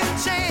fighting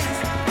chance.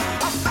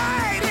 A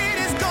fight it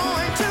is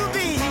going to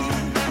be.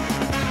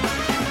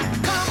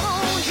 Come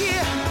on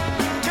here,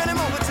 turn him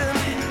over to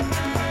me.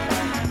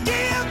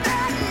 Give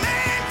that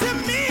man to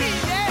me.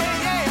 Yeah,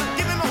 yeah,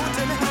 give him over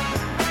to me.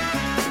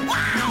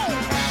 Wow!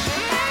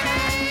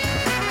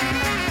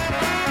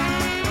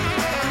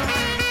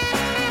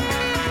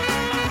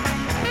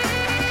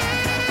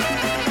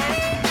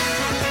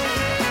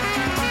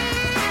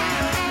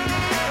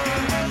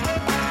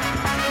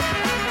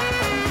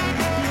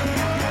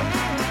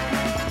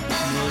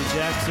 Millie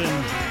Jackson.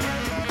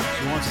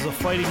 She wants us a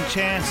fighting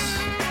chance.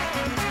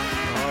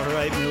 All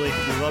right, Millie.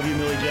 We love you,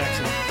 Millie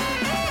Jackson.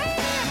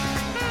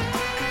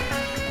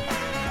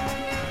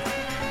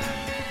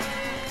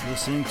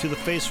 Listening to the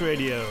Face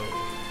Radio.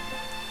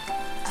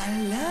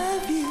 I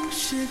love you,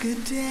 sugar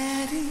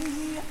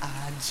daddy.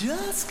 I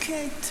just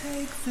can't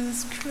take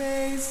this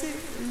crazy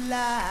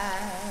life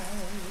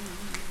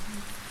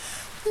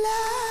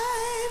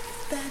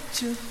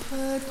that you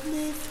put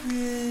me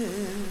through.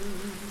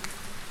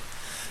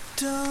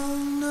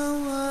 Don't know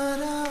what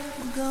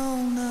I'm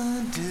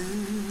gonna do.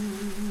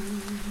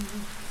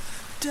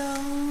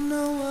 Don't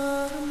know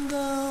what I'm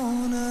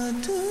gonna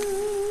do.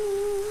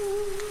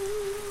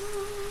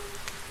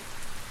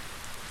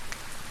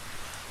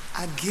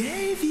 I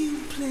gave you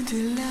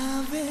plenty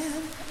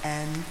loving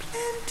and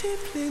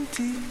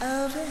plenty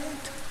of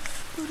it,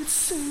 but it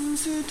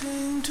seems it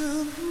ain't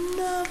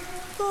enough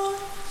for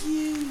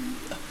you.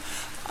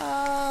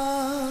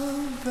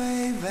 Oh,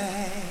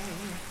 baby,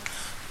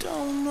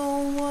 don't know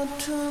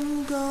what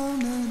I'm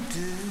gonna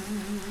do.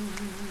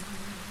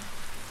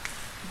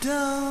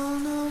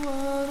 Don't know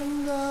what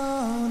I'm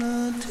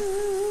gonna do.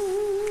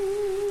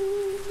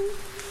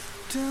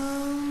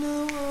 Don't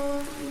know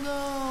what I'm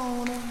gonna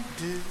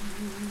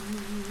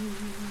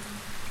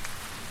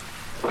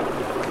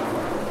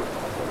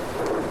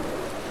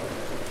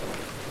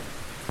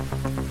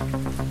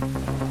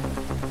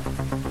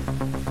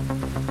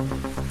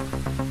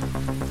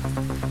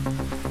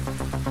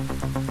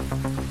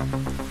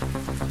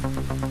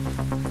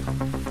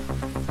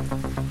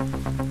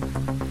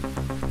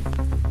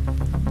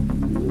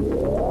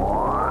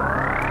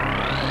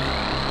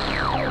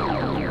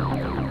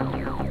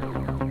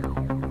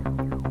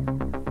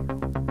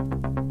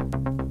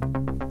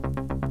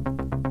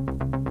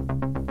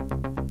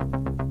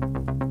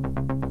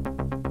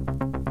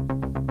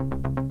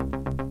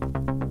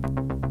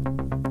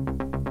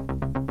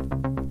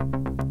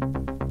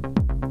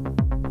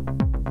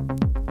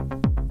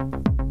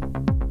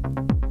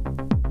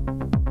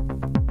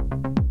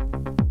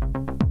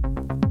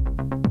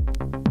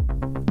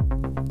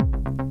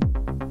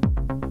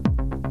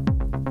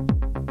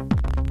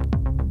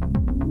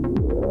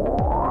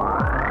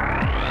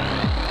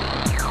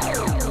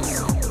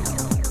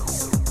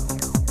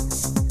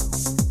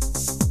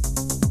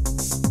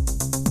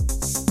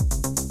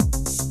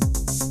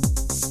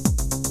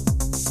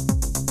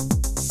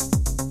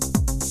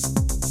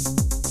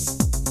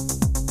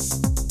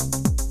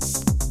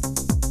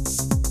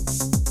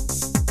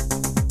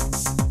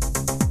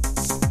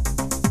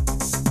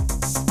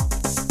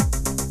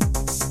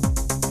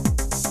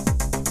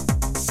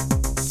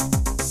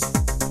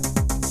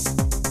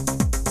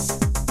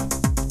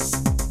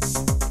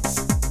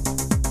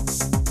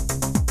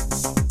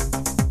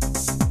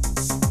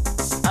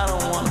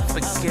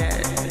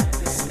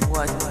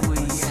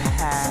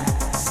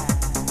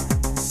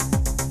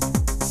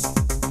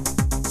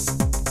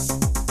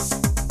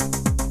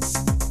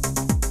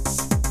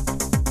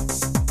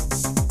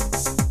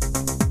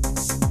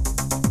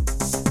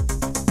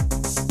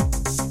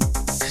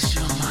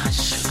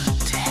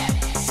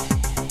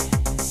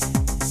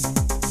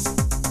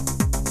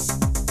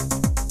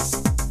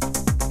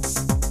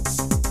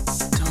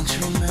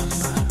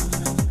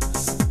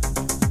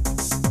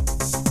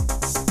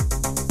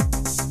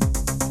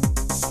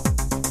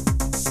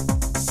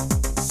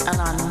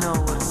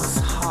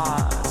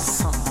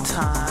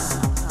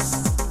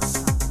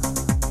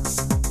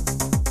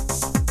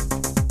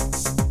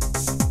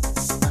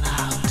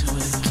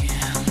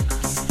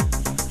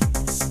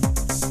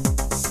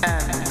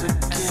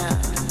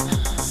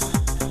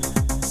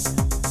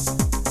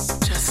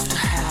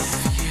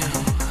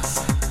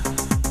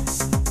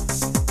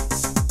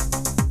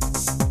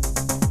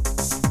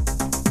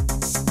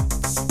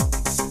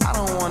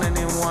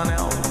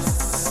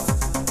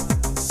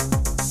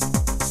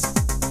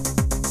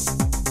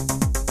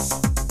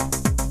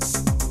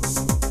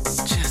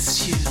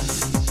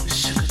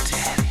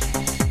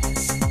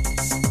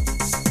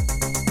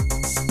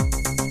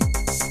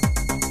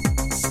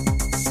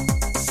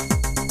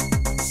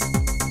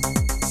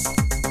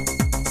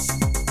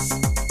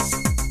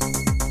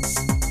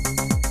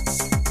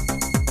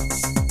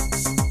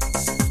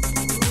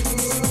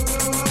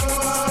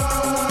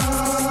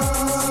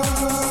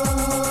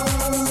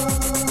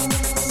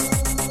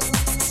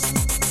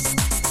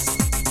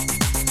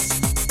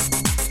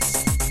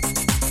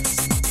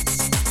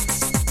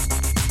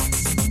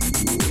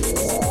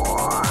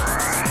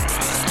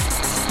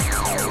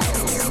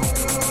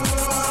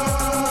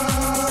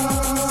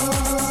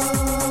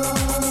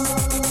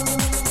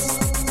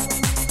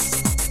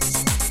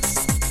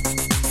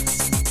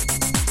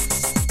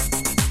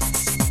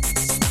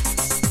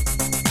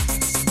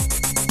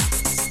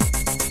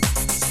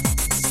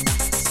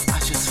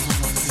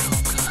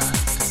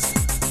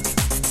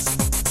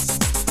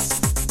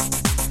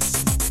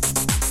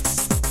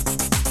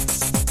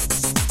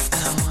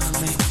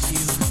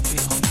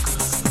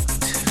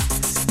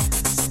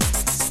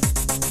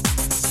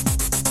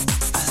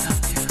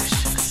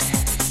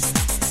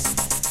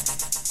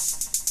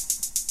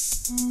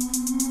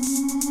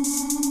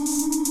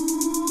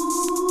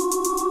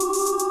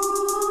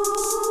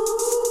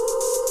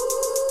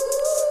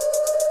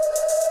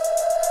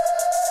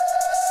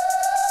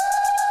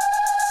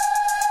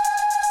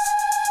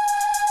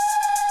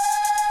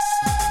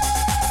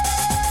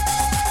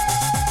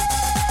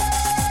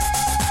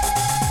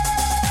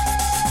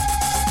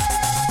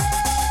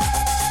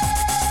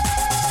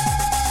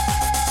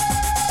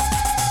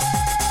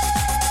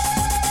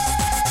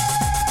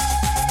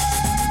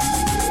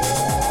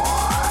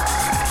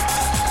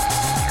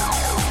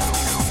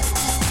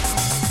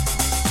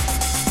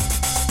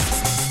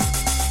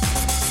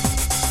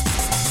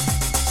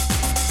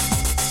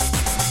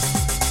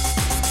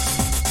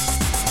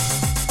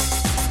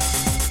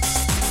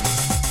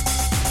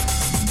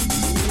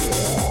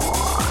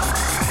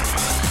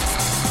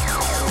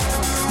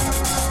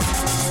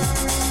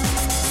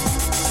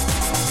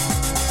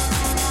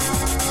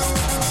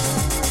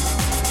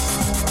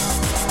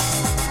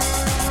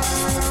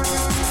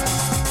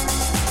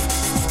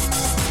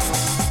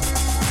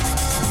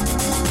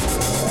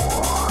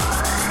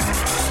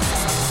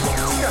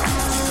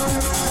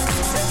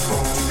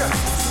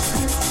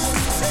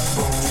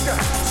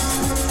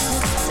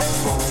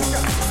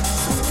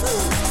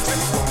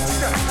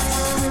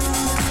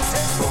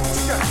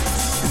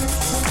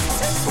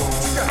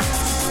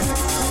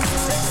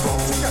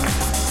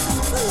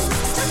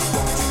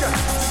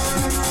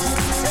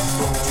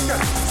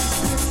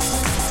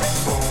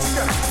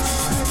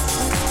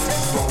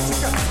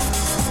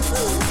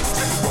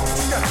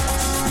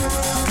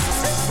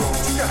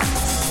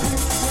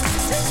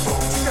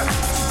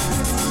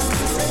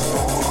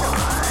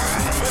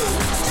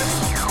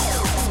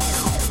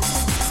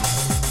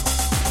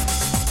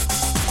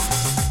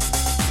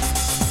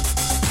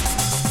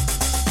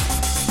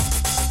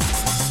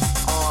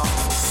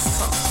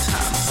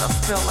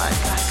feel like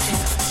I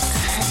can't.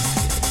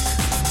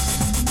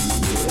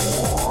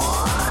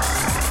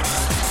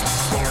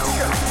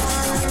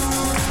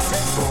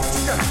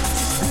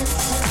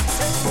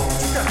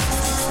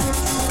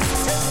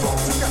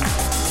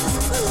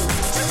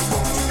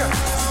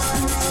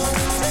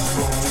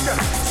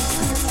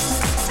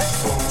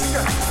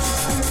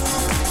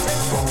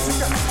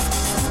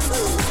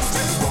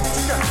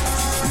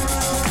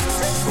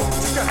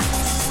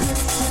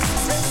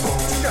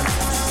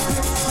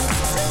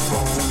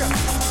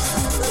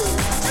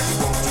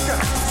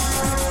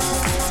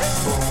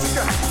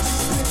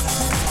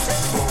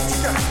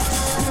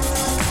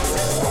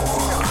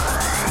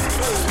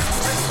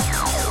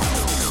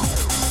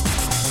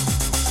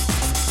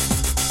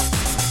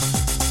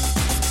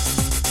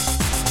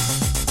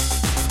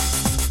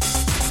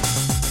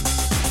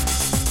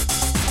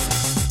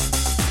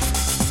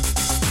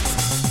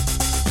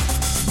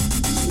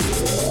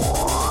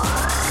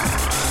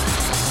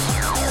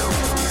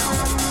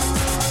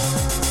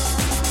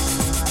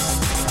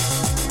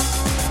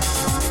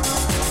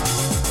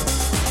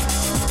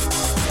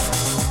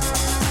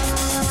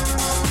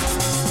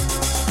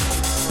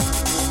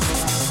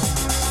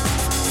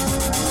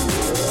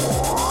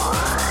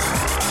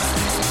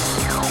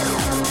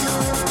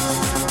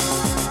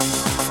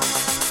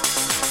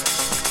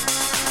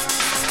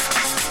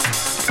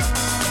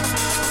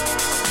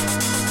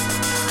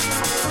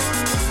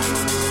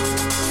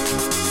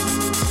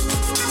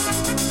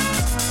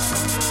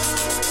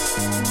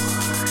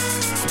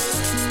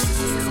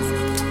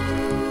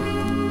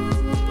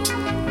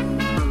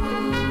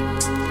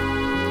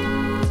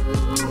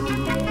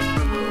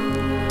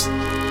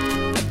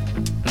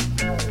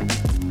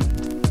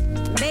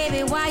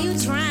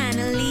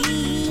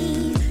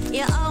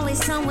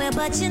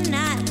 But you're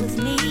not with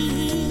me.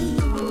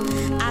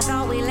 I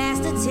thought we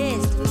last a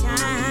test of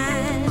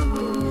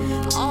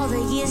time. All the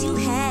years you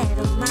had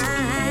of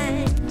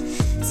mine.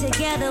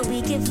 Together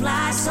we can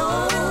fly so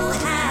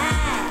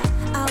high.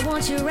 I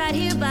want you right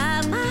here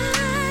by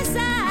my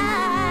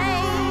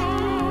side.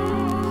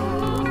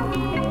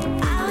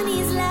 All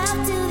needs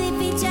love to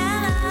defeat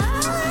your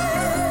love.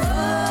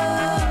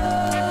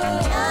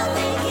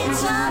 Nothing can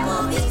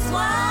trouble these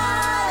waters.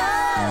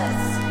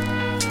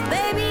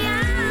 Baby,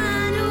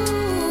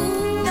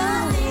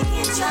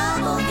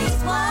 trouble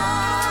these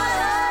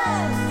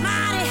waters.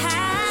 Mighty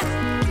high,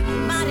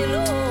 mighty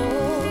low.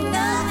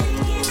 Nothing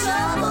can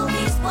trouble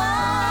these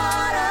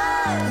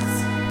waters.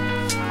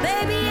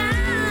 Baby, I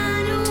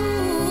know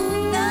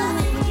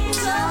nothing can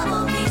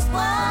trouble these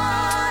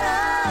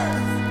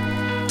waters.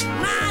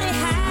 Mighty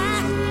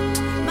high,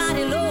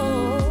 mighty low.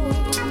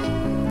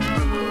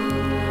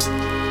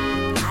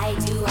 I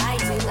do, I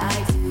do, I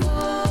do.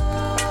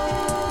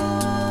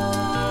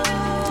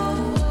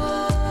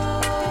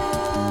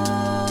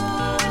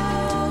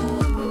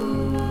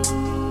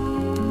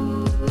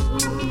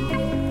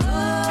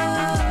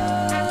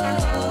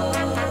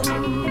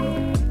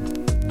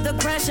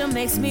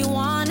 Makes me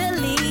wanna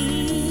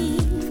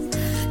leave,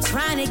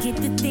 trying to get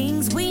the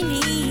things we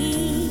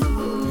need.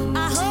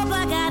 I hope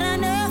I got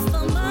enough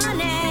for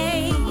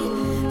money,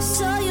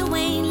 so you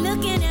ain't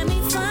looking at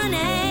me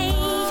funny.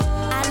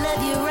 I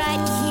love you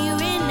right here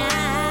and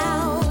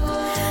now.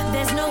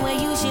 There's no way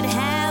you should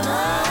have a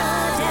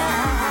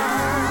doubt.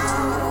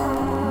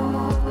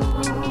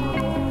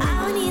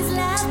 All needs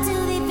love to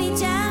defeat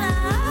your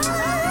love.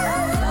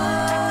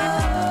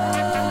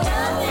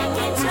 Nothing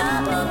can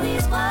trouble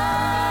these waters.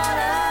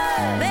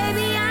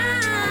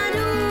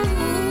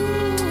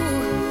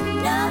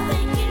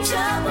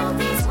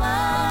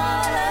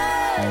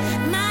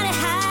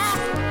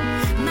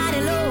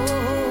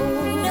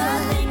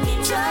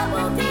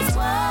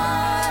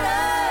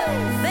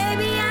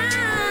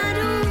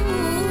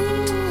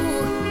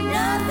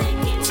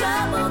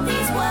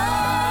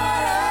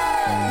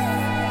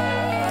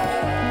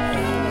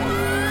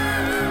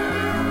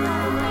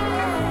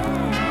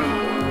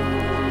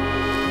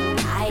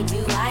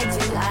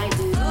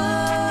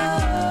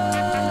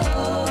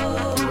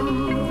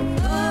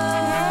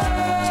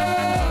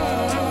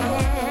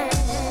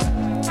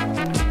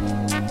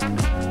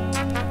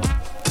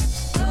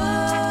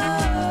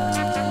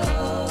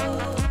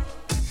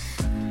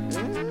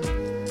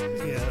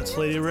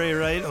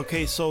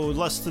 Okay, so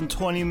less than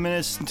 20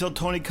 minutes until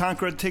Tony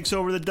Conqueror takes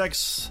over the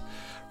decks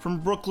from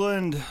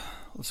Brooklyn.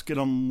 Let's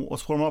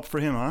warm up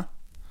for him, huh?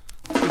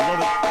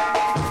 Love it.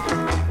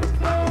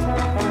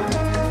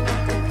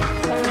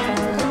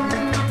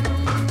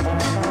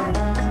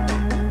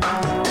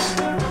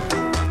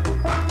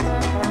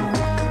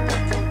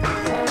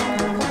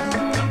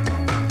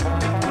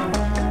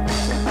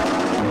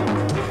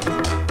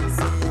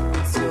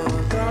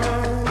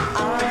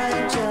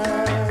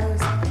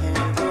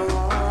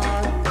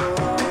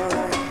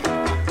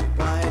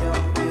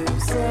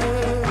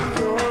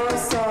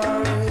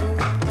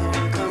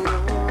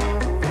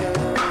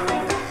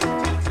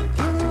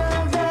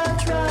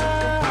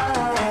 Try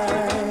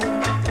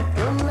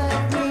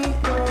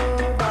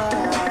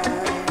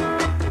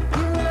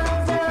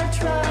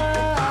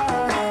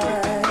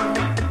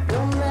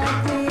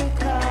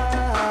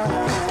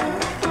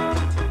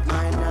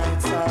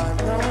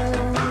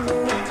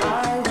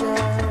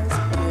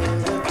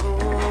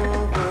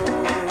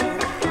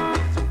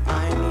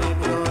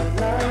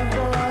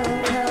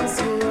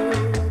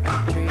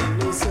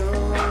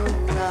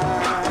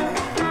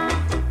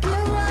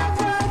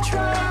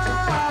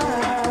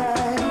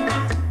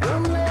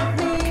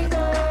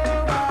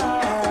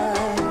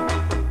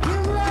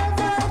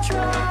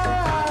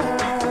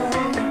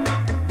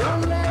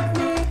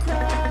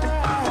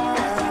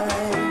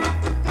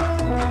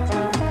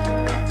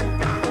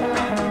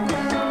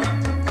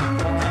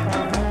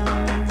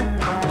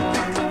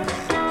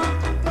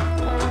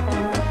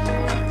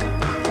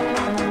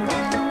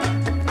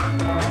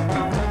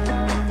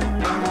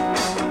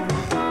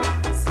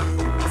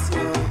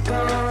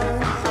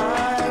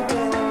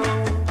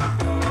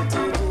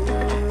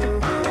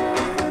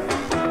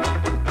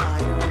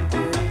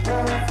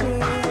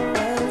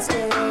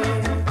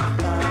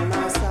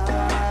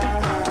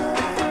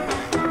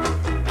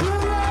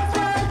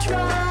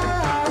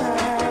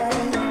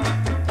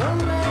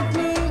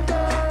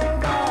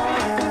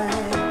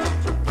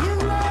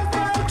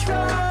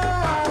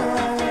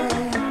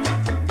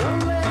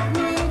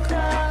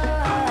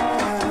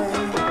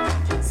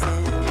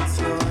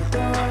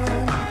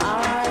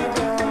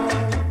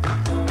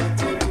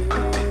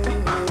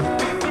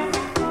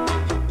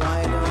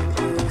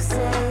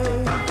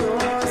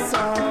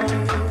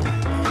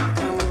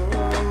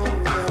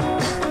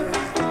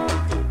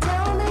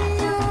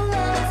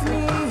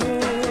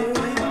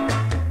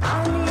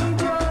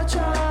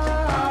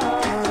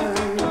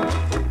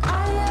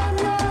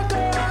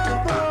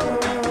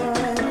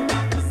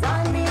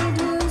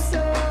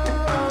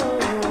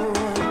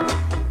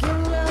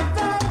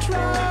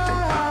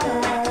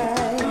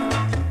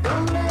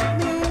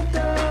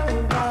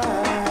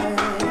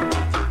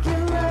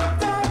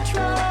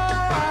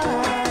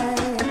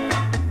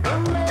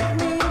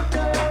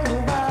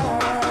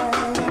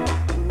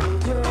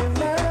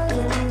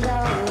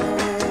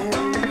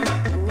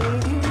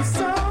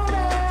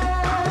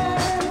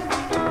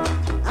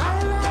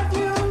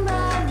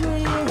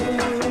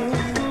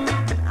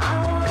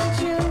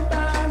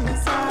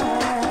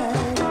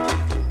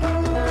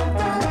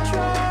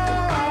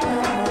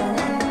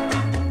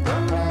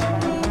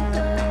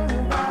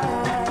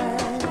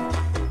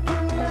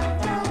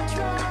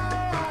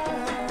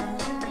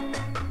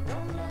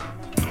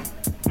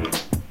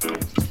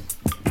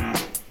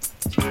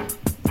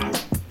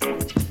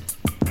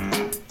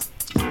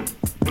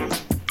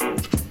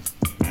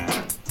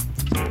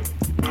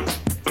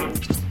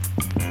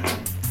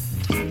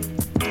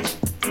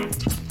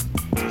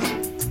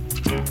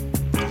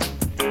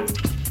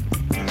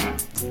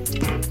Reaching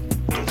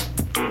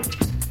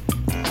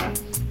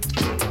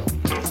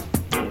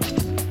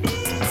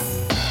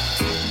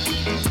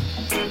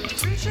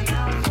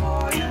out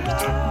for your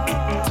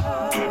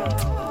love.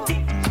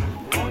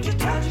 Won't you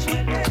touch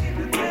me,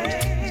 baby,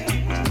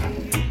 baby?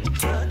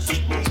 Touch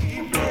me,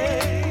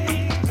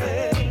 baby.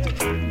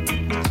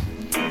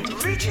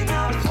 Reaching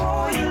out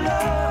for your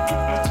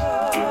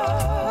love.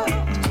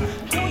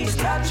 Please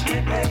touch me,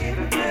 baby,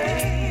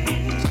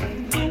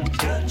 baby.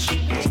 Touch me,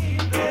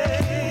 baby.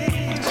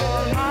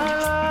 All my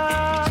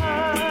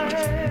life,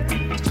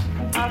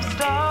 I've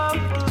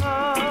starved for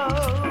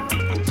love,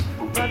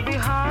 but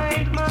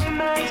behind my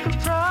mask of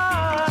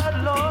pride,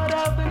 Lord,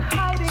 I've been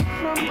hiding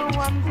from the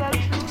ones I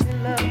truly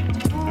love,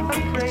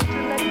 afraid to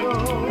let go.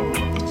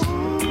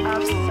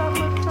 I've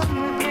suffered from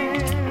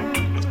within,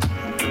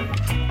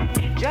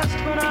 just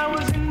when I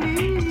was in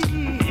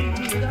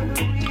need of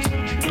a real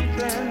true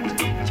friend.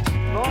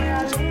 Boy,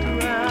 I looked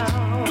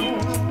around,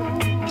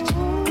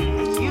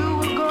 you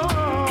were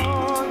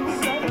gone.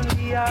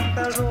 Suddenly I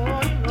felt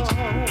all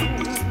alone.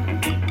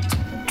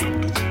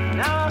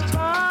 Now I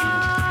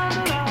find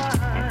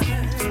life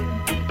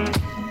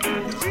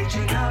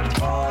reaching out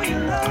for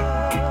your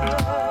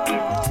love.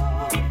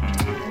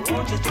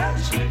 Won't you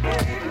touch me,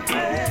 baby,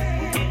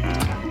 baby?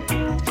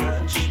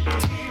 Touch me,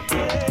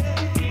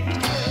 baby.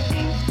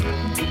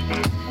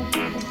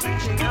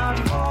 Reaching out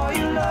for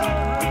your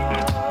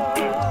love.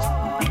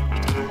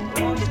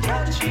 Won't you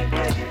touch me,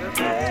 baby,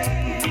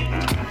 baby?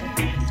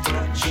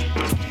 Touch me,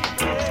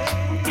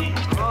 baby.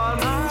 All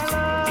my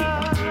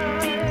life,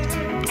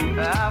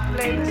 I've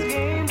played this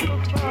game for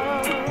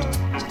fun.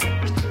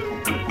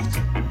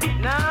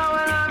 Now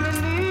when I'm in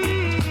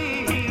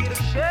need of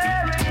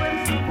sharing with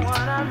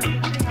someone, I'm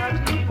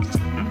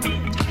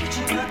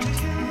reaching out to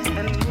you,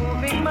 and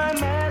moving my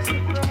mask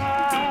of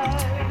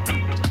pride.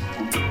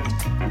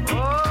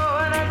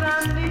 Oh, and as I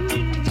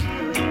kneel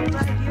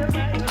right here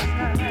by your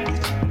side,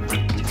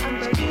 I'm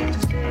begging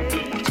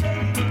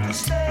to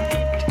stay,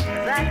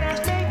 'cause I can't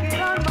take it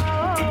on my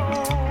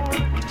own.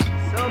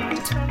 So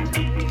please come to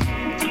me.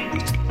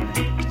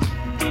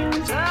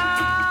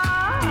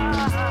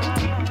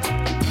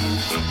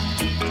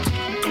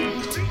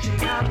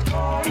 Reaching out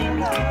for your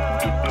love.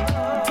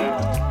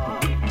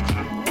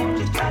 Won't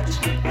you touch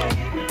me,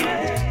 baby,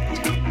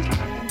 baby?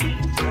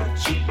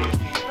 Touch me.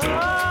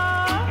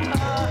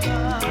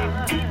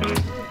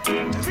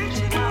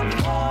 Reaching out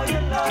for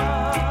your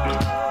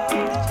love.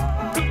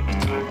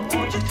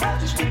 Won't you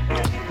touch me,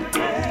 baby,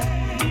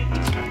 baby?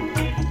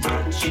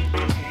 Touch me,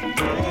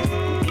 baby.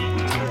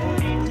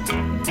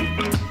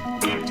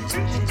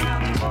 Reaching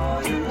out for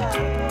your love.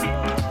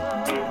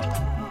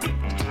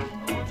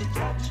 Won't you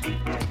touch me,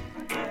 baby?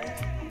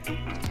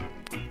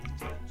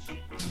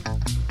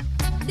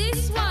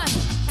 This one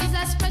is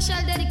a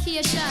special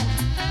dedication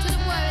to the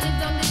boy who live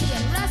down the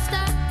lane.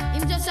 Rasta,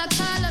 him just a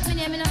call up me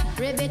name, you know.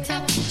 Rib it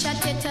up,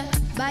 chat it up,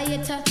 buy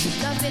it up,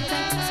 love it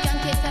up,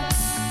 skank it up.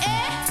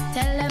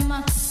 Tell them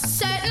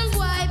certain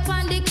boy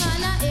pon the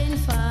corner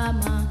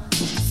informer.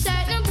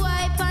 Certain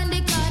boy pon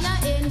the corner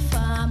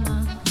informer.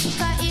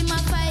 'Cause him a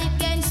fight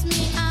against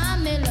me,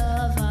 I'm a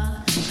lover.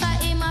 'Cause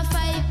him a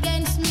fight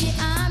against me,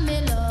 I'm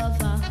a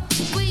lover.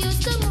 We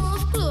used to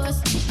move close,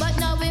 but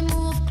now we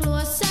move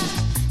closer.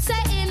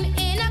 Say him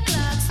in a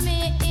clocks,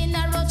 me in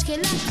a roach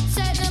killer.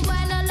 Certain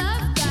boy no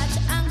love that,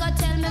 and go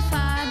tell me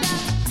father.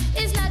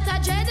 It's not a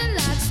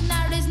dreadlocks,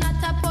 nor is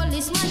not a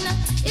policeman.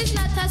 It's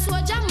not a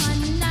soldier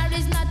man, nor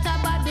is not a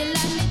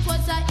Babylon. It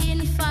was a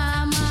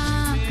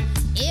informer.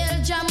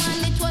 Ilja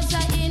man, it was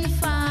a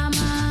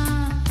informer.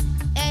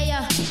 Hey,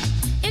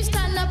 him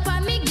stand up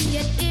on me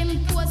gate, him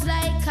pose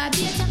like a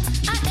bait.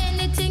 And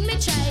anything me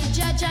try,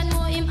 judge I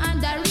know him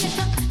underrate.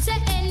 Say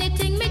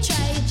anything me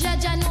try,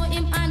 judge I know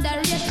him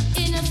underrate.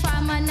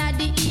 Informer na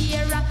the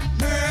era.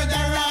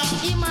 Murderer.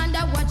 Him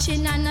under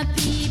watching and a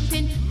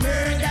peeping.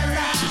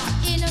 Murderer.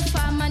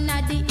 Informer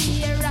na the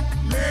era.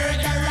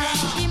 Murderer.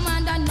 Him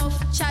under enough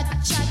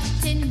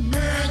chatting.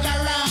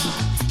 Murderer.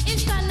 Him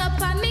stand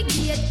up on me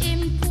gate,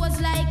 him pose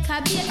like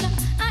a bait.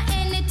 And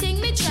anything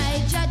me try,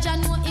 judge I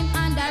know him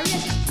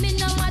underrate. Me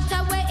no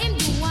matter where him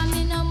do, and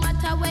me no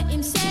matter where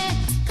him say.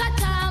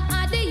 Katam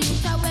and the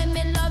youth are where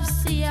me love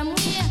same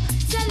way.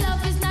 Say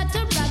love is not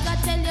to brag, I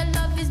tell you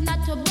love is not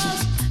to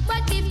boast.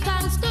 But give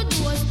thanks to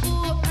those who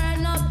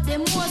earn up the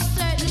most.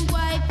 Certain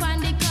boy pon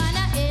the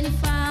corner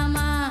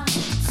informer.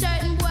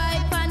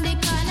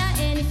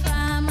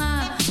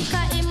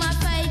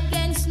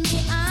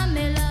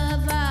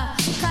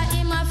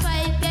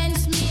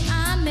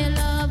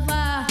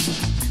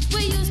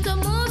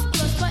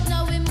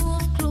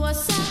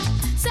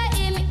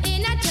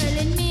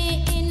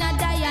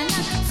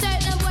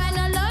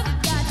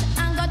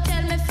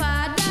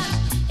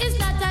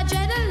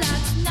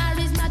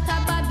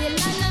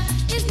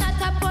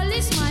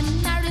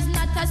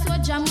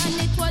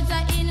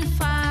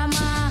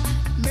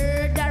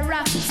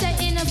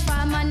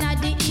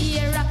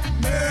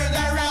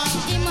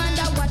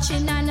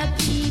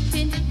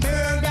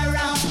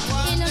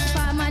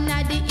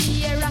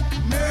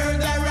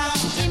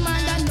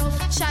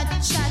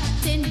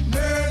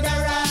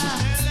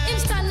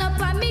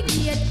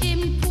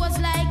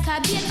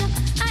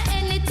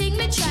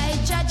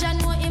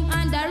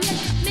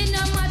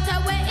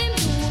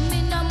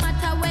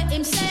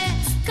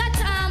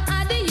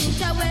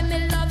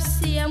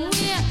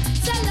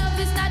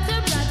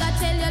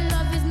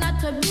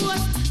 to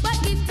boast, but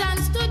give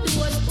thanks to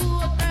those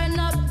who earn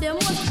up the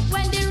most.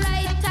 When the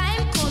right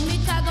time come,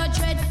 it a go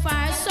tread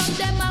far. Some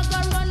them a go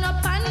run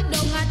up and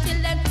down until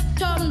them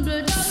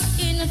tumble down.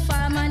 In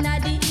farm and a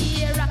the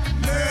era,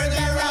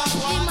 murderer.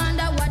 The man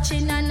that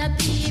watching and a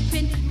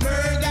peeping,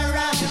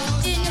 murderer.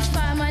 In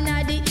farm and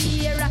a the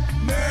era,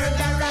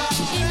 murderer.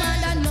 The man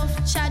that enough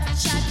chat,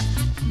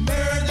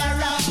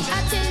 murderer.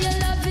 I tell you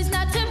love is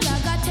not a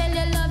brag, I tell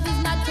you love is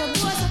not a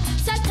boast.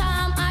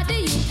 Satam are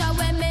the youth are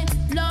when me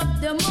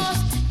love the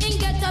most. Him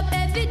get up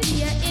every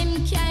day,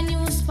 him can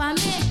use for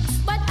me.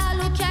 But I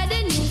look at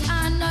the news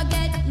and no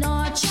get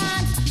no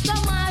chance.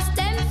 Some ask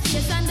them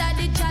face under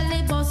the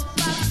jolly bus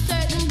back.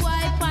 Certain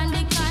boy pan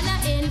the corner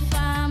in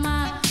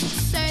farmer.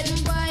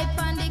 Certain boy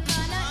pan the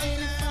corner in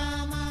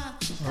farmer.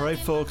 All right,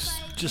 folks,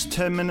 just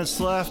 10 minutes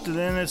left, and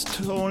then it's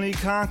Tony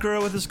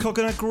Conqueror with his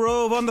Coconut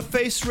Grove on the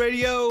Face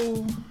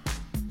Radio.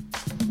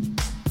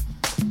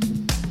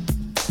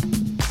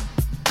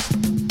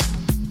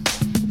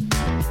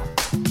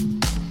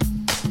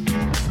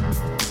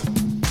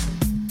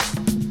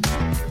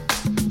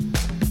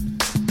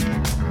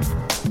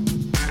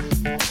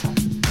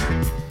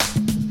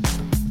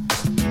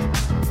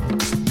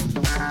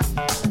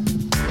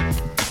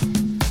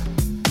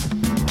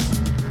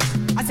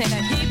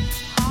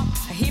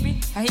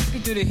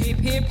 To the hip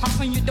hip hop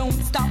and you don't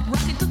stop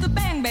rocking to the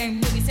bang bang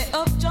boogie. Say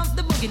up jump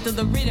the boogie to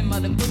the rhythm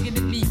of the boogie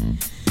the beat.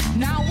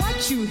 Now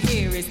what you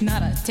hear is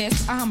not a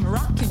test. I'm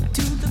rocking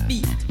to the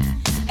beat,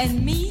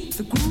 and me,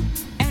 the group,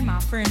 and my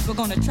friends we're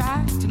gonna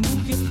try to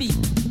move your feet.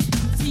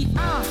 See,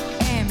 I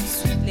am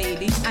sweet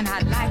lady, and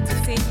I'd like to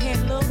say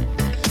hello.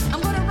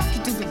 I'm gonna rock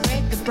you to the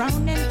red, the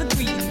brown, and the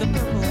green, the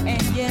purple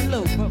and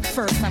yellow. But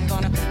first I'm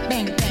gonna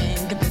bang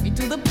bang the boogie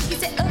to the boogie.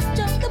 Say up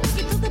jump the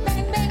boogie to the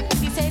bang bang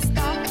boogie. Say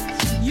stop.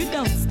 You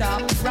don't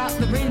stop, rock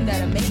the rhythm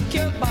that'll make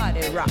your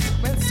body rock.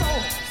 Well, so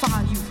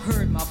far you've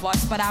heard my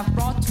voice, but I've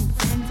brought two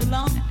friends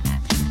along.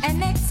 And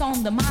next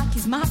on the mic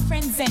is my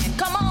friend Zan.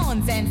 Come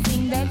on, Zan,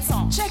 sing that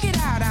song. Check it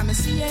out, I'm a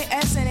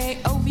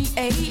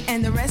CASNAOVA,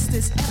 and the rest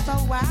is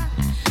FOY.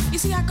 You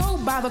see, I go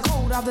by the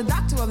code of the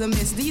doctor of the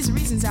mist. These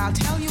reasons I'll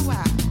tell you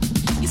why.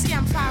 You see,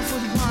 I'm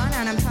 5'1",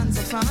 and I'm tons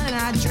of fun, and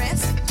I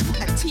dress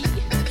a T.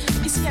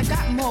 You see, I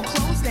got more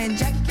clothes than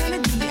Jackie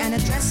Kennedy, and I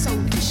dress so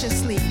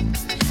viciously.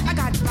 I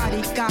got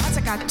bodyguards,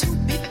 I got two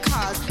big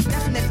cars,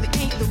 definitely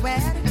ain't the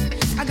wad.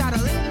 I got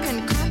a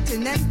Lincoln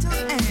Continental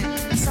and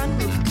a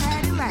sunroof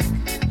Cadillac.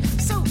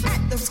 So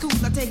at the school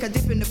I take a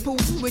dip in the pool,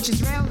 which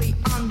is rarely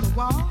on the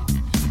wall.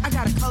 I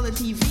got a color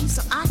TV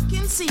so I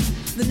can see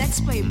the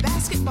next play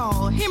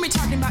basketball. Hear me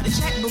talking about the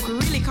checkbook,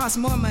 it really costs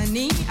more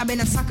money. I've been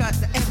a sucker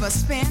to ever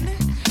spend,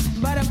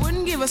 but I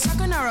wouldn't give a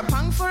sucker nor a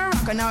punk for a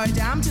rocker nor a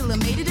dime till I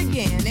made it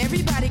again.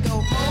 Everybody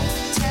go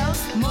hotel,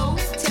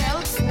 motel,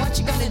 what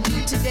you gonna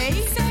do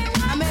today?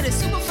 I met a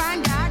super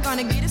fine guy,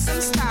 gonna get us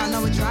some style.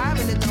 Now we're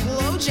driving the double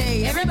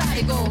OJ.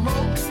 Everybody go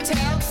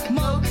hotel,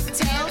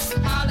 motel,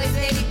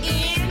 holiday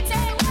inn.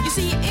 You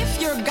see, if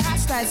your guy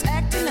starts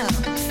acting up,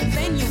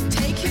 then you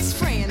take his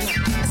friend.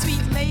 A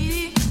sweet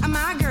lady,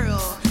 my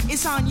girl,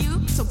 it's on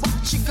you, so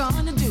what you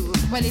gonna do?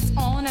 Well, it's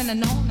on and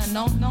on and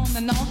on and on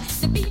and on.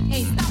 The beat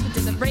ain't stopping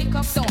till the break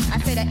of dawn. I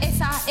said a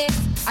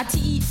S-I-S, a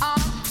T-E-R,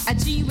 a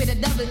G with a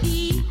double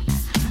E.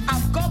 I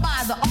go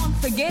by the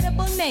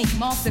unforgettable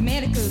name of the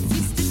medical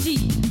Sister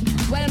G.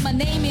 Well, my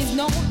name is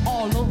known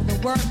all over the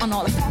world on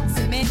all the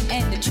foxy men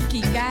and the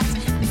tricky guys.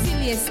 The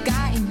silliest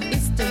guy in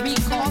history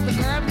called the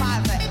girl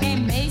by the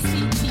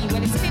M-A-C-T.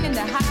 Well, it's spinning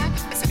the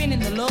high, spinning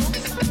the low.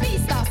 The beat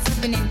starts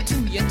slipping into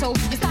your toe.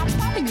 You start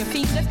popping your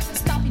fingers,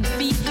 stomping your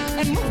feet,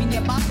 and moving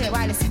your body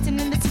while you're sitting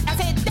in the seat. I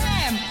said,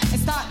 damn,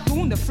 and start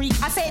doing the freak.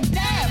 I said,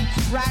 damn,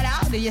 right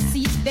out of your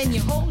seat. Then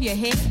you hold your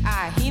head,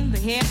 I in the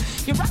hair.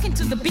 You're rocking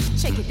to the beat,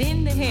 check it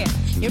in the hair.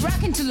 You're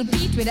rocking to the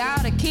beat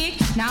without a kick.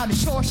 Now the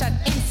short shot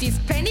MC's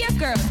plenty of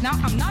girls. Now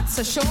I'm not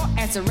so sure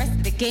as the rest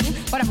of the game,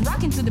 but I'm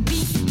rocking to the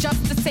beat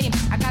just the same.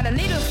 I got a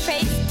little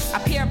face, a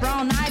pair of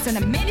brown eyes, and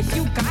a many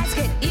few guys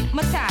get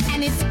hypnotized.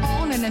 And it's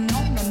on and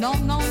on and on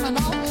and on and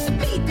on. The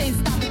beat ain't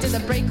stopping till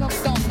the break of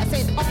dawn. I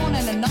said on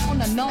and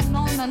on and on and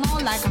on and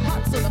on, like a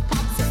hot soda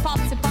pops, it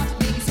pops, it pops,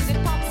 baby, see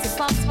it pops, it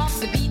pops, pops.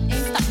 The beat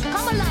ain't stopping.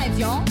 Come alive,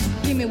 y'all.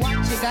 Give me what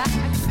you got.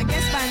 I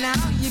guess by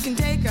now you can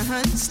take a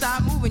hunt,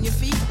 start moving your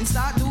feet and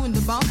start doing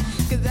the bump.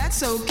 Cause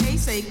that's okay,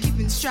 say keep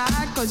in stride.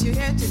 Cause you're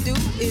here to do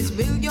is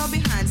build your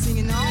behind.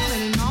 Singing on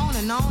and on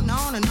and on and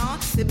on and on.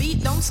 The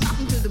beat don't stop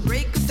until the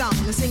break of dawn.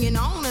 They're singing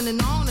on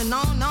and on and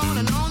on and on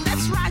and on.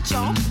 That's right,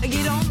 y'all.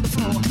 Get on the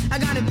floor.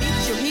 I'm gonna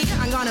beat you here,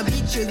 I'm gonna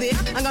beat you there.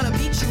 I'm gonna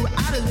beat you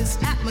out of this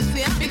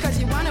atmosphere. Because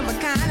you're one of a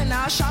kind and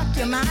I'll shock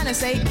your mind and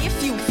say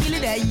if you feel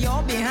it that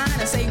you're behind.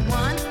 I say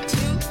 1, 2,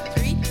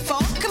 3, 4.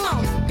 Come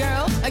on,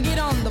 girl, get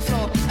on the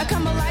floor. I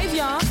come alive,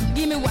 y'all.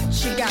 Give me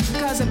what you got,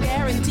 cause I'm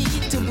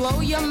guaranteed to blow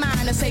your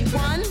mind. I say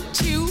 1,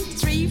 2,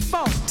 3,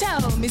 4.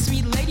 Tell me,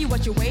 sweet lady,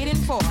 what you're waiting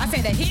for. I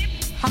said a hip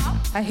hop,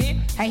 a hip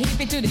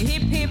it to the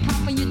hip hip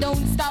hop, and you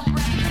don't stop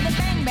rocking to the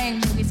bang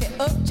bang boogie. Say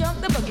up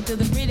jump the boogie to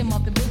the rhythm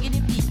of the boogie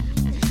the beat.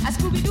 A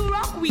Scooby-Doo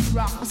rock, we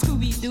rock. A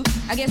Scooby-Doo.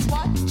 I guess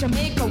what?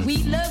 Jamaica,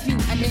 we love you.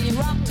 And then you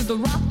rock to the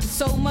rock with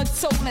so much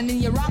soul. And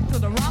then you rock to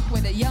the rock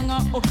with a young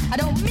or old. I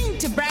don't mean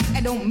to brag,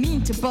 I don't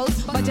mean to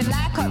boast, but you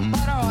like hot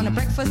butter on a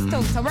breakfast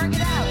toast. So work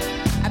it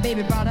out, a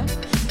baby brother.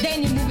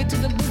 Then you move it to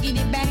the boogie,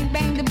 the bang,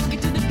 bang, the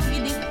boogie to the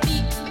boogie, the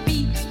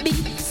beat, beat,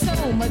 beat.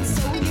 So much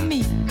soul you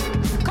mean.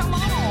 Come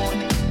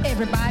on,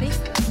 everybody,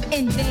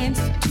 and dance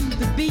to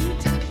the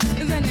beat.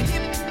 And then the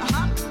hip,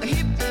 a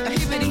hip, a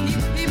hippity,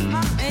 hip, hip,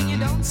 hop, and you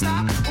don't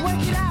stop.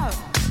 Work it out,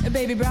 a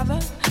baby brother.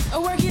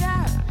 Work it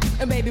out,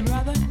 a baby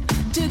brother.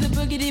 To the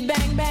boogity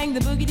bang bang,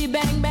 the boogity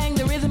bang bang,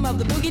 the rhythm of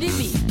the boogity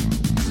beat.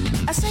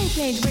 I say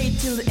can't wait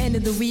till the end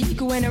of the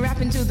week when I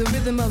rap into the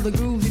rhythm of the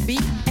groovy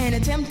beat and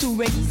attempt to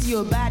raise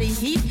your body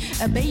heat,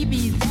 a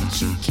baby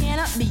that you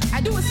cannot beat.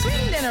 I do a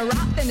swing, then a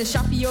rock, then a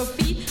shuffle your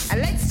feet.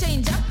 Let's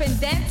change up and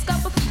dance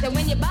couple feet. And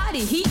when your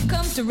body heat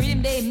comes to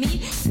rhythm they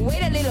meet,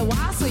 wait a little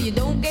while so you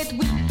don't get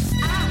weak.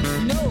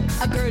 I know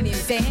a girl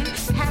named Dan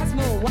has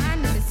more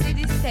wine than the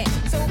city stand.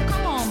 So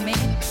come on,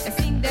 man, and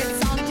sing that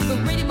song to the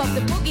rhythm of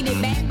the boogie, the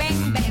bang,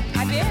 bang, bang.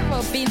 Have you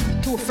ever been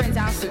to a friend's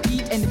house to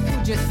eat and the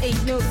food just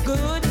ain't no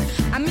good?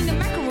 I mean the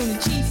macaroni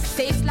cheese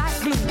tastes like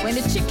glue and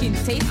the chicken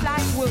tastes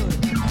like wood.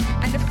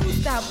 And the food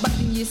stop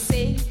bugging you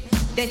say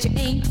that you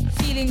ain't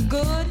feeling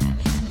good.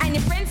 And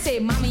your friends say,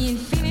 mommy, you ain't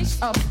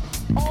finished up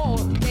all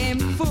them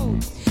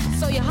food.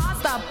 So your heart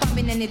stop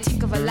pumping and you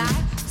think of a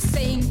lie,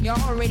 saying you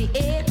already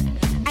ate.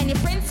 And your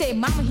friends say,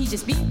 mama, he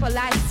just being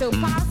polite, so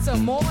pass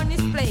some more on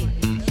his plate.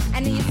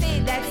 And then you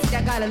say, that's it,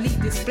 I gotta leave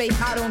this place,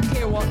 I don't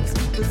care what these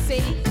people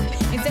say.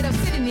 Instead of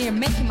sitting here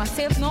making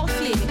myself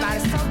nauseated by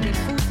the soggy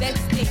food that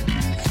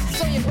stinks.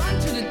 So you run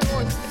to the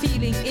door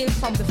feeling ill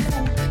from the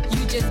food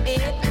you just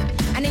ate.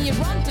 And then you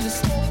run to the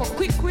store for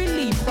quick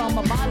relief from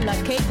a bottle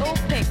of K.O.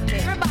 Pectin.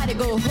 Everybody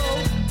go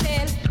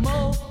hotel,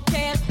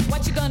 motel,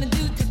 what you gonna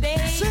do today?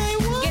 Say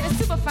what? Get a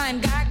super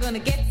fine guy, gonna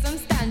get some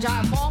stand,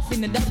 drive off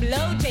in the double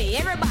OJ.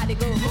 Everybody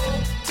go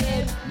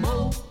hotel,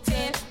 motel,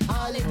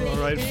 all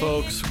right,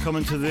 folks, we're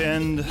coming to the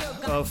end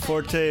of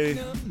Forté.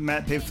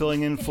 Matt Pape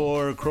filling in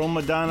for Chrome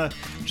Madonna.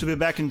 She'll be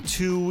back in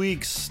 2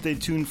 weeks. Stay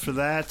tuned for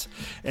that.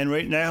 And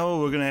right now,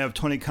 we're going to have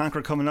Tony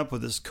Conquer coming up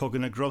with his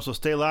Coconut Grove. So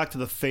stay locked to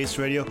the Face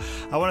Radio.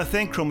 I want to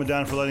thank Chrome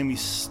Madonna for letting me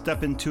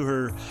step into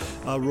her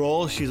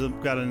role. She's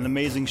got an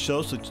amazing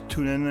show, so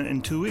tune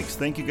in 2 weeks.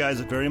 Thank you guys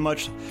very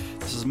much.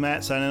 This is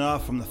Matt signing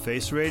off from the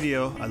Face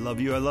Radio. I love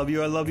you, I love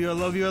you, I love you, I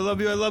love you, I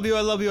love you, I love you,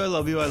 I love you, I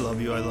love you, I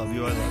love you, I love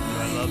you, I love you,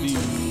 I love you.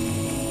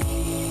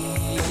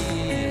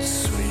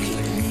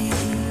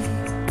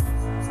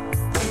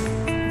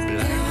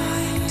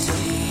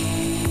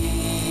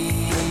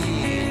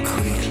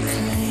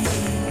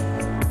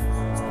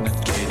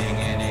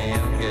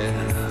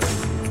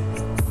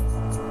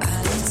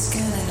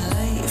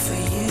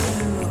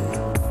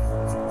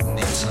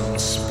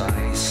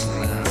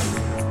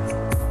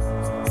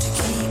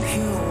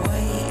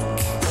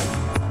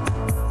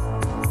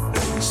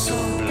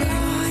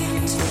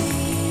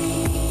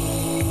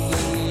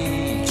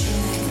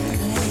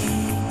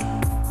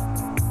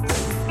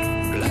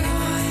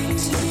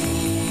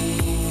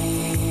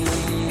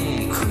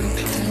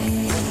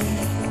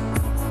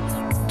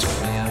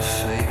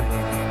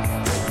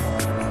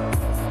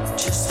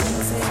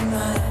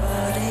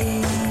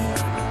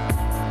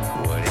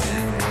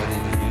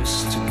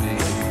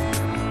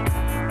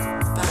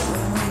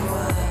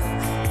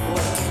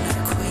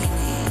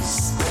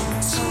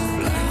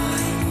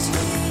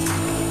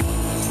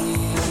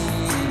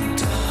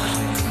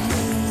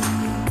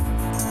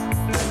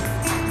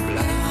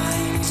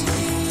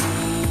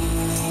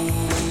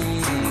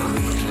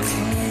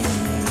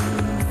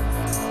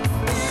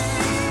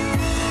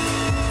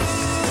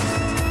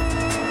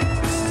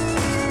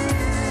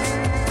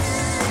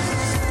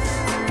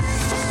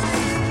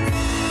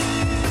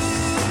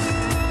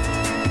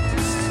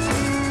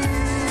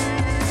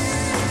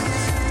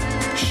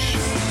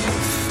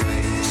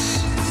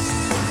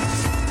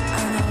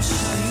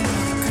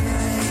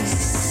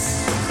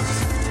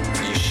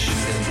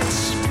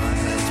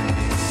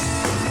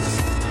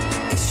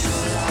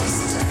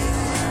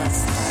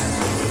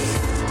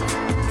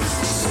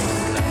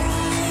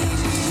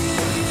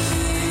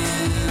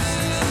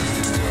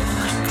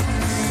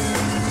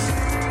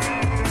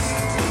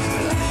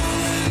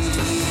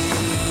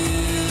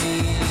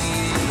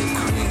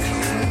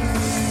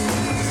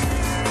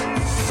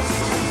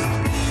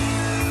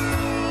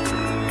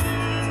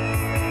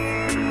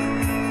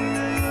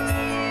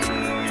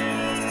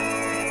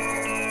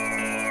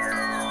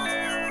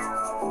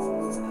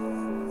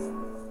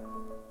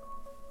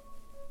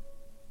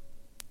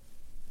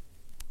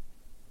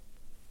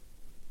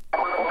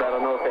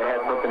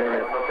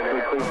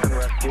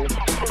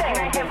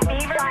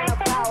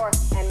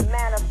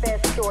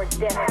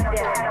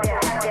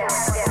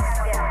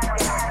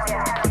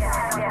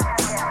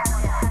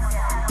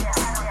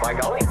 By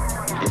golly.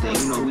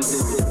 You know we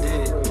did what we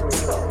did.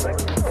 Oh, thank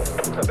you.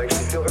 That makes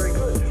me feel very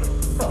good.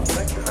 Oh,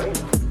 thank you, honey.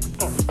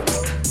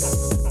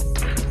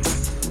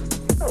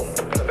 Oh,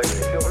 that makes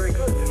me feel very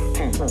good.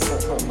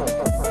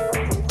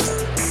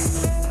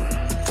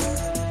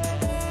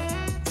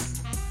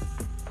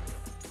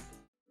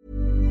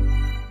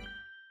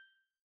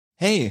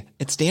 Hey,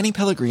 it's Danny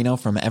Pellegrino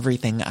from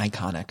Everything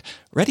Iconic.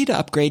 Ready to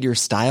upgrade your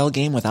style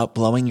game without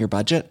blowing your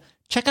budget?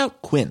 Check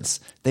out Quince.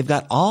 They've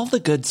got all the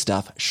good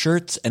stuff,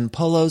 shirts and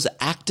polos,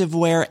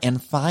 activewear,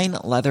 and fine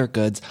leather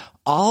goods,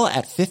 all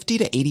at 50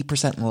 to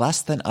 80%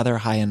 less than other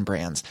high-end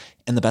brands.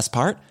 And the best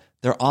part?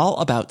 They're all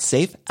about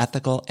safe,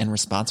 ethical, and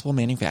responsible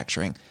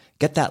manufacturing.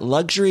 Get that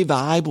luxury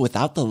vibe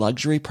without the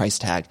luxury price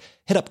tag.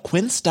 Hit up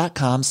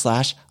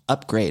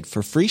quince.com/upgrade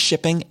for free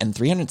shipping and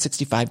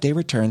 365-day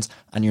returns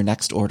on your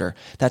next order.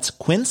 That's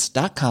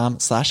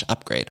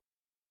quince.com/upgrade.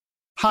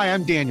 Hi,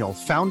 I'm Daniel,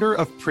 founder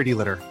of Pretty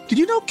Litter. Did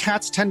you know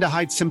cats tend to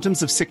hide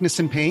symptoms of sickness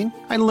and pain?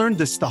 I learned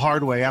this the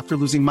hard way after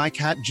losing my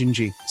cat,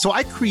 Gingy. So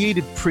I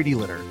created Pretty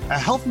Litter, a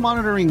health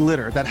monitoring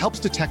litter that helps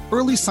detect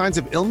early signs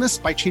of illness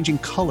by changing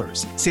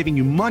colors, saving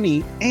you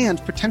money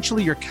and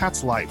potentially your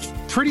cat's life.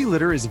 Pretty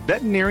Litter is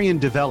veterinarian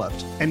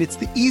developed, and it's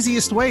the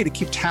easiest way to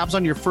keep tabs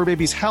on your fur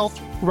baby's health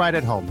right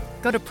at home.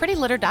 Go to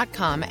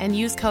prettylitter.com and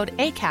use code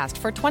ACAST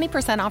for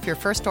 20% off your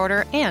first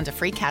order and a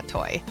free cat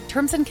toy.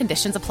 Terms and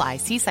conditions apply.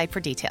 See site for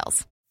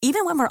details.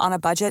 Even when we're on a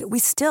budget, we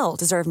still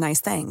deserve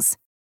nice things.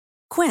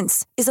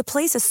 Quince is a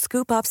place to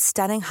scoop up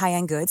stunning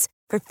high-end goods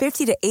for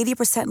 50 to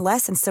 80%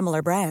 less than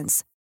similar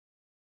brands.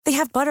 They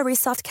have buttery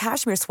soft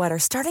cashmere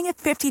sweaters starting at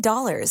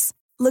 $50,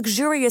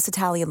 luxurious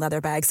Italian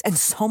leather bags, and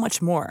so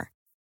much more.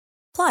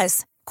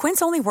 Plus,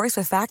 Quince only works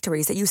with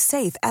factories that use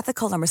safe,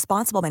 ethical, and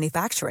responsible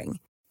manufacturing.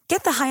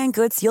 Get the high-end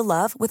goods you'll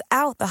love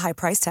without the high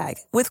price tag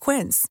with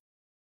Quince.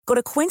 Go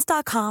to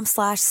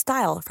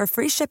quince.com/style for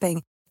free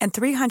shipping and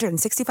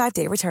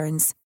 365-day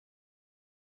returns.